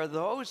you there are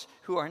those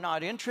who are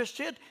not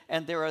interested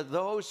and there are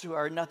those who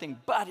are nothing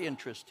but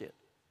interested.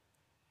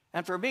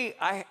 And for me,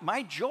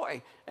 my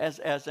joy as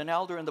an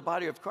elder in the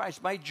body of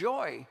Christ, my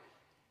joy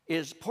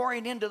is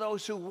pouring into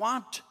those who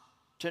want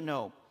to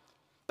know.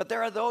 But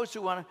there are those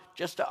who want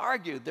just to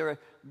argue. There are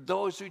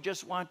those who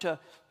just want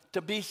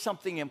to be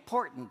something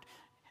important.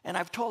 And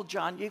I've told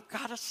John, you've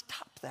got to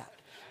stop that.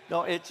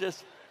 No, it's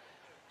just,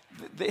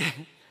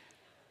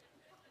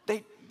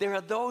 there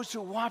are those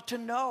who want to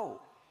know.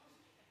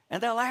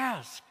 And they'll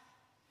ask.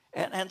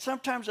 And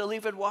sometimes they'll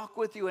even walk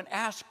with you and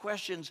ask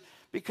questions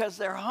because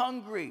they're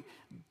hungry.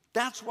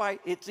 That's why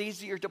it's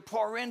easier to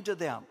pour into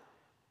them.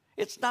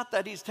 It's not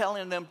that he's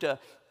telling them to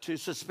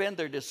suspend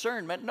their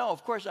discernment. No,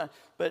 of course not.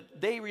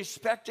 But they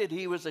respected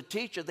he was a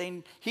teacher.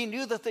 He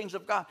knew the things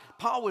of God.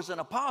 Paul was an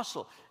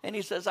apostle. And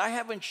he says, I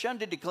haven't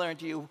shunned to declare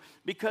unto you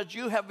because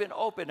you have been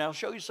open. I'll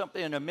show you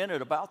something in a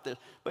minute about this.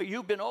 But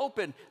you've been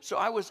open. So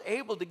I was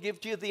able to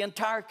give to you the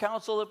entire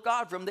counsel of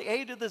God from the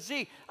A to the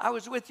Z. I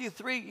was with you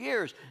 3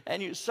 years.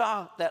 And you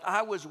saw that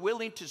I was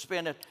willing to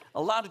spend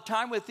a lot of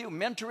time with you,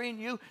 mentoring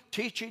you,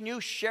 teaching you,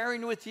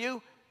 sharing with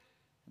you.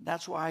 And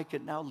that's why I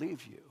can now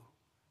leave you.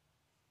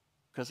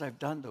 Because I've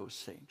done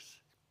those things.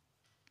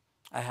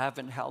 I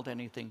haven't held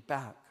anything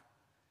back.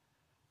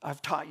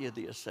 I've taught you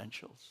the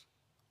essentials.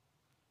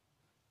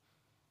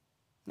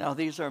 Now,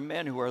 these are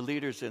men who are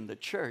leaders in the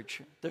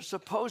church. They're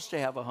supposed to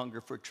have a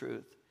hunger for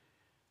truth.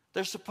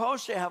 They're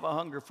supposed to have a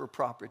hunger for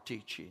proper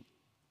teaching.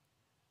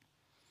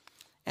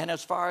 And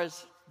as far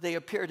as they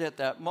appeared at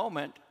that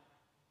moment,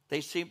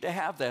 they seemed to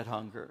have that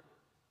hunger.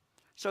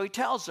 So he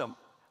tells them,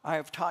 I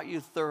have taught you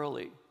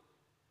thoroughly.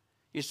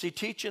 You see,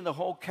 teaching the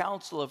whole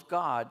counsel of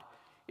God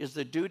is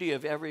the duty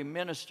of every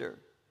minister.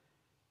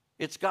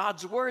 It's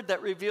God's word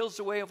that reveals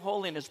the way of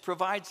holiness,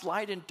 provides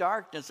light in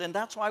darkness, and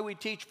that's why we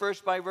teach verse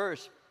by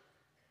verse,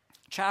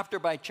 chapter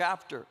by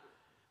chapter,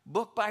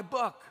 book by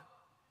book.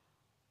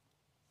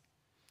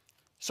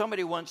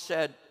 Somebody once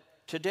said,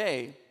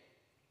 today,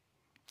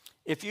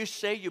 if you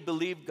say you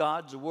believe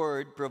God's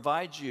word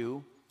provides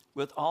you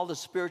with all the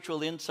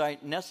spiritual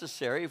insight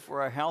necessary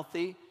for a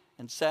healthy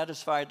and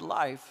satisfied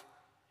life,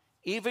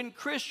 even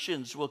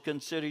Christians will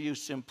consider you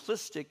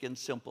simplistic and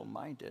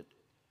simple-minded.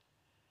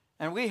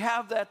 And we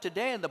have that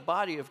today in the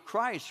body of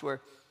Christ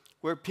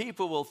where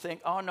people will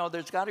think, oh no,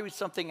 there's got to be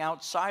something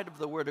outside of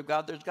the Word of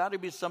God. There's got to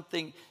be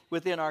something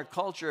within our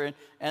culture.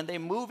 And they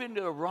move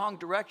into the wrong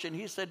direction.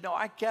 He said, no,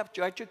 I kept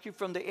you. I took you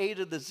from the A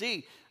to the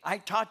Z. I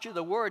taught you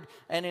the Word.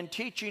 And in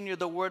teaching you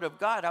the Word of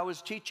God, I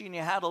was teaching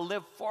you how to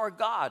live for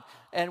God.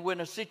 And when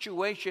a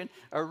situation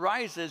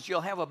arises,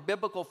 you'll have a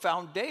biblical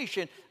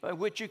foundation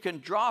which you can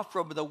draw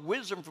from, the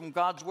wisdom from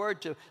God's Word,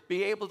 to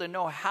be able to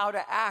know how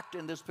to act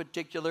in this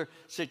particular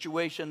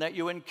situation that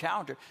you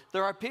encounter.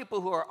 There are people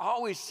who are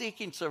always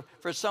seeking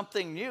for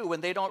something new when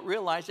they don't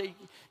realize that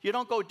you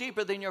don't go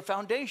deeper than your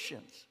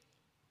foundations.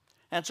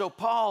 And so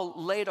Paul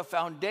laid a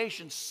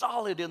foundation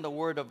solid in the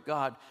Word of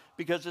God,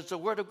 because it's the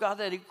Word of God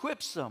that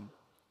equips them.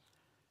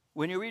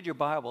 When you read your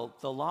Bible,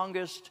 the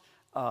longest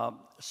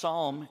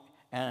psalm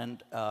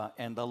and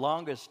the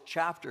longest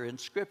chapter in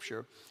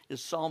Scripture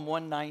is Psalm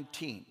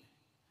 119.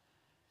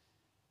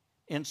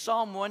 In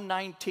Psalm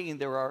 119,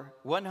 there are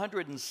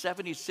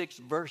 176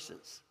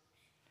 verses,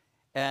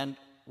 and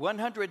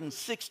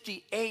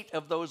 168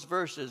 of those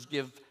verses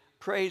give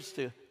praise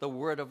to the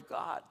Word of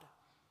God.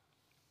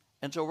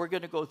 And so we're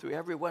going to go through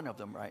every one of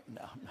them right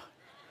now.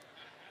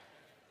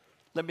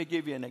 Let me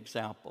give you an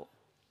example.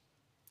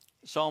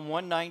 Psalm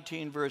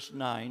 119, verse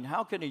 9.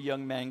 How can a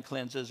young man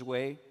cleanse his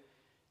way?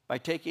 By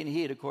taking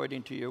heed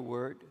according to your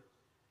word.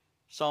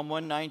 Psalm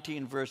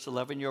 119, verse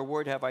 11. Your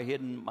word have I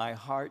hidden in my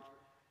heart,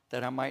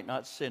 that I might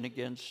not sin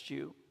against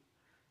you.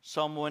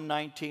 Psalm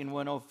 119,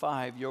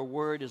 105. Your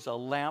word is a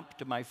lamp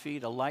to my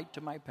feet, a light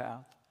to my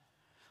path.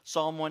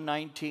 Psalm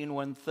 119,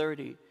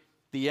 130.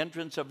 The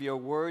entrance of your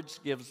words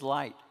gives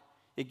light.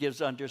 It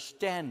gives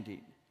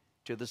understanding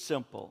to the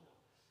simple.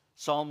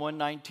 Psalm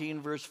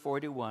 119, verse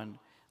 41.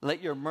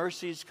 Let your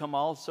mercies come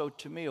also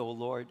to me, O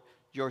Lord,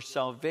 your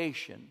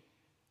salvation,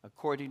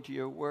 according to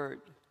your word.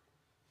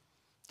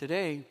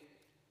 Today,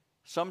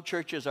 some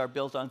churches are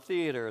built on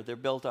theater. They're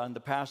built on the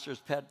pastor's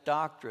pet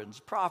doctrines,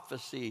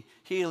 prophecy,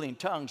 healing,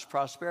 tongues,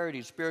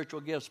 prosperity,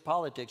 spiritual gifts,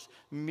 politics,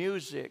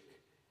 music.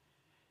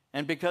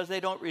 And because they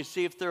don't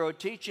receive thorough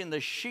teaching,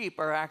 the sheep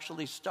are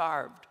actually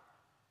starved.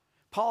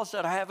 Paul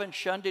said, I haven't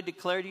shunned to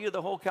declare to you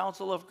the whole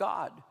counsel of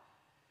God.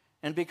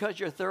 And because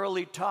you're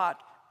thoroughly taught,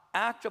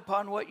 act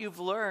upon what you've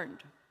learned.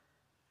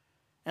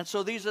 And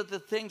so these are the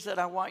things that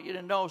I want you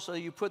to know, so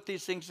you put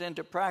these things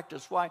into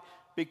practice. Why?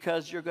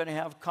 Because you're going to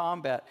have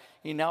combat.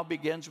 He now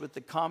begins with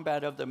the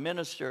combat of the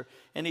minister.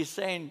 And he's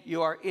saying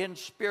you are in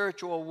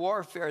spiritual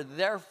warfare.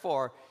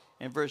 Therefore,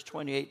 in verse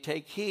 28,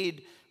 take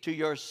heed to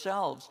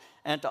yourselves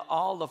and to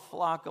all the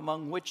flock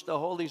among which the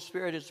Holy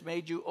Spirit has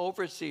made you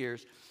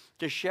overseers,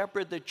 to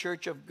shepherd the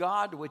church of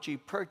God, which he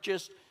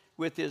purchased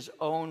with his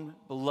own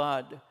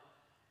blood.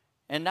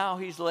 And now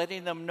he's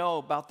letting them know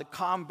about the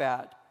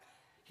combat.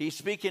 He's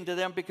speaking to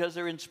them because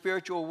they're in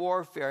spiritual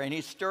warfare, and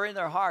he's stirring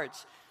their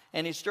hearts,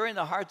 and he's stirring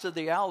the hearts of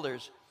the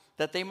elders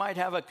that they might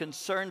have a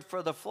concern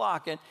for the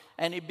flock.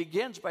 And he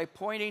begins by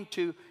pointing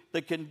to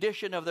the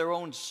condition of their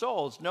own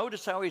souls.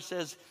 Notice how he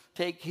says,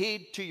 take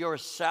heed to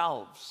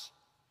yourselves.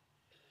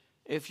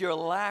 If you're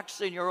lax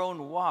in your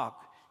own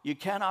walk, you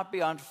cannot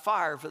be on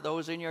fire for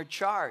those in your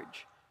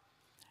charge.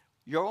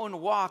 Your own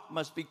walk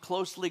must be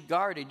closely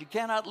guarded. You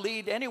cannot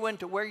lead anyone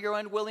to where you're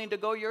unwilling to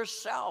go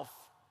yourself.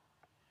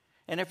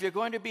 And if you're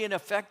going to be an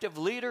effective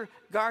leader,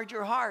 guard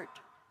your heart.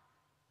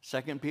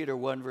 2 Peter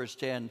 1, verse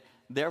 10,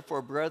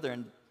 therefore,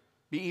 brethren,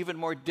 be even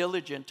more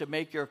diligent to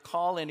make your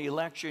call and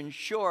election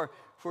sure,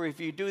 for if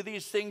you do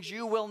these things,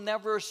 you will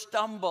never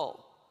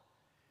stumble.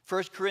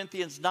 1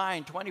 Corinthians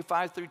 9,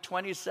 25 through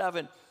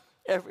 27,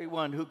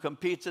 everyone who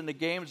competes in the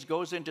games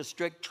goes into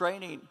strict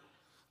training.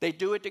 They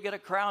do it to get a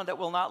crown that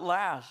will not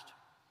last,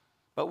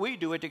 but we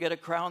do it to get a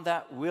crown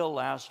that will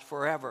last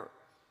forever.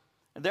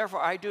 And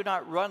therefore, I do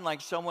not run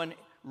like someone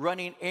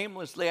running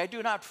aimlessly. I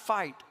do not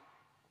fight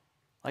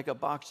like a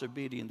boxer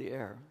beating the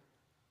air.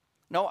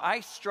 No, I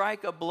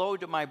strike a blow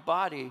to my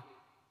body,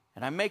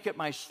 and I make it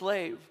my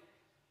slave,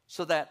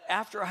 so that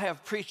after I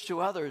have preached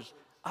to others,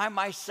 I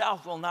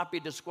myself will not be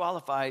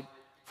disqualified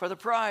for the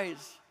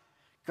prize.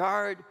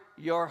 Guard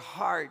your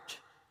heart.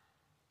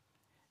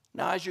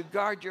 Now, as you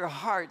guard your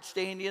heart,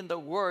 staying in the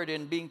Word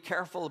and being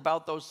careful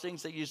about those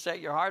things that you set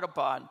your heart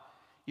upon,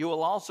 you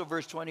will also,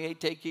 verse 28,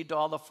 take heed to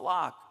all the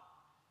flock.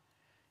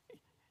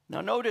 Now,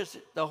 notice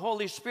the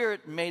Holy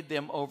Spirit made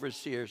them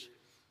overseers.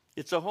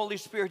 It's the Holy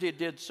Spirit who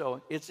did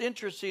so. It's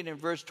interesting in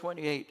verse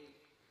 28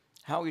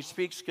 how he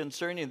speaks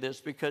concerning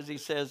this, because he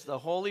says the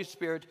Holy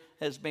Spirit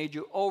has made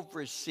you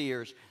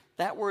overseers.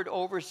 That word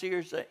overseer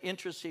is an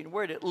interesting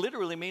word. It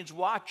literally means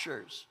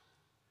watchers.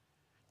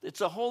 It's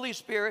the Holy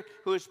Spirit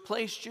who has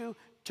placed you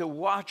to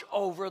watch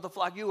over the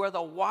flock. You are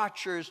the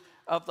watchers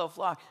of the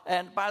flock.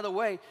 And by the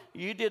way,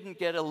 you didn't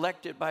get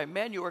elected by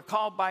men. You were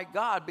called by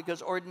God,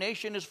 because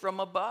ordination is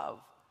from above.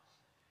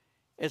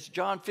 It's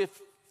John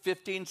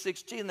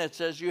 15:16 that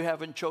says, you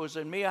haven't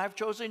chosen me, I've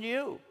chosen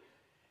you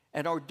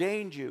and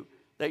ordained you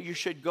that you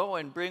should go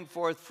and bring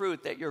forth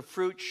fruit, that your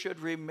fruit should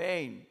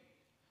remain.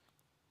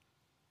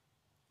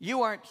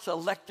 You aren't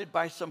selected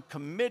by some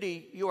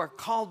committee. You are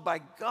called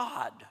by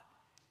God.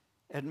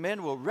 And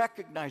men will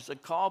recognize the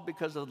call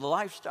because of the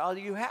lifestyle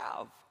you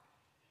have.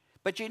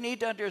 But you need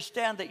to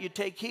understand that you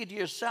take heed to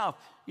yourself.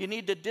 You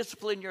need to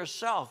discipline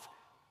yourself,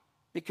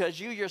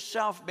 because you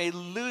yourself may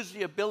lose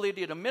the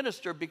ability to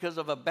minister because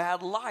of a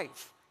bad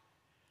life.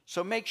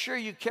 So make sure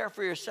you care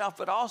for yourself,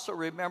 but also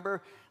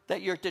remember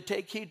that you're to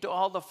take heed to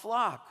all the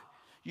flock.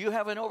 You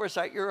have an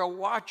oversight. You're a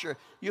watcher.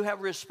 You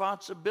have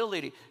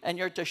responsibility, and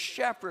you're to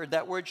shepherd.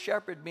 That word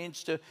shepherd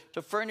means to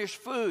furnish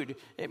food.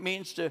 It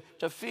means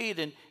to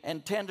feed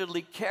and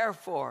tenderly care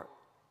for.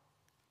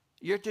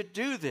 You're to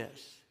do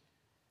this.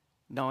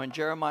 Now, in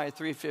Jeremiah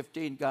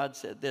 3:15, God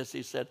said this.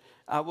 He said,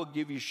 I will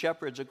give you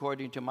shepherds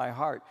according to my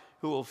heart,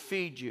 who will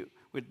feed you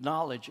with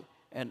knowledge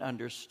and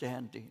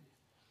understanding.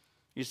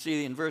 You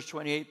see, in verse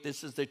 28,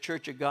 this is the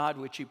church of God,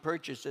 which he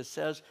purchased, it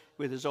says,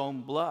 with his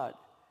own blood.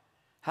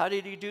 How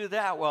did he do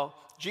that? Well,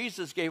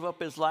 Jesus gave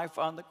up his life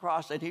on the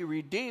cross, and he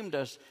redeemed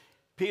us.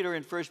 Peter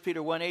in 1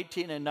 Peter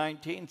 1:18 and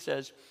 19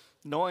 says,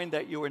 knowing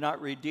that you were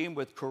not redeemed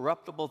with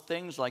corruptible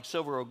things like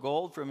silver or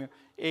gold from your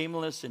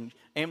aimless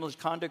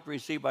conduct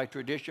received by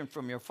tradition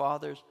from your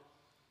fathers,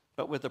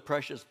 but with the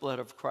precious blood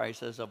of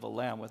Christ, as of a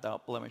lamb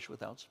without blemish,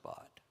 without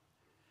spot.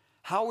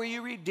 How were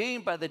you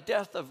redeemed? By the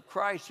death of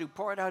Christ, who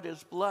poured out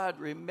his blood.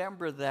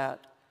 Remember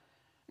that.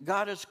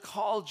 God has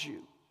called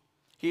you.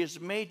 He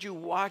has made you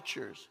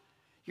watchers.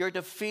 You're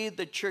to feed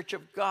the church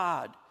of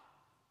God,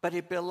 but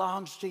it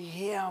belongs to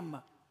him.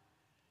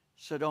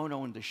 So don't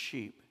own the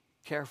sheep.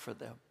 Care for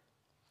them.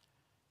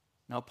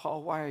 Now,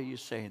 Paul, why are you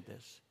saying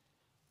this?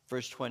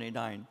 Verse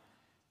 29,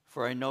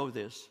 for I know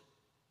this,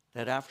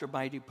 that after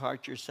my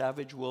departure,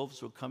 savage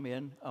wolves will come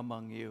in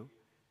among you,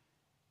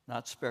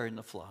 not sparing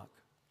the flock.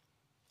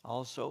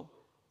 Also,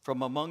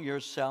 from among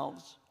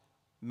yourselves,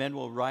 men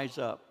will rise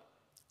up,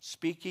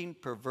 speaking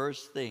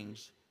perverse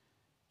things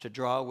to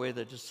draw away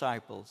the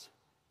disciples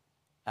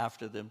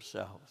after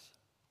themselves.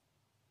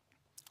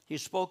 He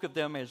spoke of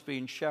them as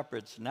being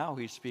shepherds. Now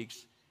he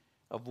speaks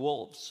of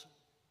wolves.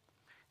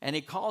 And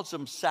he calls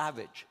them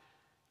savage.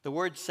 The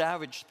word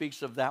savage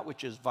speaks of that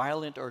which is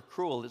violent or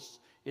cruel.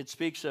 It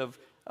speaks of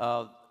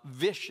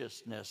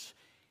viciousness.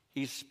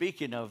 He's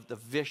speaking of the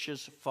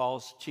vicious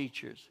false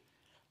teachers.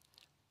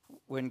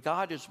 When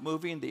God is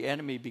moving, the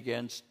enemy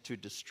begins to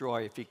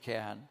destroy if he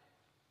can.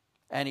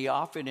 And he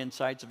often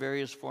incites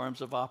various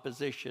forms of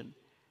opposition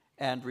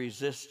and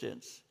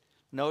resistance.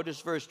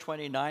 Notice verse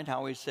 29,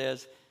 how he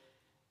says,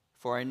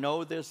 for I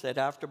know this, that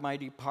after my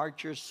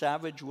departure,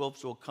 savage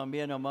wolves will come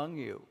in among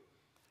you.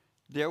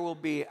 There will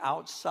be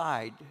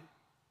outside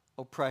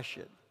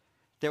oppression.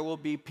 There will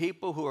be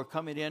people who are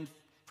coming in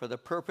for the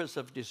purpose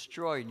of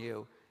destroying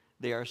you.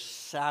 They are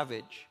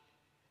savage,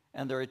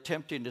 and they're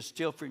attempting to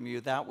steal from you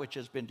that which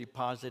has been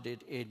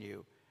deposited in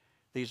you.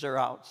 These are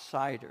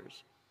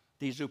outsiders.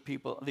 These are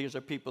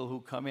people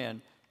who come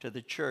in to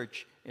the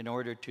church in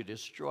order to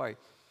destroy.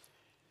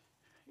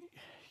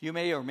 You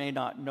may or may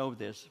not know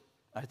this.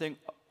 I think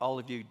all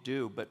of you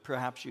do, but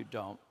perhaps you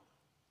don't.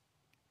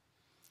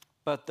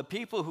 But the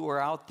people who are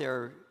out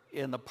there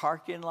in the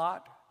parking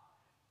lot,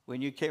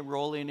 when you came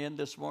rolling in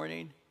this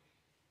morning,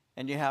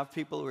 and you have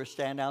people who are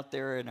standing out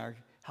there and are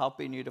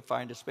helping you to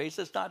find a space,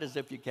 it's not as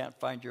if you can't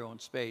find your own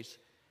space.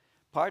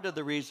 Part of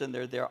the reason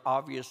they're there,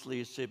 obviously,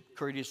 is to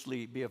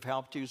courteously be of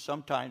help to you.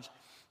 Sometimes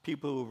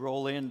people who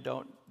roll in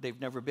they've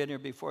never been here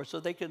before, so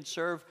they can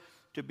serve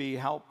to be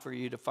help for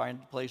you to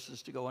find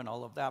places to go and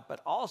all of that.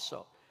 But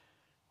also,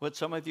 what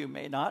some of you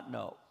may not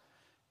know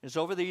is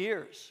over the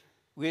years,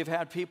 we've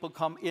had people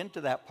come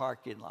into that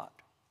parking lot.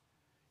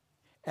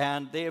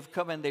 And they have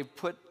come and they've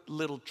put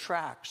little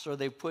tracts, or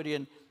they've put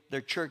in their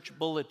church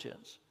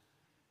bulletins.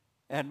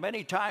 And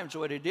many times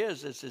what it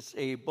is it's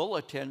a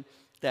bulletin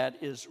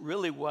that is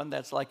really one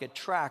that's like a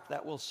tract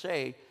that will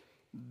say,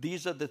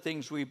 these are the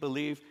things we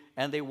believe,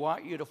 and they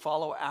want you to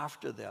follow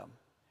after them.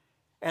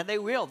 And they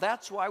will.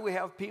 That's why we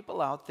have people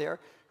out there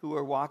who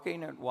are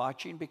walking and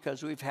watching,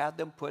 because we've had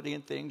them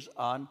putting things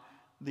on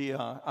the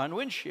on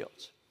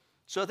windshields.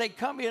 So they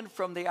come in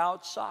from the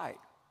outside.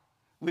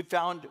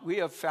 We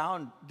have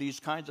found these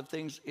kinds of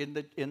things in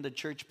the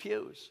church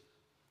pews.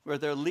 where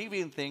they're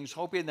leaving things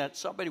hoping that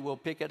somebody will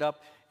pick it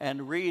up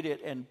and read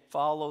it and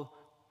follow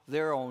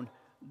their own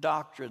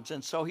doctrines.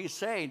 And so he's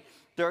saying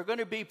there are going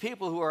to be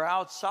people who are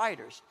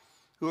outsiders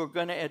who are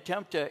going to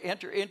attempt to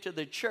enter into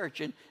the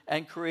church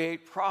and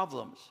create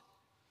problems.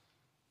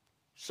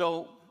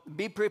 So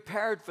be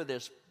prepared for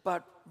this.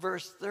 But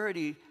verse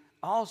 30,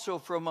 also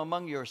from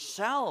among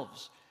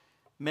yourselves,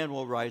 men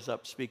will rise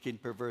up speaking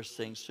perverse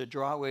things to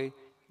draw away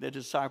the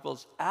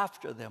disciples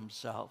after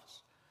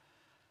themselves.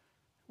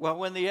 Well,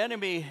 when the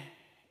enemy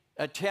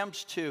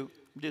attempts to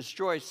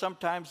destroy,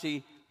 sometimes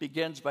he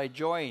begins by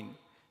joining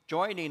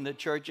the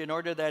church in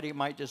order that he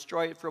might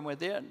destroy it from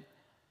within.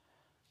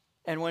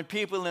 And when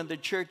people in the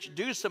church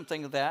do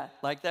something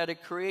like that,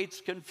 it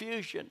creates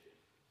confusion.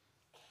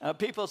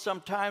 People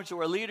sometimes who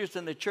are leaders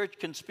in the church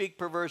can speak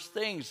perverse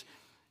things.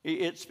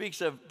 It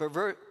speaks of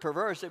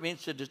perverse. It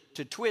means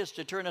to twist,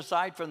 to turn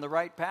aside from the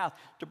right path,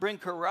 to bring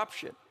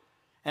corruption.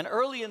 And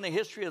early in the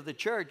history of the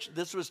church,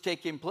 this was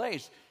taking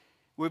place.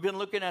 We've been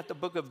looking at the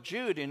book of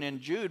Jude, and in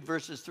Jude,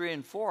 verses 3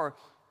 and 4,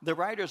 the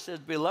writer says,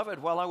 "Beloved,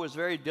 while I was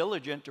very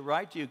diligent to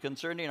write to you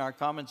concerning our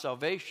common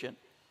salvation,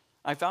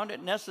 I found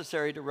it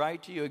necessary to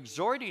write to you,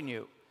 exhorting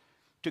you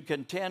to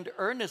contend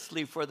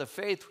earnestly for the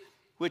faith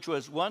which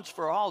was once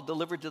for all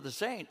delivered to the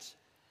saints.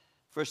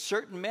 For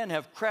certain men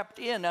have crept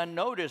in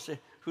unnoticed,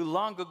 who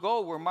long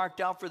ago were marked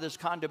out for this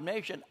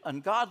condemnation,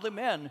 ungodly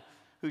men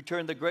who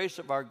turn the grace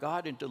of our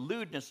God into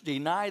lewdness,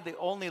 deny the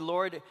only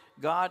Lord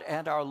God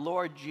and our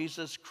Lord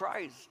Jesus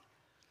Christ."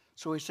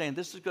 So he's saying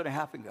this is going to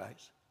happen,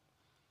 guys.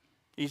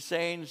 He's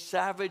saying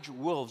savage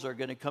wolves are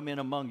going to come in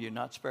among you,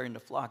 not sparing the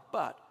flock,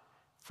 but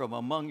from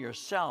among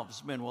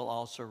yourselves men will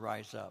also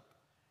rise up.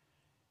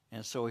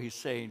 And so he's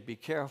saying, be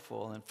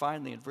careful. And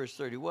finally, in verse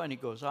 31, he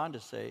goes on to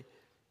say,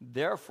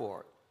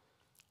 "Therefore,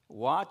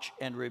 watch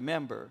and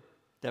remember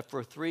that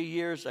for 3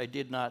 years I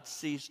did not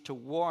cease to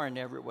warn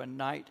everyone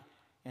night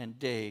and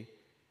day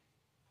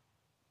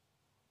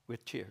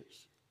with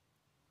tears."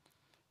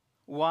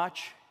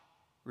 Watch,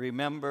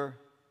 remember,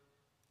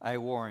 I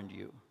warned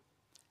you.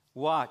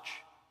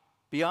 Watch,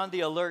 be on the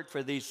alert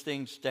for these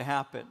things to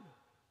happen.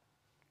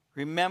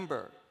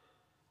 Remember,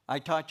 I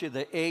taught you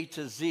the A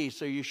to Z,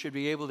 so you should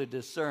be able to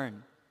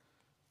discern.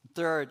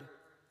 Third,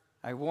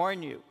 I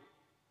warn you,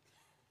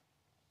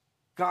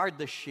 guard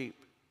the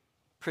sheep,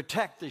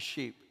 protect the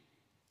sheep,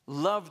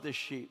 love the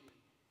sheep,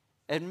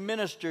 and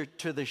minister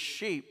to the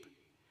sheep.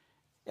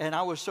 And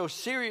I was so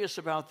serious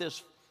about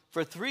this.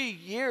 For 3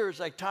 years,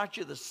 I taught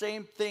you the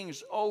same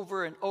things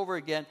over and over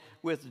again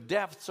with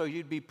depth so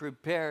you'd be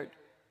prepared.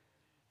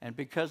 And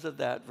because of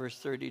that, verse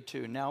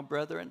 32, "Now,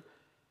 brethren,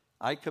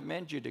 I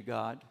commend you to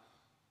God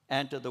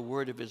and to the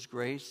word of his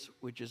grace,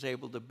 which is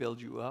able to build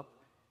you up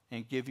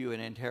and give you an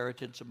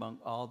inheritance among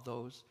all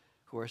those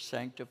who are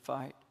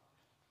sanctified.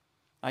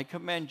 I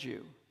commend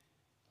you.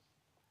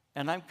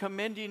 And I'm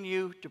commending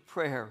you to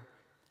prayer.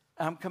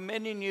 I'm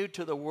commending you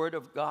to the word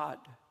of God."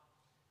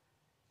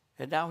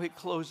 And now he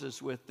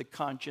closes with the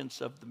conscience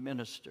of the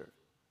minister.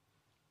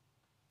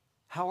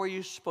 How are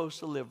you supposed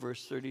to live?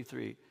 Verse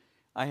 33,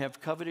 "I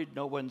have coveted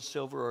no one's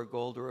silver or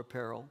gold or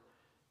apparel.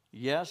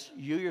 Yes,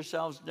 you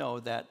yourselves know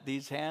that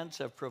these hands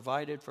have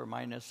provided for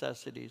my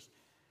necessities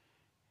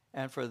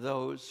and for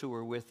those who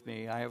were with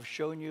me. I have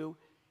shown you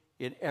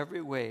in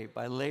every way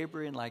by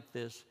laboring like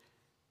this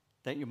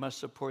that you must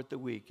support the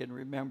weak. And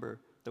remember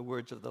the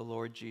words of the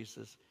Lord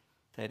Jesus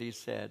that he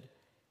said,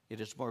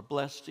 'It is more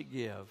blessed to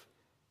give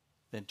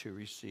than to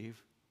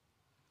receive.'"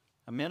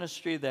 A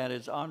ministry that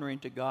is honoring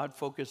to God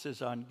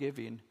focuses on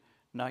giving,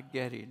 not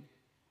getting.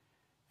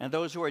 And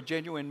those who are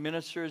genuine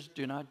ministers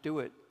do not do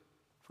it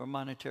for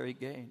monetary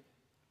gain.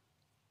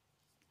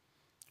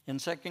 In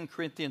 2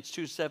 Corinthians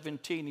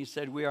 2:17, he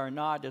said, "We are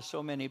not, as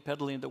so many,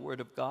 peddling the word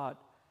of God,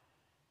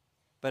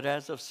 but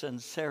as of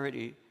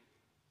sincerity,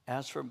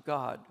 as from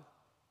God,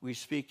 we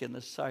speak in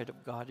the sight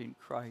of God in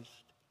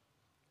Christ."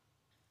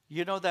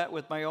 You know that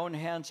with my own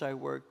hands I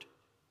worked,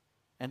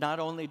 and not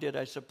only did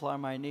I supply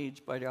my needs,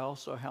 but I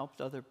also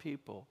helped other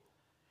people,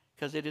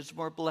 because it is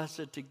more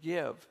blessed to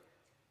give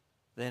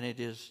than it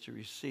is to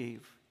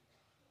receive.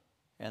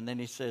 And then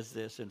he says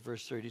this in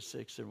verse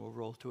 36, and we'll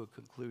roll to a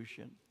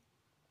conclusion.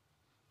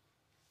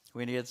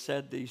 When he had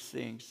said these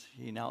things,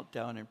 he knelt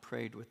down and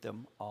prayed with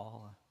them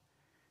all.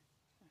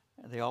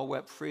 And they all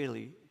wept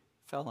freely,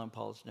 fell on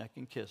Paul's neck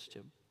and kissed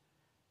him,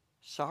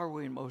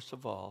 sorrowing most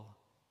of all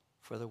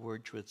for the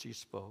words which he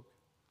spoke,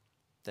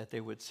 that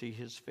they would see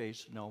his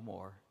face no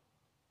more.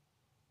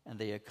 And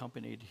they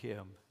accompanied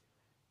him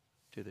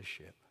to the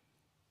ship.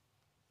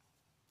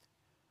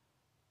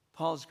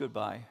 Paul's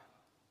goodbye.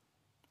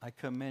 I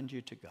commend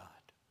you to God.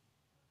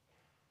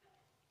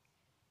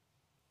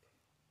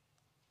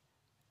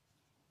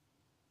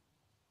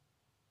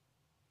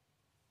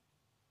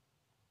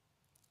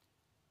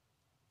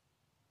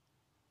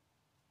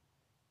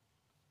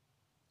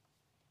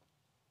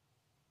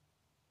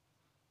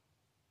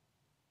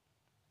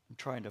 I'm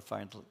trying to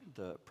find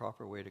the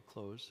proper way to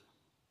close.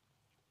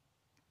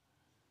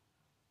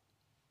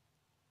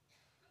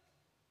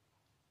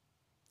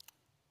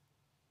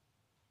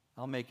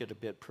 I'll make it a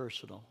bit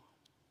personal.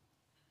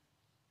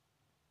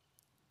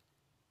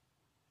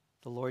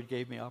 the Lord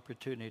gave me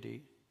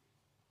opportunity,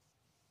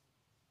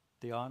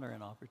 the honor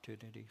and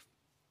opportunity,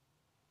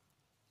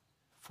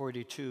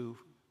 42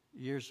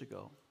 years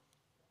ago.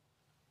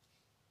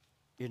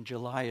 In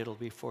July, it'll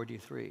be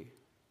 43,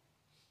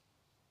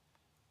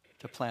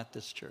 to plant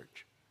this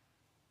church.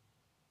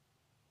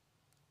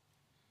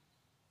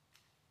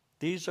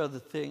 These are the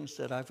things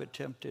that I've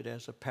attempted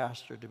as a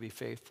pastor to be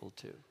faithful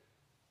to.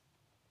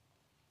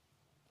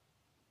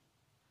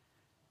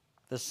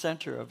 The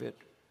center of it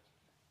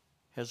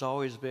has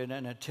always been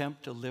an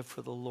attempt to live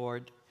for the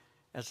Lord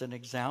as an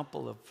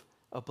example of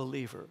a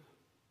believer.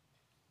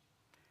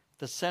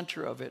 The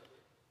center of it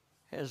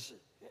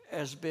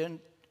has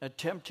been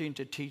attempting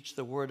to teach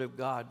the Word of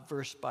God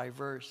verse by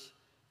verse,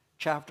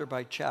 chapter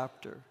by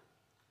chapter,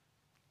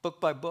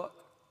 book by book.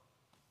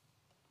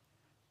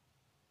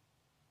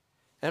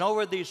 And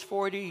over these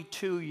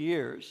 42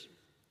 years,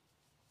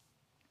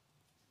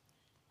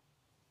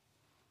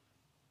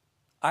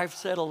 I've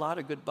said a lot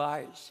of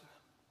goodbyes.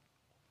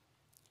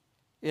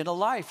 In a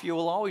life, you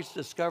will always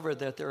discover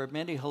that there are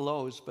many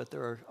hellos, but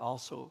there are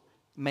also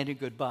many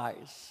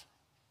goodbyes.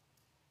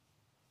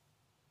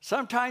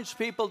 Sometimes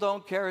people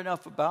don't care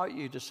enough about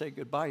you to say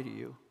goodbye to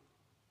you.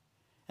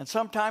 And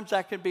sometimes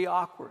that can be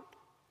awkward.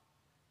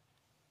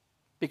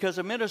 Because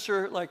a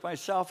minister like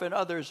myself and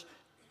others,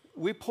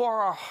 we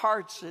pour our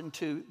hearts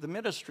into the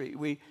ministry.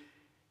 We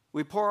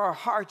pour our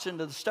hearts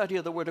into the study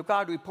of the Word of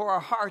God. We pour our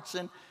hearts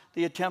in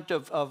the attempt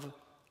of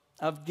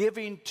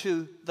giving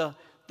to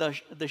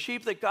the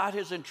sheep that God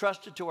has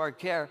entrusted to our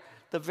care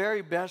the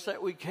very best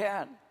that we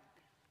can.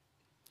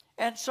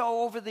 And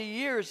so over the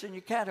years, and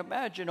you can't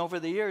imagine, over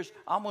the years,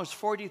 almost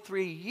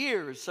 43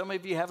 years, some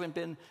of you haven't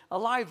been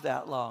alive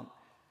that long.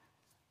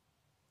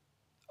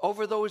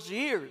 Over those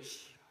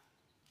years,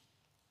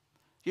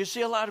 you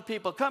see a lot of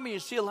people coming, you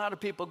see a lot of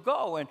people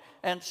go,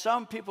 and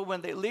some people,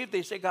 when they leave,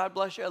 they say, God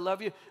bless you, I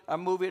love you,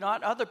 I'm moving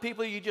on. Other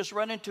people, you just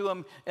run into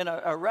them in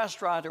a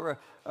restaurant or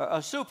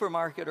a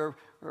supermarket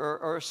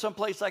or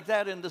someplace like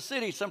that in the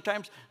city.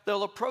 Sometimes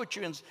they'll approach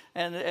you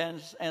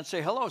and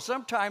say hello.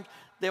 Sometimes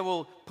they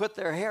will put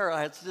their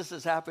hair, this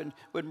has happened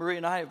when Marie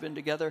and I have been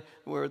together,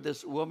 where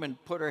this woman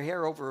put her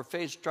hair over her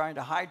face trying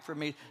to hide from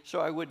me so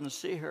I wouldn't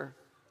see her.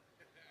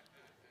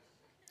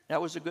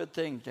 That was a good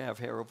thing to have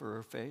hair over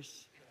her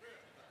face.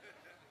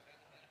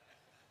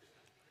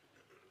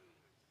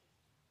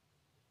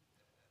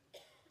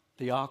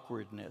 The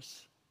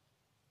awkwardness.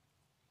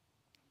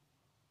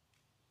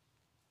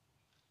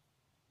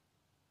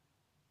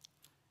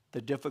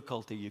 The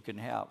difficulty you can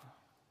have.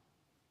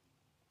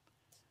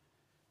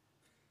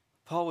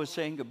 Paul was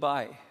saying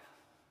goodbye.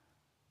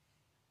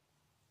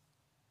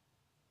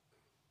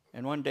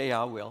 And one day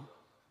I will.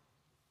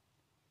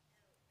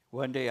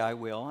 One day I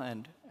will.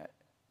 And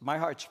my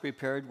heart's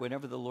prepared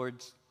whenever the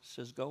Lord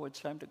says go, it's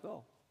time to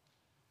go.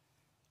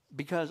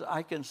 Because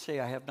I can say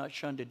I have not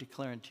shunned to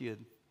declare unto you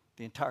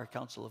the entire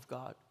counsel of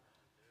God.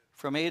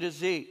 From A to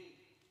Z,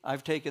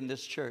 I've taken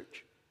this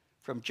church.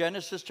 From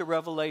Genesis to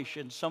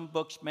Revelation, some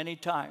books many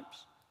times.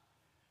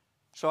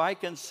 So I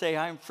can say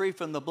I'm free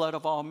from the blood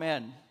of all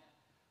men.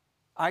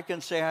 I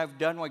can say I've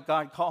done what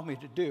God called me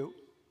to do.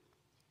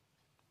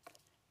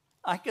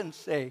 I can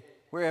say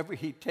wherever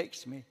He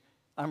takes me,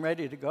 I'm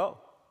ready to go.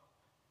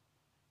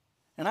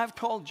 And I've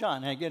told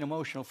John, I get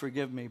emotional,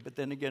 forgive me, but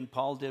then again,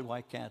 Paul did,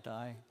 why can't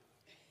I?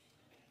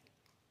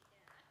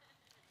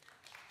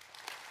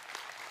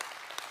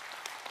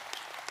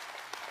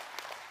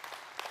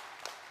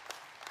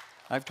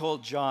 I've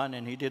told John,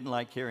 and he didn't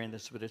like hearing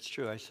this, but it's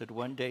true. I said,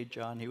 one day,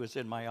 John, he was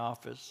in my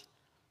office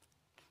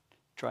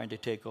trying to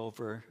take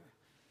over.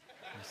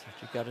 I said,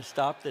 you got to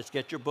stop this.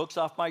 Get your books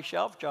off my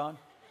shelf, John.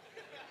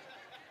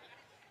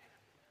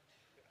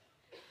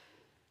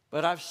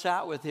 But I've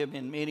sat with him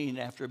in meeting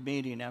after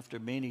meeting after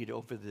meeting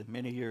over the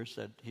many years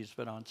that he's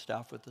been on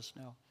staff with us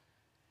now.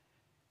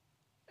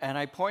 And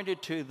I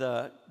pointed to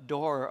the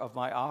door of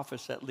my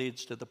office that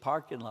leads to the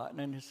parking lot,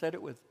 and I said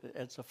it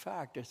as a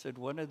fact. I said,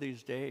 one of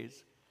these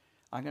days,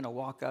 I'm going to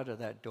walk out of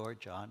that door,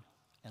 John,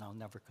 and I'll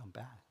never come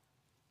back.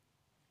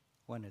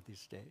 One of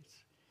these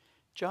days.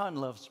 John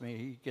loves me.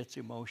 He gets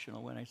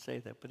emotional when I say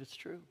that, but it's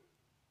true.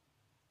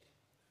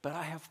 But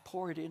I have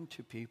poured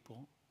into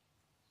people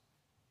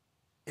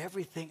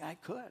everything I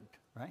could,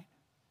 right?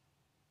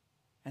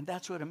 And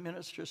that's what a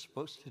minister is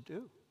supposed to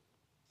do.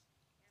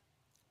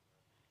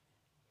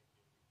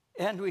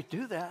 And we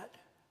do that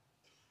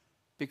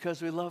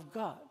because we love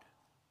God.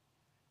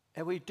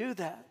 And we do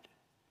that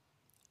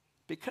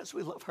because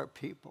we love our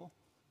people.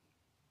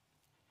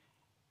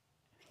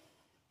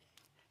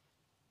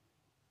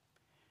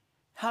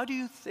 How do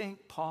you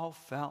think Paul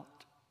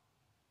felt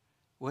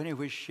when he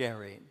was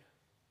sharing?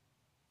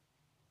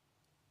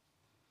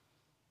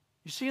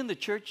 You see, in the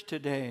church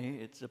today,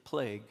 it's a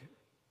plague.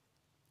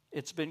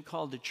 It's been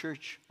called the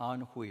church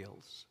on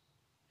wheels.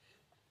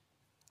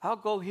 I'll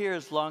go here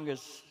as long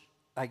as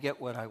I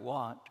get what I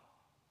want.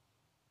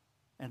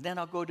 And then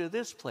I'll go to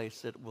this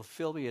place that will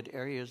fill me at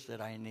areas that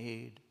I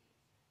need.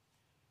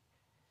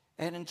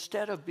 And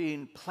instead of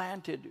being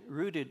planted,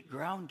 rooted,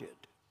 grounded,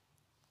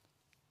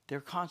 they're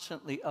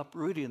constantly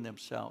uprooting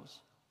themselves,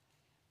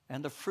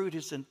 and the fruit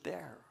isn't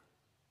there.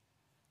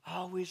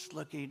 Always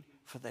looking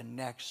for the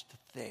next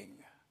thing.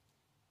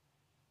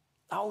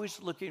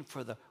 Always looking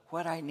for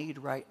what I need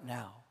right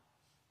now,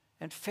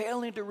 and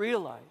failing to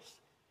realize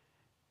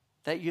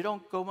that you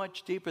don't go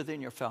much deeper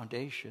than your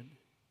foundation.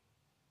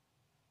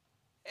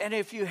 And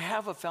if you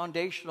have a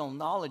foundational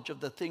knowledge of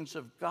the things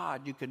of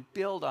God, you can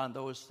build on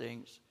those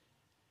things.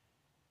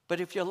 But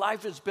if your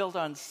life is built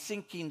on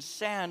sinking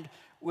sand,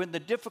 when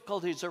the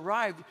difficulties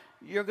arrive,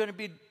 you're going to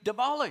be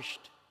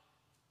demolished.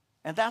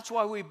 And that's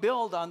why we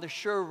build on the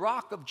sure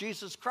rock of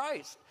Jesus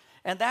Christ.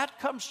 And that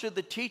comes through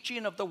the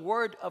teaching of the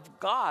Word of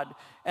God.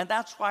 And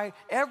that's why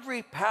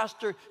every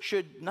pastor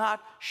should not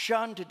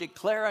shun to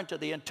declare unto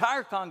the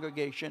entire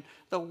congregation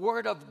the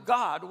Word of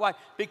God. Why?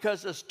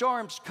 Because the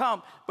storms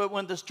come, but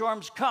when the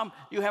storms come,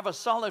 you have a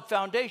solid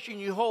foundation.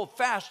 You hold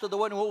fast to the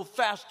one who holds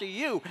fast to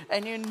you.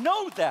 And you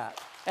know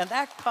that. And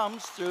that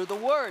comes through the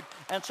Word.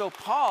 And so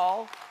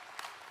Paul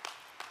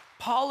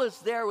is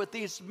there with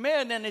these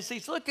men, and as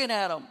he's looking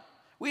at them,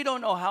 we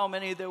don't know how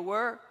many there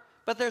were.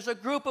 But there's a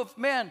group of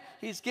men.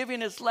 He's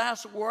giving his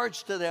last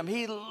words to them.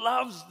 He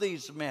loves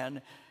these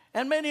men.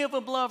 And many of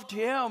them loved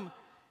him.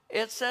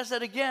 It says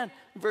it again.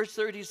 Verse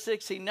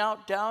 36, he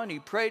knelt down, he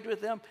prayed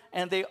with them,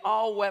 and they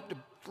all wept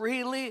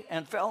freely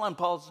and fell on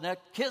Paul's neck,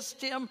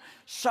 kissed him,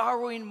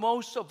 sorrowing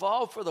most of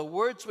all for the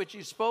words which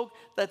he spoke,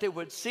 that they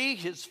would see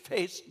his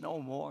face no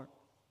more.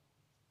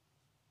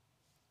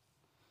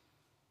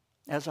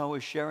 As I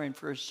was sharing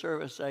first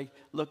service, I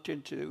looked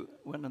into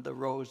one of the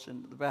rows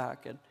in the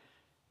back,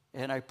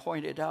 and I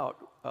pointed out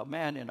a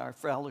man in our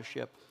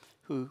fellowship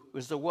who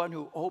was the one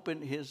who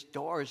opened his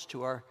doors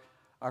to our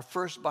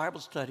first Bible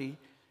study.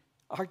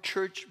 Our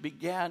church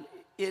began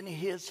in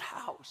his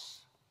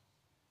house,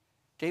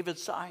 David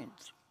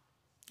Sines.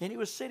 And he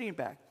was sitting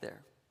back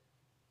there.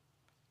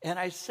 And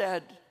I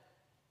said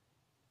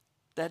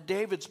that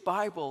David's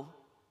Bible,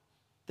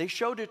 they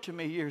showed it to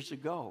me years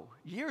ago,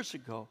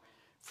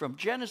 from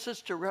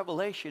Genesis to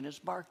Revelation is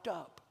marked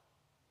up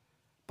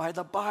by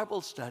the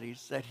Bible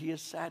studies that he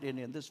has sat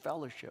in this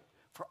fellowship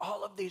for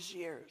all of these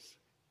years.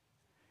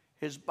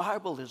 His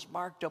Bible is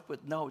marked up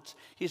with notes.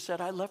 He said,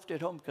 I left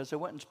it home because I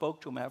went and spoke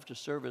to him after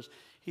service.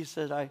 He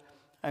said,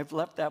 I've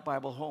left that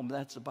Bible home.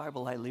 That's the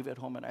Bible I leave at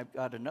home, and I've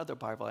got another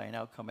Bible I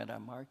now come and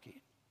I'm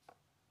marking.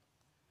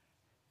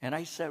 And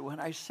when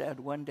I said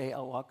one day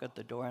I'll walk out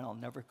the door and I'll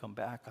never come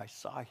back, I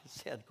saw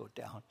his head go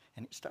down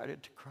and he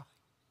started to cry.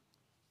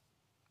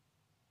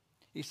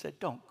 He said,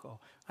 don't go.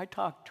 I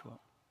talked to him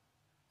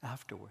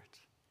afterwards.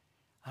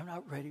 I'm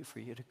not ready for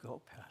you to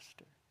go,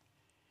 Pastor.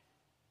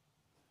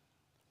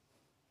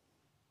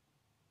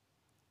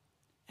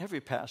 Every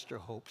pastor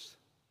hopes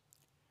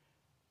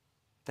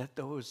that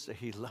those that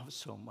he loves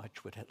so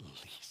much would at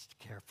least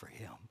care for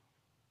him.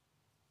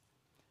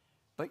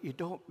 But you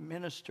don't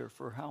minister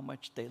for how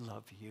much they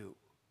love you.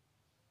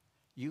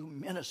 You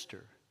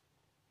minister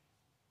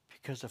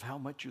because of how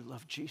much you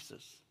love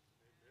Jesus.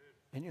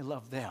 And you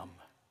love them.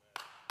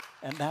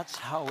 And that's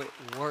how it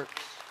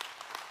works.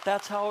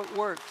 That's how it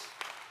works.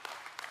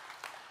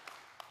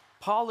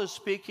 Paul is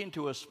speaking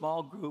to a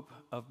small group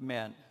of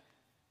men.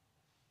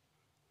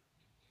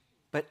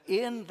 But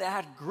in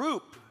that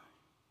group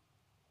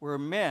were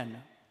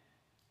men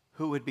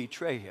who would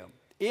betray him.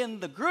 In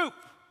the group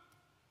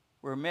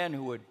were men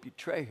who would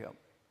betray him.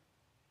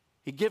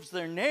 He gives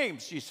their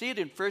names. You see it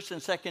in 1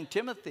 and 2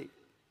 Timothy.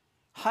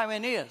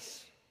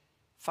 Hymenaeus,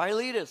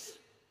 Philetus,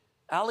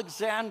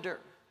 Alexander.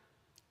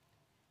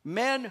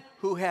 Men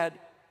who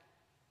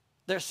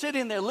they're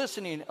sitting there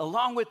listening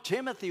along with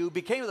Timothy, who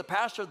became the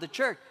pastor of the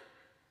church.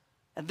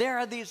 And there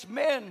are these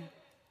men,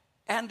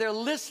 and they're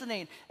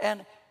listening,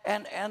 and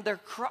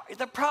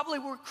they probably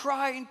were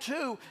crying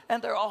too,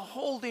 and they're all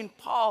holding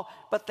Paul,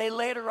 but they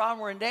later on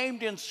were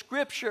named in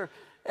Scripture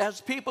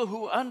as people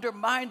who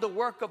undermined the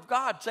work of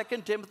God.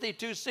 2 Timothy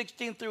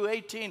 2:16 through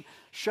 18,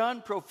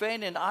 shun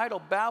profane and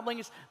idle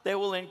babblings. They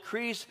will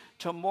increase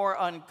to more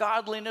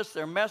ungodliness.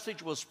 Their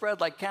message will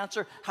spread like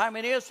cancer.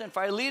 Hymenaeus and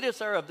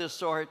Philetus are of this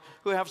sort,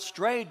 who have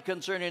strayed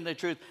concerning the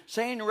truth,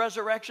 saying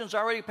resurrection's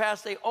already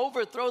past. They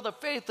overthrow the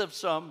faith of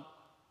some.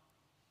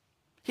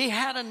 He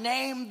had to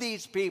name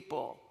these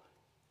people.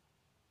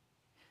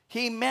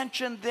 He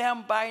mentioned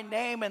them by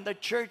name, and the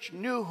church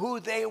knew who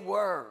they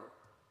were.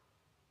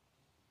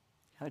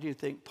 How do you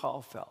think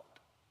Paul felt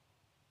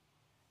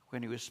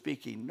when he was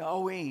speaking,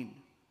 knowing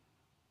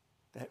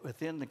that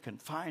within the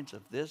confines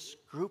of this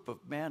group of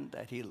men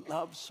that he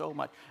loved so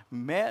much,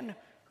 men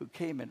who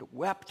came and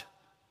wept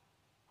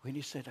when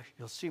he said,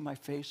 you'll see my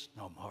face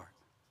no more?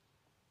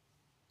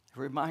 It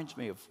reminds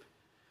me of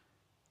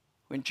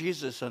when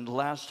Jesus, on the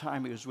last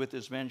time he was with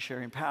his men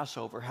sharing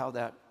Passover, how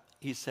that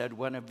he said,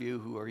 one of you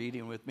who are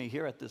eating with me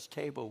here at this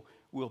table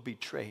will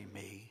betray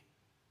me.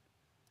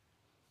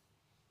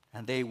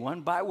 And they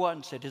one by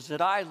one said, is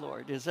it I,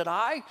 Lord? Is it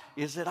I?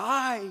 Is it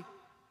I?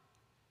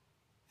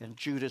 And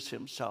Judas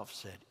himself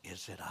said,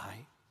 is it I?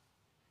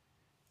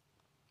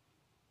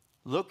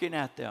 Looking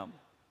at them,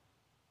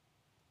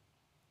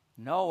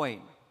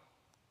 knowing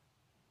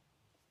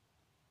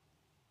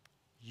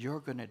you're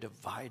going to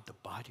divide the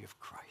body of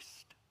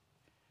Christ.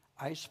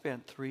 I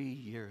spent 3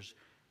 years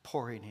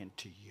pouring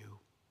into you.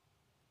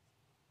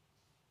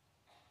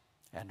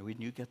 And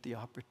when you get the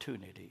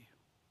opportunity,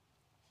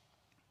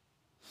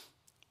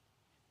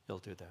 you'll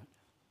do that.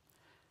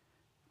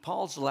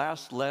 Paul's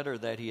last letter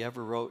that he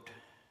ever wrote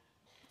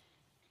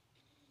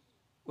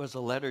was a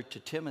letter to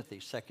Timothy,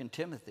 2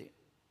 Timothy.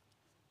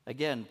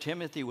 Again,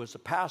 Timothy was a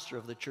pastor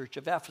of the church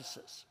of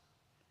Ephesus.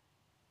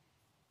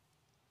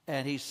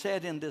 And he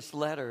said in this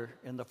letter,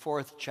 in the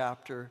 4th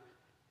chapter,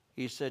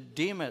 he said,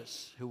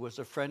 Demas, who was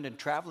a friend and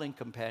traveling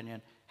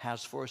companion,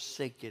 has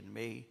forsaken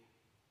me,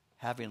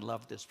 having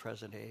loved this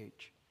present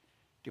age,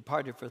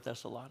 departed for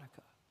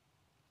Thessalonica.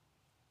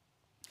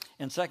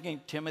 In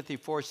 2 Timothy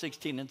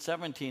 4:16 and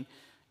 17,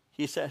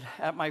 he said,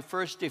 at my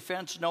first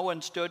defense, no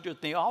one stood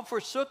with me. All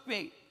forsook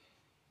me.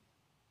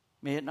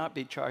 May it not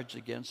be charged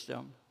against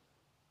them.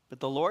 But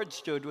the Lord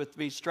stood with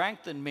me,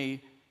 strengthened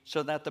me,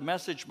 so that the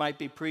message might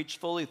be preached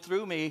fully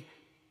through me,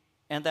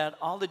 and that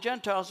all the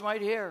Gentiles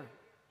might hear.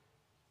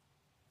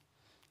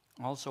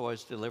 Also, I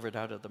was delivered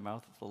out of the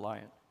mouth of the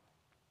lion.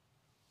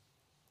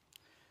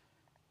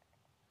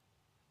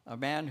 A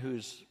man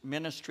whose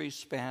ministry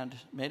spanned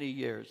many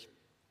years,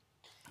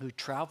 who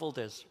traveled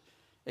as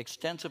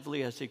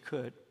extensively as he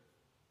could,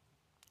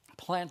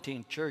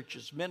 planting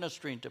churches,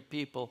 ministering to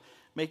people,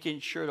 making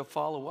sure to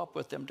follow up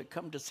with them, to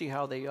come to see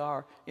how they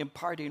are,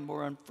 imparting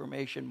more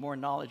information, more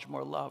knowledge,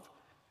 more love.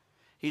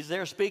 He's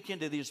there speaking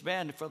to these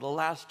men for the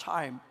last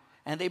time,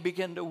 and they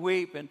begin to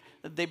weep, and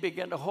they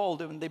begin to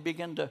hold him, and they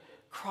begin to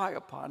cry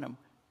upon him.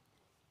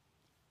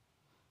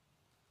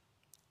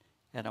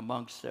 And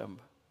amongst them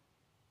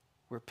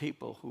were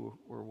people who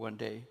were one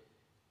day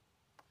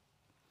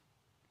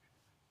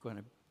going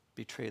to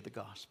betray the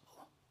gospel.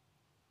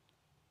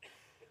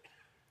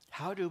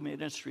 How do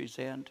ministries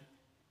end?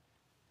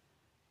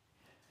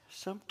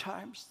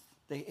 Sometimes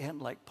they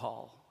end like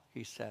Paul.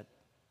 He said,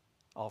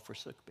 all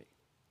forsook me.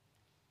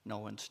 No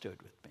one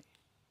stood with me.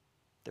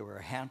 There were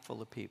a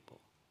handful of people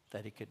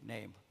that he could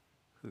name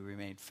who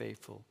remained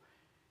faithful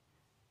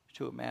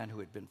to a man who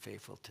had been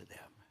faithful to them.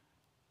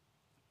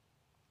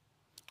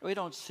 We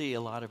don't see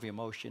a lot of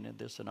emotion in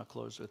this, and I'll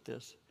close with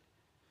this.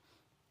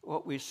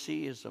 What we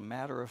see is a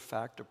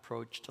matter-of-fact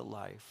approach to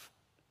life.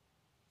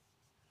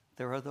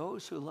 There are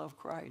those who love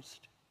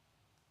Christ.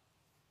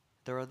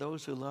 There are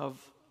those who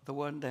love the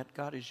one that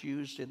God has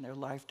used in their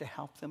life to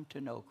help them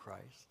to know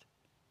Christ.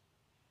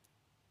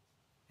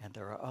 And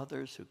there are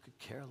others who could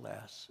care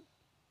less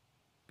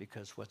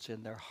because what's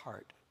in their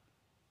heart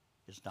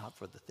is not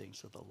for the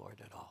things of the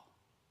Lord at all.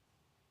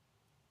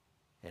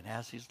 And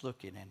as he's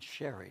looking and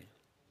sharing,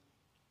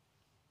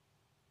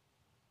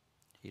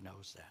 he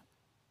knows that.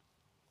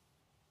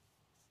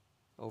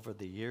 Over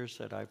the years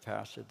that I've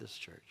pastored this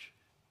church,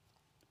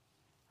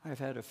 I've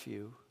had a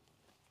few.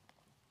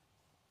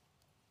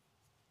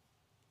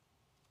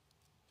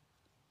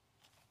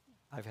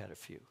 I've had a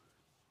few.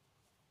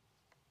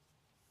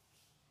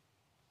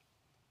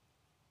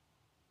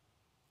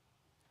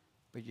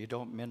 But you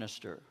don't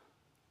minister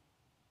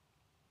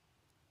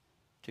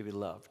to be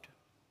loved.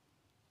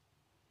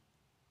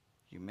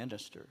 You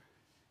minister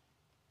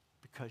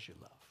because you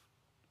love.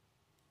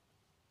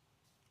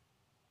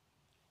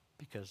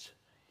 Because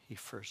he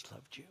first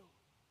loved you.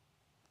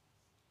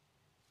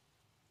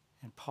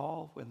 And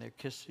Paul, when they're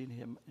kissing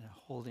him and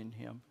holding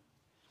him,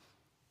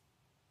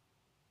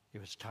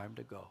 it was time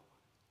to go.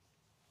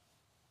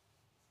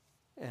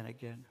 And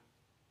again,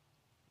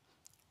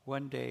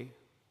 one day,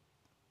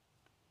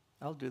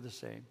 I'll do the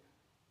same.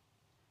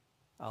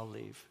 I'll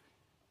leave.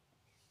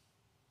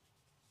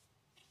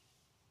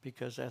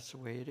 Because that's the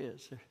way it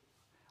is.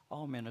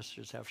 All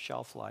ministers have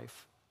shelf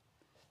life.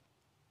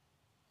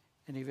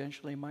 And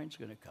eventually mine's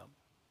going to come.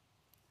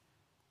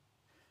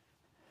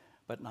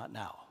 But not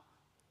now.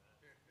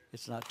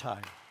 It's not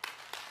time.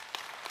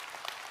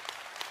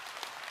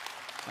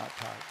 Not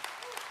time.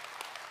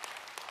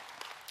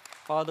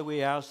 Father,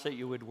 we ask that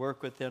you would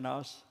work within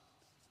us.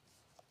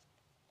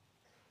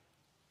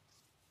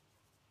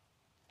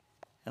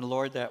 And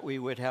Lord, that we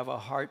would have a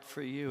heart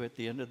for you at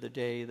the end of the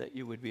day, that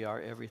you would be our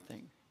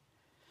everything.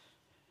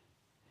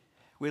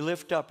 We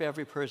lift up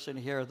every person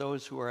here,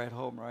 those who are at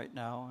home right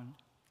now and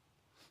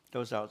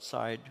those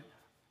outside.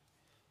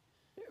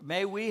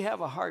 May we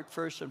have a heart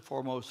first and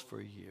foremost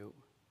for you.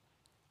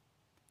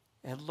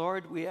 And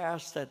Lord, we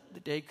ask that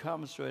the day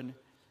comes when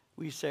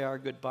we say our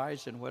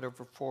goodbyes in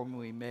whatever form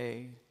we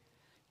may,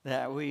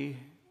 that we,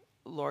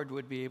 Lord,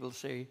 would be able to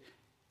say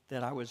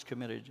that I was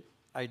committed,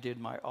 I did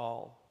my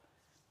all,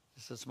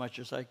 just as much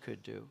as I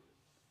could do.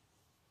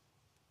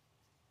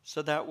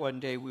 So that one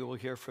day we will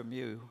hear from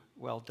you,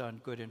 well done,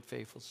 good and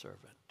faithful servant.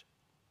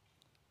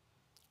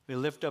 We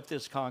lift up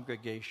this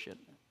congregation,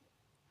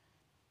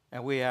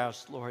 and we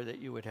ask, Lord, that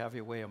you would have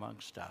your way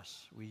amongst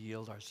us. We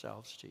yield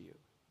ourselves to you.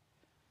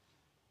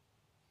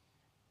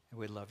 And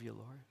we love you,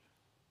 Lord.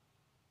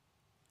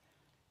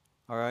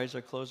 Our eyes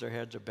are closed, our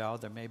heads are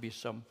bowed. There may be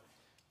some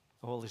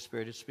the Holy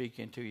Spirit is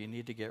speaking to. You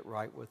need to get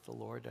right with the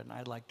Lord, and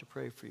I'd like to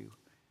pray for you.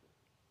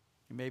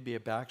 You may be a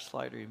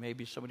backslider. You may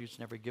be somebody who's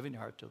never given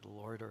your heart to the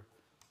Lord, or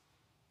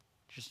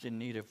just in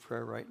need of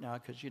prayer right now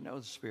because you know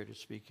the Spirit is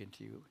speaking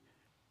to you.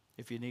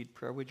 If you need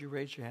prayer, would you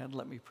raise your hand?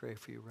 Let me pray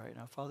for you right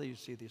now. Father, you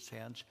see these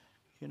hands.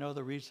 You know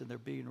the reason they're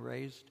being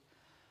raised.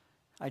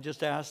 I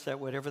just ask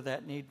that whatever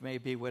that need may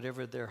be,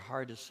 whatever their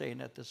heart is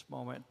saying at this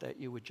moment, that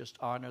you would just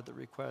honor the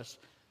request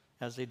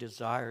as they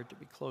desire to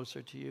be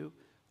closer to you.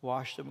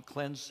 Wash them,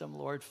 cleanse them,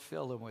 Lord.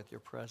 Fill them with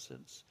your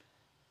presence.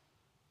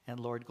 And,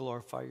 Lord,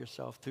 glorify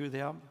yourself through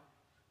them.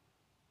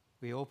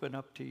 We open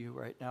up to you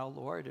right now,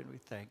 Lord, and we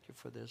thank you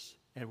for this,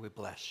 and we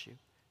bless you.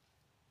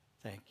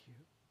 Thank you.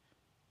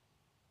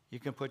 You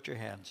can put your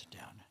hands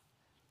down.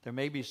 There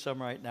may be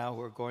some right now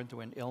who are going through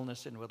an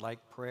illness and would like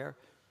prayer.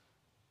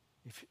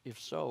 If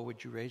so,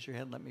 would you raise your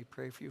hand? Let me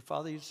pray for you.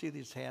 Father, you see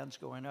these hands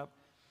going up.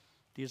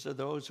 These are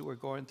those who are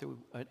going through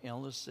an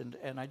illness,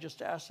 and I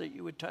just ask that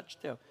you would touch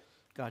them.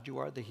 God, you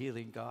are the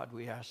healing God.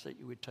 We ask that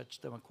you would touch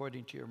them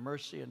according to your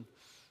mercy, and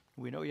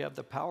we know you have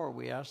the power.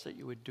 We ask that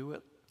you would do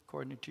it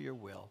according to your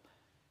will.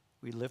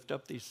 We lift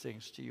up these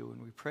things to you,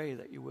 and we pray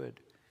that you would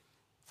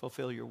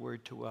fulfill your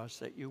word to us,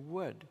 that you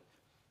would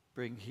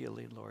bring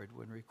healing, Lord,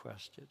 when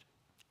requested.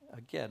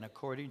 Again,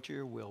 according to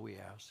your will, we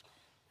ask,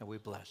 and we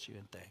bless you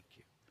and thank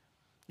you.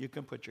 You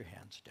can put your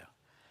hands down.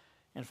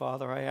 And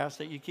Father, I ask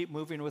that you keep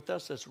moving with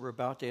us as we're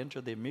about to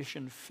enter the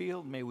mission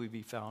field. May we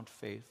be found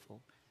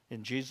faithful.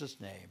 In Jesus'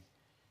 name,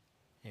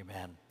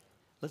 amen.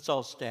 Let's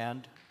all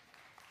stand.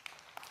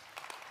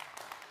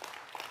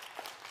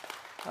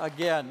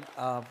 Again,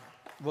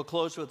 we'll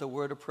close with a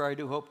word of prayer. I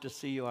do hope to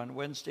see you on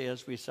Wednesday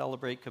as we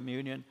celebrate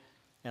communion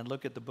and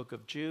look at the book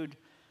of Jude.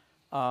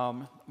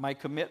 My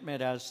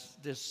commitment, as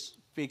this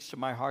speaks to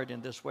my heart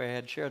in this way, I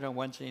had shared on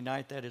Wednesday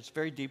night that it's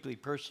very deeply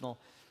personal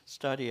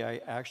study. I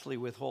actually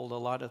withhold a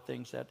lot of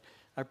things that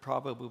I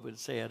probably would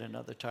say at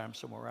another time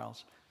somewhere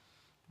else.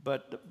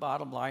 But the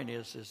bottom line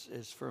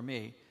is for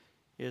me,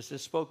 is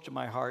this spoke to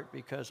my heart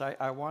because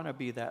I want to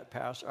be that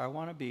pastor. I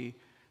want to be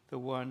the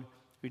one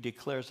who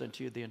declares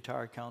unto you the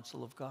entire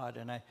counsel of God.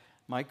 And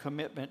my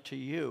commitment to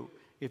you,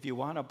 if you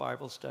want a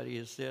Bible study,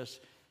 is this,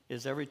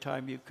 is every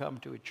time you come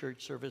to a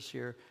church service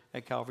here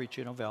at Calvary,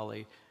 Chino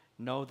Valley,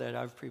 know that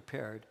I've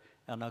prepared,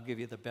 and I'll give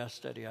you the best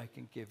study I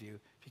can give you,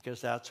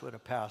 because that's what a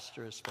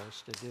pastor is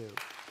supposed to do.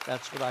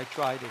 That's what I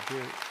try to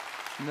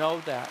do. Know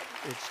that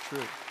it's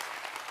true.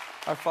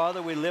 Our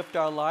Father, we lift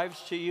our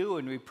lives to you,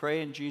 and we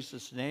pray in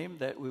Jesus' name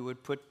that we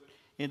would put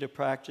into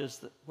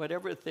practice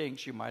whatever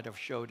things you might have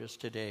showed us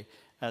today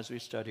as we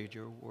studied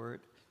your word.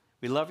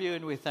 We love you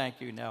and we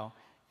thank you now.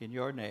 In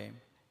your name,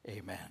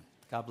 amen.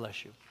 God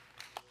bless you.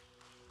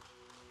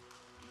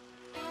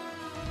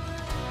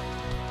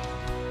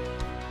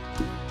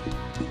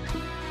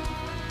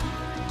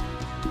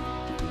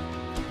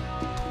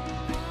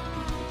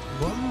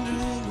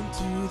 Wandering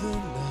into the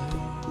night,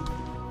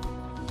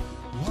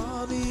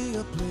 wanting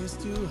a place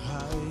to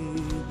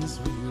hide this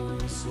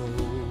weary soul,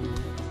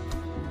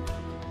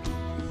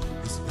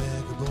 this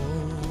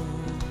vagabond.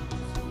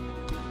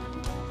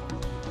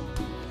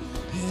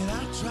 And I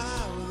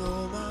try with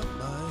all my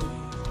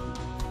might,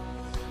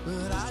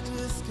 but I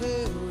just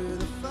can't with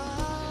the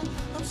fire.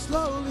 I'm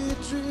slowly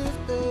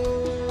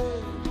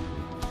drifting,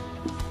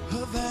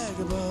 a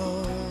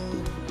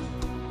vagabond.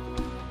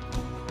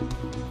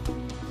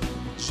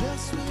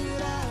 Just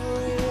when I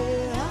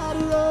ran out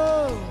of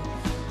love,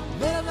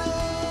 met a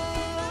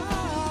man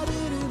I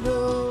didn't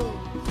know.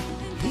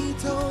 He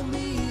told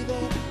me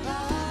that I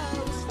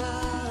was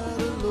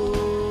not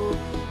alone.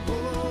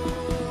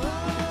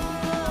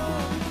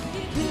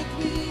 He picked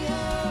me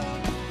up,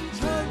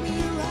 turned me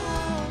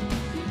around,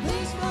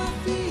 placed my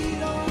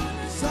feet on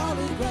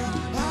solid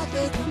ground. I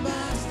thank the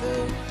Master,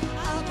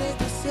 I thank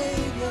the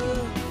Savior,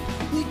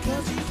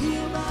 because you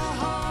healed my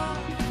heart,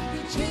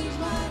 you changed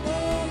my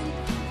name.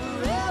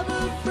 Forever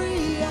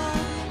free,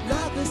 I'm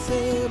not the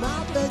same. I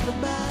thank the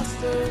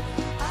Master,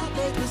 I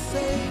thank the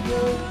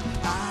Savior,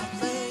 I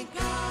thank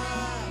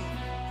God.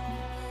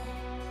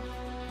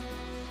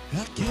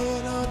 I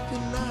cannot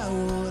deny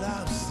what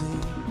I've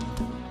seen.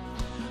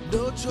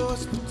 No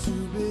choice but to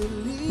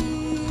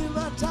believe.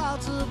 My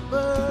doubts are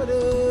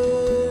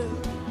burning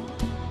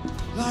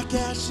like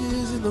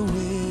ashes in the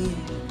wind.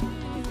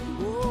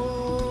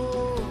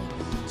 Oh,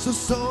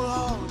 so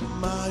long,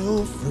 my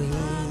old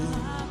friend.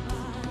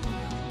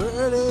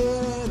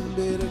 Burden and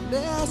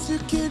bitterness, you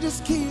can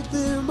just keep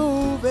them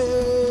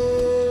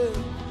moving.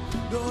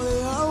 No,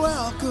 they are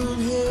welcome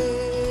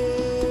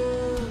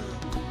here.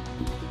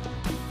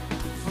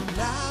 From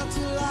now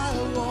till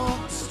I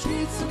walk the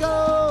streets of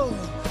gold,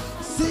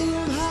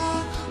 sing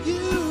how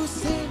you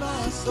save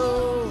my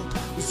soul.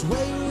 This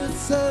wayward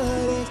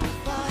son has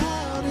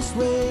found his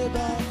way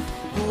back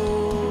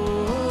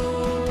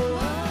home.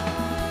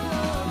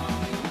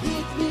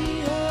 Pick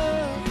me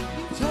up,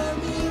 turn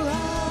me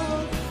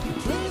around,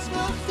 place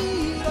my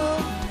feet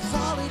on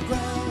solid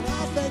ground.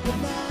 I thank the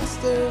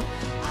Master,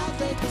 I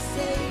thank the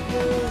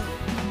Savior,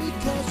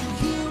 because you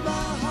healed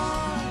my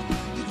heart,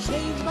 you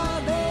changed my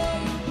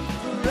name.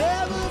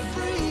 Forever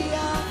free,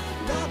 I'm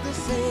not the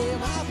same.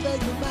 I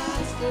thank the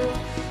Master,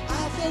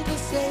 I thank the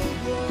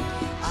Savior.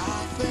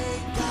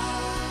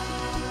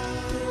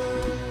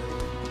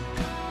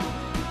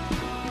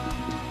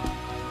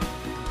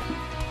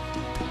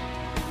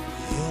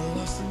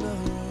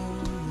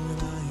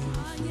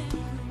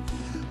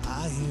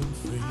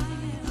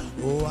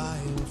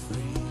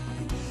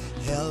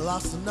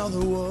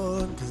 another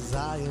one, 'cause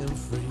I am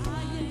free.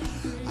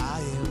 I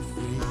am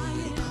free.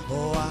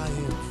 Oh, I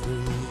am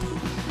free.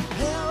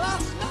 Hell,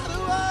 lost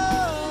another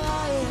one.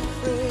 I am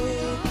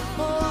free.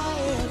 Oh, I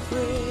am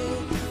free.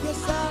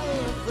 Yes, I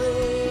am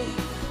free.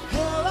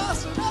 Hell,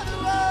 lost another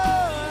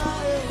one.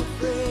 I am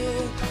free.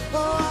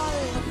 Oh, I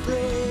am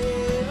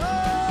free.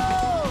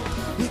 Oh,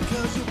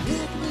 because you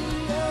picked me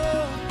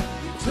up,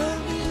 turn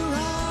me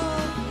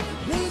around,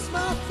 place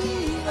my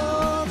feet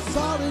on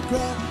solid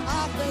ground.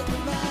 I thank the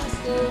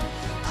Master,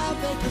 I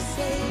thank the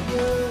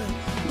Savior,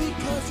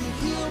 because He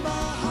healed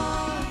my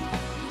heart,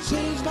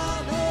 changed my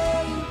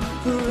name,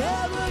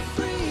 forever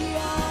free.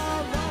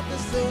 I'm not the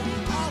same.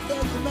 I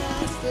thank the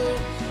Master,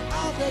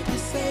 I thank the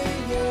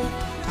Savior.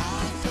 I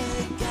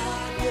thank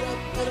God. Get up,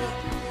 get up,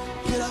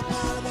 get up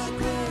out of that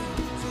grave.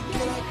 So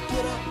get up,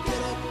 get up,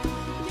 get up,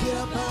 get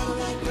up out of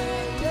that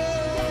grave.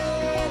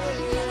 Yeah,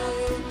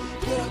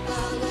 get up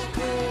out of that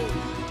grave.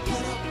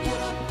 Get up, get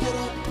up, get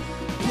up,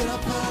 get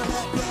up out of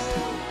that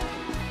grave.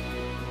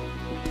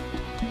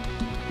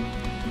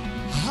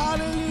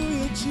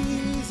 Hallelujah,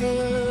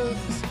 Jesus.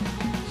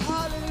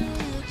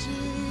 Hallelujah,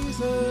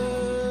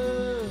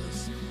 Jesus.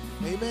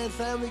 Amen,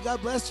 family. God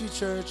bless you,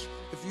 church.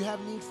 If you have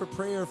need for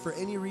prayer for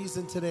any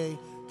reason today,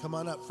 come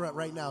on up front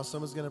right now.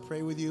 Someone's going to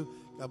pray with you.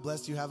 God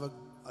bless you. Have an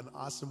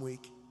awesome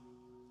week.